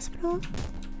the hospital.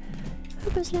 Hope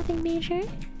it was nothing major.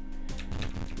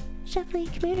 Definitely,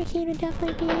 Commander Keen would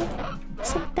definitely be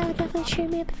something that would definitely cheer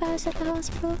me up if I was at the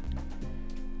hospital.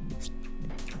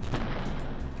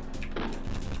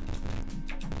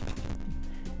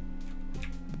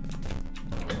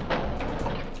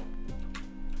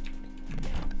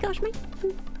 Gosh, my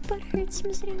butt hurts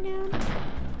from sitting down.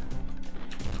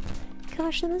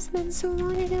 Gosh, that must have been so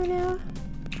long ago now.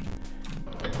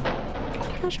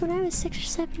 Gosh, when I was 6 or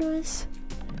 7 was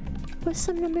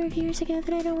some number of years ago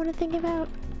that I don't want to think about.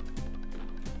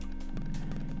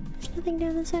 There's nothing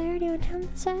down this side. I already went down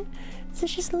this side. So it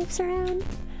just loops around.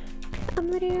 I'm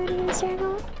literally running in a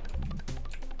circle.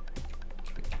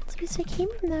 It's because I came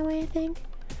from that way, I think.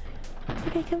 Or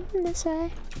did I come from this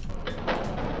way?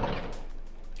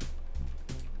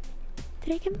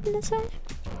 Did I come from this way?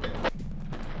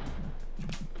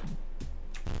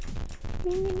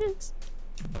 Goodness.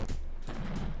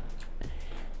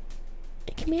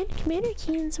 Commander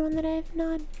Keen's one that I've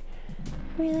not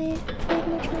really played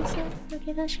much myself.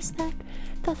 Okay, that's just that.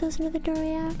 Thought there was another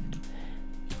doorway out.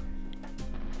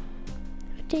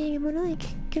 Dang, I'm gonna like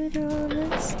go through all of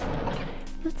this.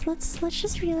 Let's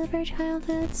just relive our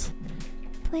childhoods.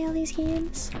 Play all these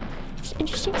games. Just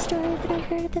interesting story that I've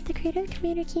heard that the creator of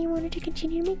Commander Keen wanted to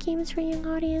continue to make games for a young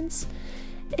audience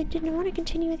and didn't want to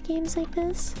continue with games like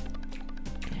this.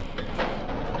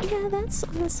 Yeah, that's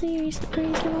honestly a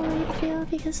reasonable way to feel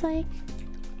because, like,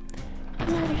 I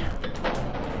don't know.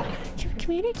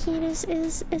 Commander Keen is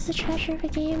a treasure of a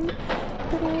game,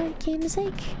 but games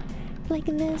like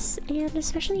this and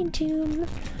especially Doom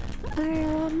are a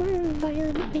lot more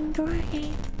violent and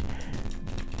gory.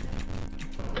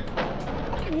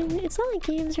 And it's not like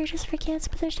games are just for kids,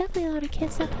 but there's definitely a lot of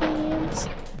kids that play games.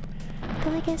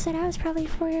 But like I said, I was probably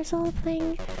 4 years old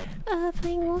playing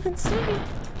Wolfenstein.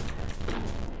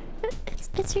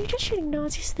 You're just shooting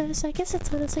Nazis though, so I guess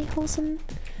it's honestly wholesome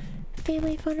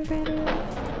family fun for everyone.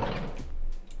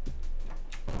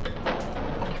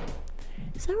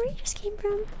 Is that where you just came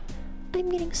from? I'm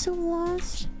getting so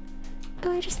lost.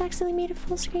 Oh, I just accidentally made it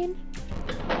full screen.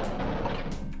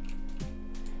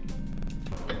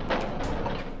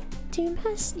 Doom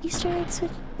has Easter eggs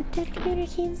with dead Commander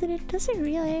Keens and it doesn't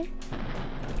really.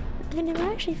 I never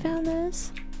actually found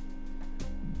those.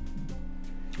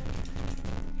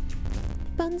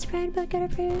 Bun's Pride book got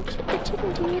approved. It did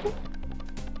indeed.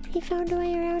 He found a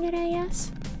way around it, I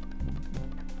guess.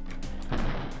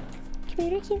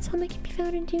 Commander Keen's helmet can be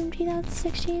found in Doom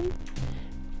 2016.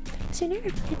 So I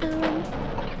never played that one.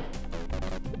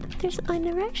 I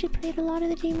never actually played a lot of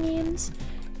the Doom games.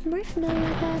 I'm more familiar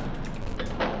with that.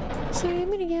 Sorry,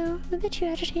 I'm gonna go. I'm a bit too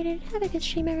agitated. Have a good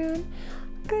stream, everyone.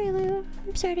 Alright, Lou.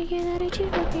 I'm sorry to hear that. I do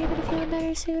hope you're able to feel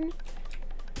better soon.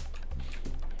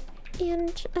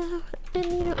 And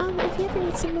you know, if you ever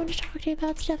need someone to talk to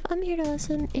about stuff, I'm here to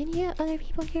listen, and you got other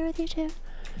people here with you too.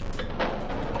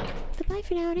 But bye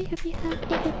for now, and I hope you have a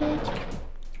good night.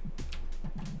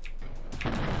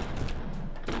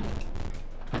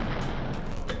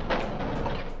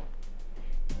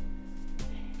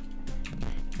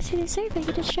 So sorry if I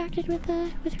get distracted with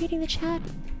reading the chat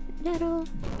at all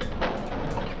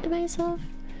myself.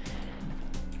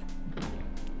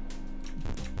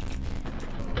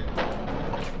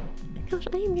 gosh,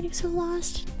 I am getting so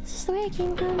lost. This is the way I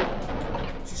came from.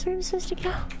 This is where I'm supposed to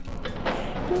go.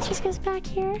 And this just goes back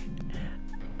here.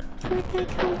 Where did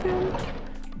I come from?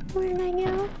 Where did I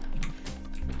go?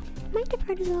 Might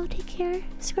depart as well. Take care.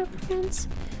 Scorpion friends.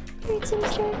 Alright,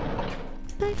 Sinister.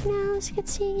 Bye for now. It's good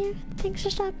seeing you. Thanks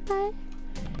for stopping by.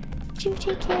 Do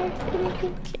take care. And I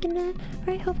think,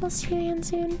 or I hope I'll see you again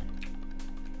soon.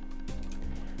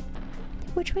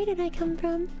 Which way did I come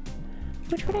from?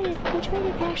 Which way did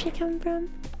I actually come from?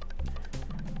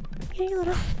 I'm getting a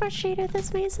little frustrated with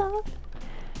this myself.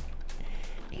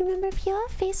 Remember, peel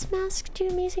off face masks do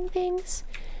amazing things.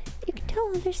 You can tell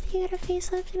others that you got a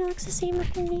facelift and it looks the same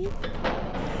underneath.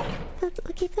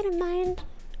 I'll keep that in mind.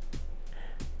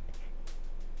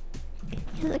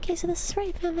 Yeah, okay, so this is where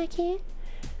I found that key.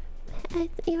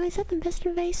 You always have the best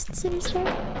advice, Sinister.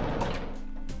 Gosh,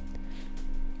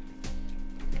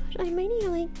 I might need to,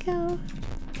 like, go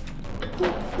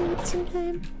eat food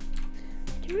sometime.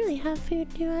 I don't really have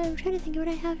food, do I? I'm trying to think of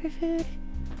what I have for food.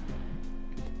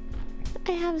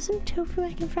 I have some tofu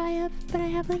I can fry up, but I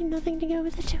have, like, nothing to go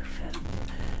with the tofu.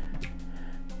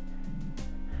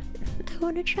 I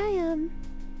want to try,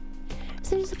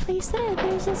 so there's a place that,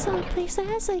 there's this, place that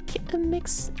has, like, a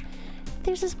mix.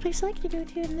 There's this place I like to go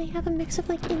to, and they have a mix of,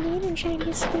 like, Indian and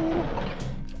Chinese food.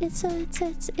 It's an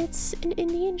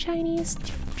Indian Chinese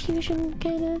fusion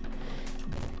kinda,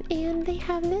 and they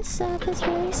have this this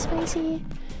really spicy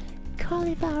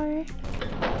cauliflower,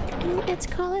 and it's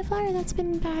cauliflower that's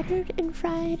been battered and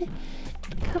fried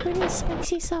and covered in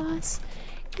spicy sauce,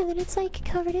 and then it's like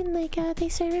covered in like they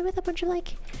serve it with a bunch of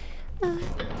like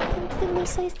thinly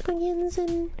sliced onions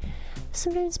and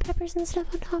sometimes peppers and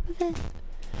stuff on top of it,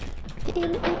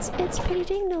 and it's pretty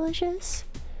dang delicious.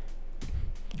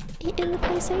 In the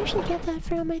place I usually get that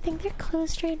from, I think they're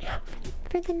closed right now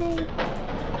for the night.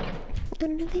 I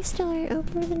don't know if they still are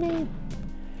open for the night.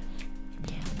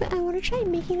 But I want to try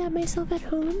making that myself at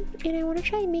home, and I want to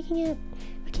try making it...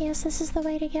 Okay, yes, this is the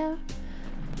way to go.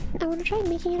 I want to try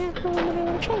making it at home, and I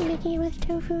want to try making it with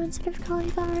tofu instead of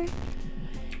cauliflower.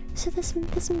 So this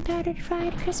battered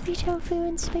fried crispy tofu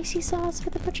and spicy sauce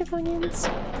with a bunch of onions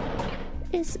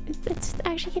it's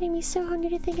actually getting me so hungry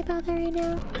to think about that right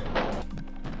now.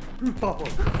 Oh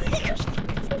my gosh,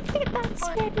 that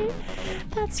scared me.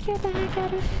 That scared the heck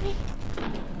out of me.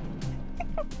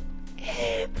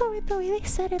 The way they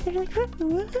said it, they're like,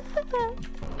 whoa.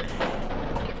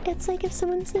 It's like if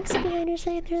someone sneaks up behind your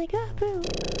side, they're like, oh, boo.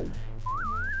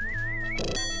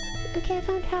 Okay, I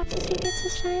found half the secrets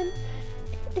this time,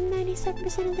 and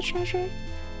 97% of the treasure.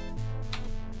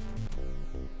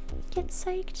 Get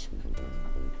psyched.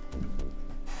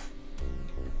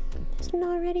 Just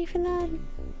not ready for that.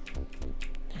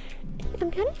 I'm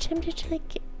kind of tempted to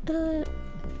like go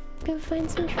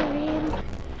find some terrain.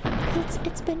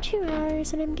 It's been 2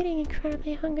 hours and I'm getting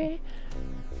incredibly hungry.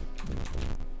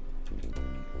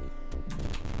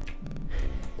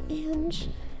 And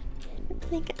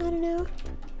like, I don't know.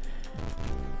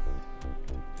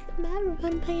 I'm having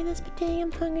fun playing this, but dang,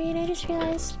 I'm hungry, and I just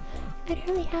realized I don't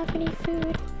really have any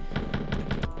food.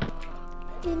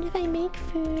 And if I make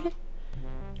food,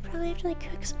 I probably have to like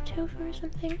cook some tofu or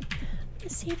something.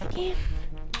 Let's save the game.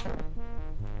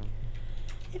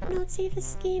 If not save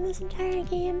this game, this entire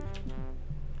game.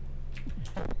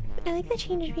 I like the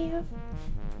change view.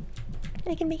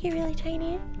 I can make it really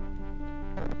tiny.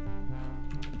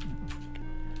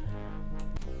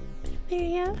 There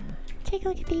you go. Take a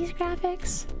look at these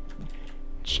graphics.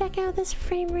 Check out this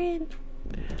frame rate.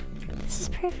 This is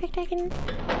perfect. I can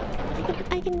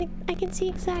see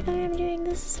exactly what I'm doing.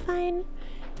 This is fine.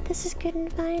 This is good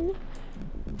and fine.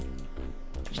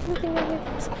 There's nothing wrong with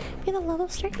this. Yeah, the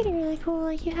levels start getting really cool.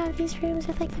 Like, you have these rooms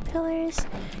with like the pillars,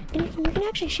 and you can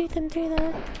actually shoot them through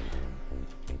the...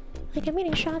 Like, I'm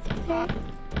getting shot through there.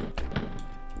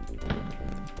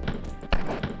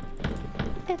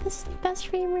 Yeah, this is the best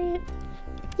frame rate.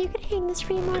 You could hang this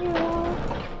frame on your wall.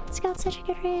 It's got such a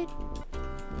good rate.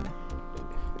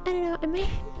 I don't know,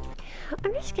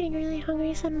 I'm just getting really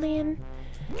hungry suddenly, and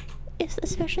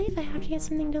especially if I have to get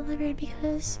something delivered,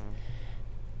 because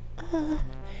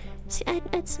see,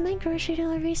 it's my grocery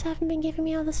deliveries haven't been giving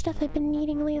me all the stuff I've been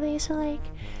needing lately, so like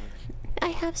I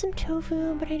have some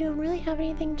tofu, but I don't really have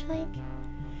anything to like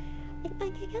I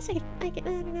guess I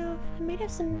don't know, I might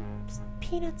have some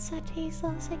peanut satay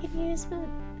sauce I could use, but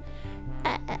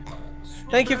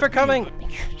Thank you for coming! Oh my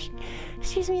gosh.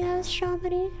 Excuse me, that was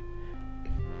strawberry.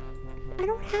 I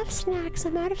don't have snacks.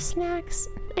 I'm out of snacks.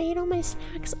 I ate all my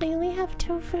snacks. I only have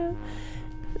tofu.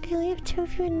 I only have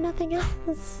tofu and nothing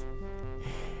else.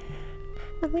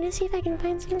 I'm gonna see if I can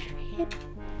find some trade.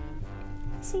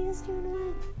 See who's doing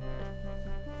what.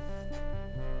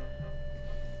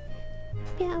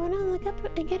 yeah, I wanna look up.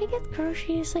 I gotta get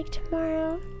groceries like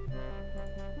tomorrow.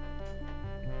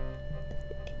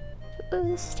 Oh,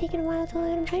 this is taking a while to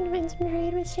load. I'm trying to find some to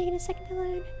read, but it's taking a second to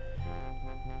load.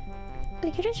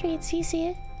 We could just read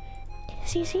Cece.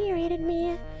 Cece rated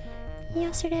me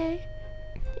yesterday,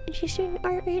 and she's doing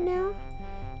art right now,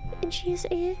 and she's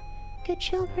a good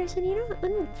chill person. You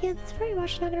know, yeah, that's very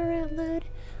much not gonna load.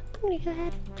 I'm gonna go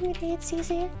ahead. I'm gonna read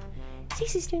Cece.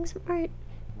 Cece's doing some art,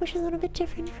 which is a little bit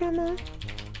different from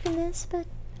this, but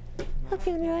hope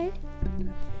you enjoy.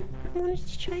 I wanted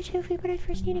to try tofu, but I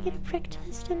first need to get a prick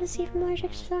test and to see if I'm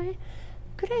allergic to soy.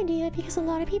 Good idea, because a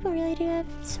lot of people really do have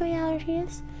soy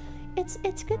allergies.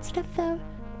 It's good stuff though,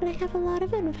 and I have a lot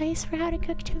of advice for how to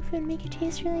cook tofu and make it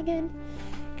taste really good,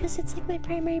 because it's like my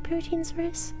primary protein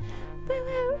source.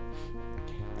 Wow!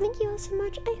 Thank you all so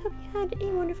much. I hope you had a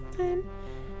wonderful time.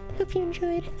 I hope you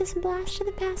enjoyed this blast to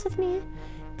the past with me,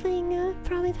 playing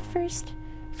probably the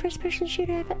first-person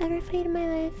shooter I've ever played in my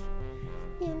life.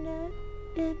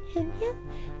 And yeah,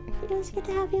 it was good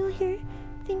to have you all here.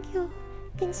 Thank you all.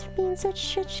 Thanks for being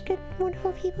such good,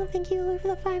 wonderful people. Thank you, Lou, for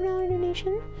the $5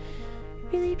 donation.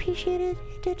 Really appreciate it.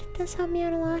 It does help me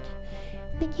out a lot.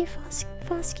 Thank you,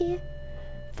 Fosky.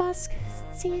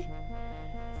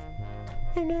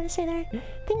 I don't know how to say that.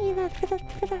 Thank you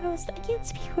for the host. I can't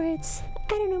speak words. I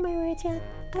don't know my words yet.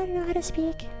 I don't know how to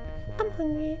speak. I'm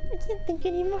hungry. I can't think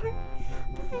anymore.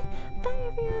 Bye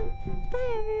everyone. Bye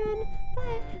everyone.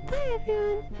 Bye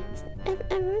everyone.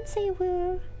 Everyone say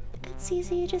woo. It's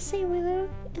easy. Just say woo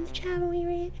in the chat when we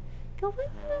read. Go woo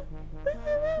woo woo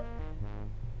woo woo.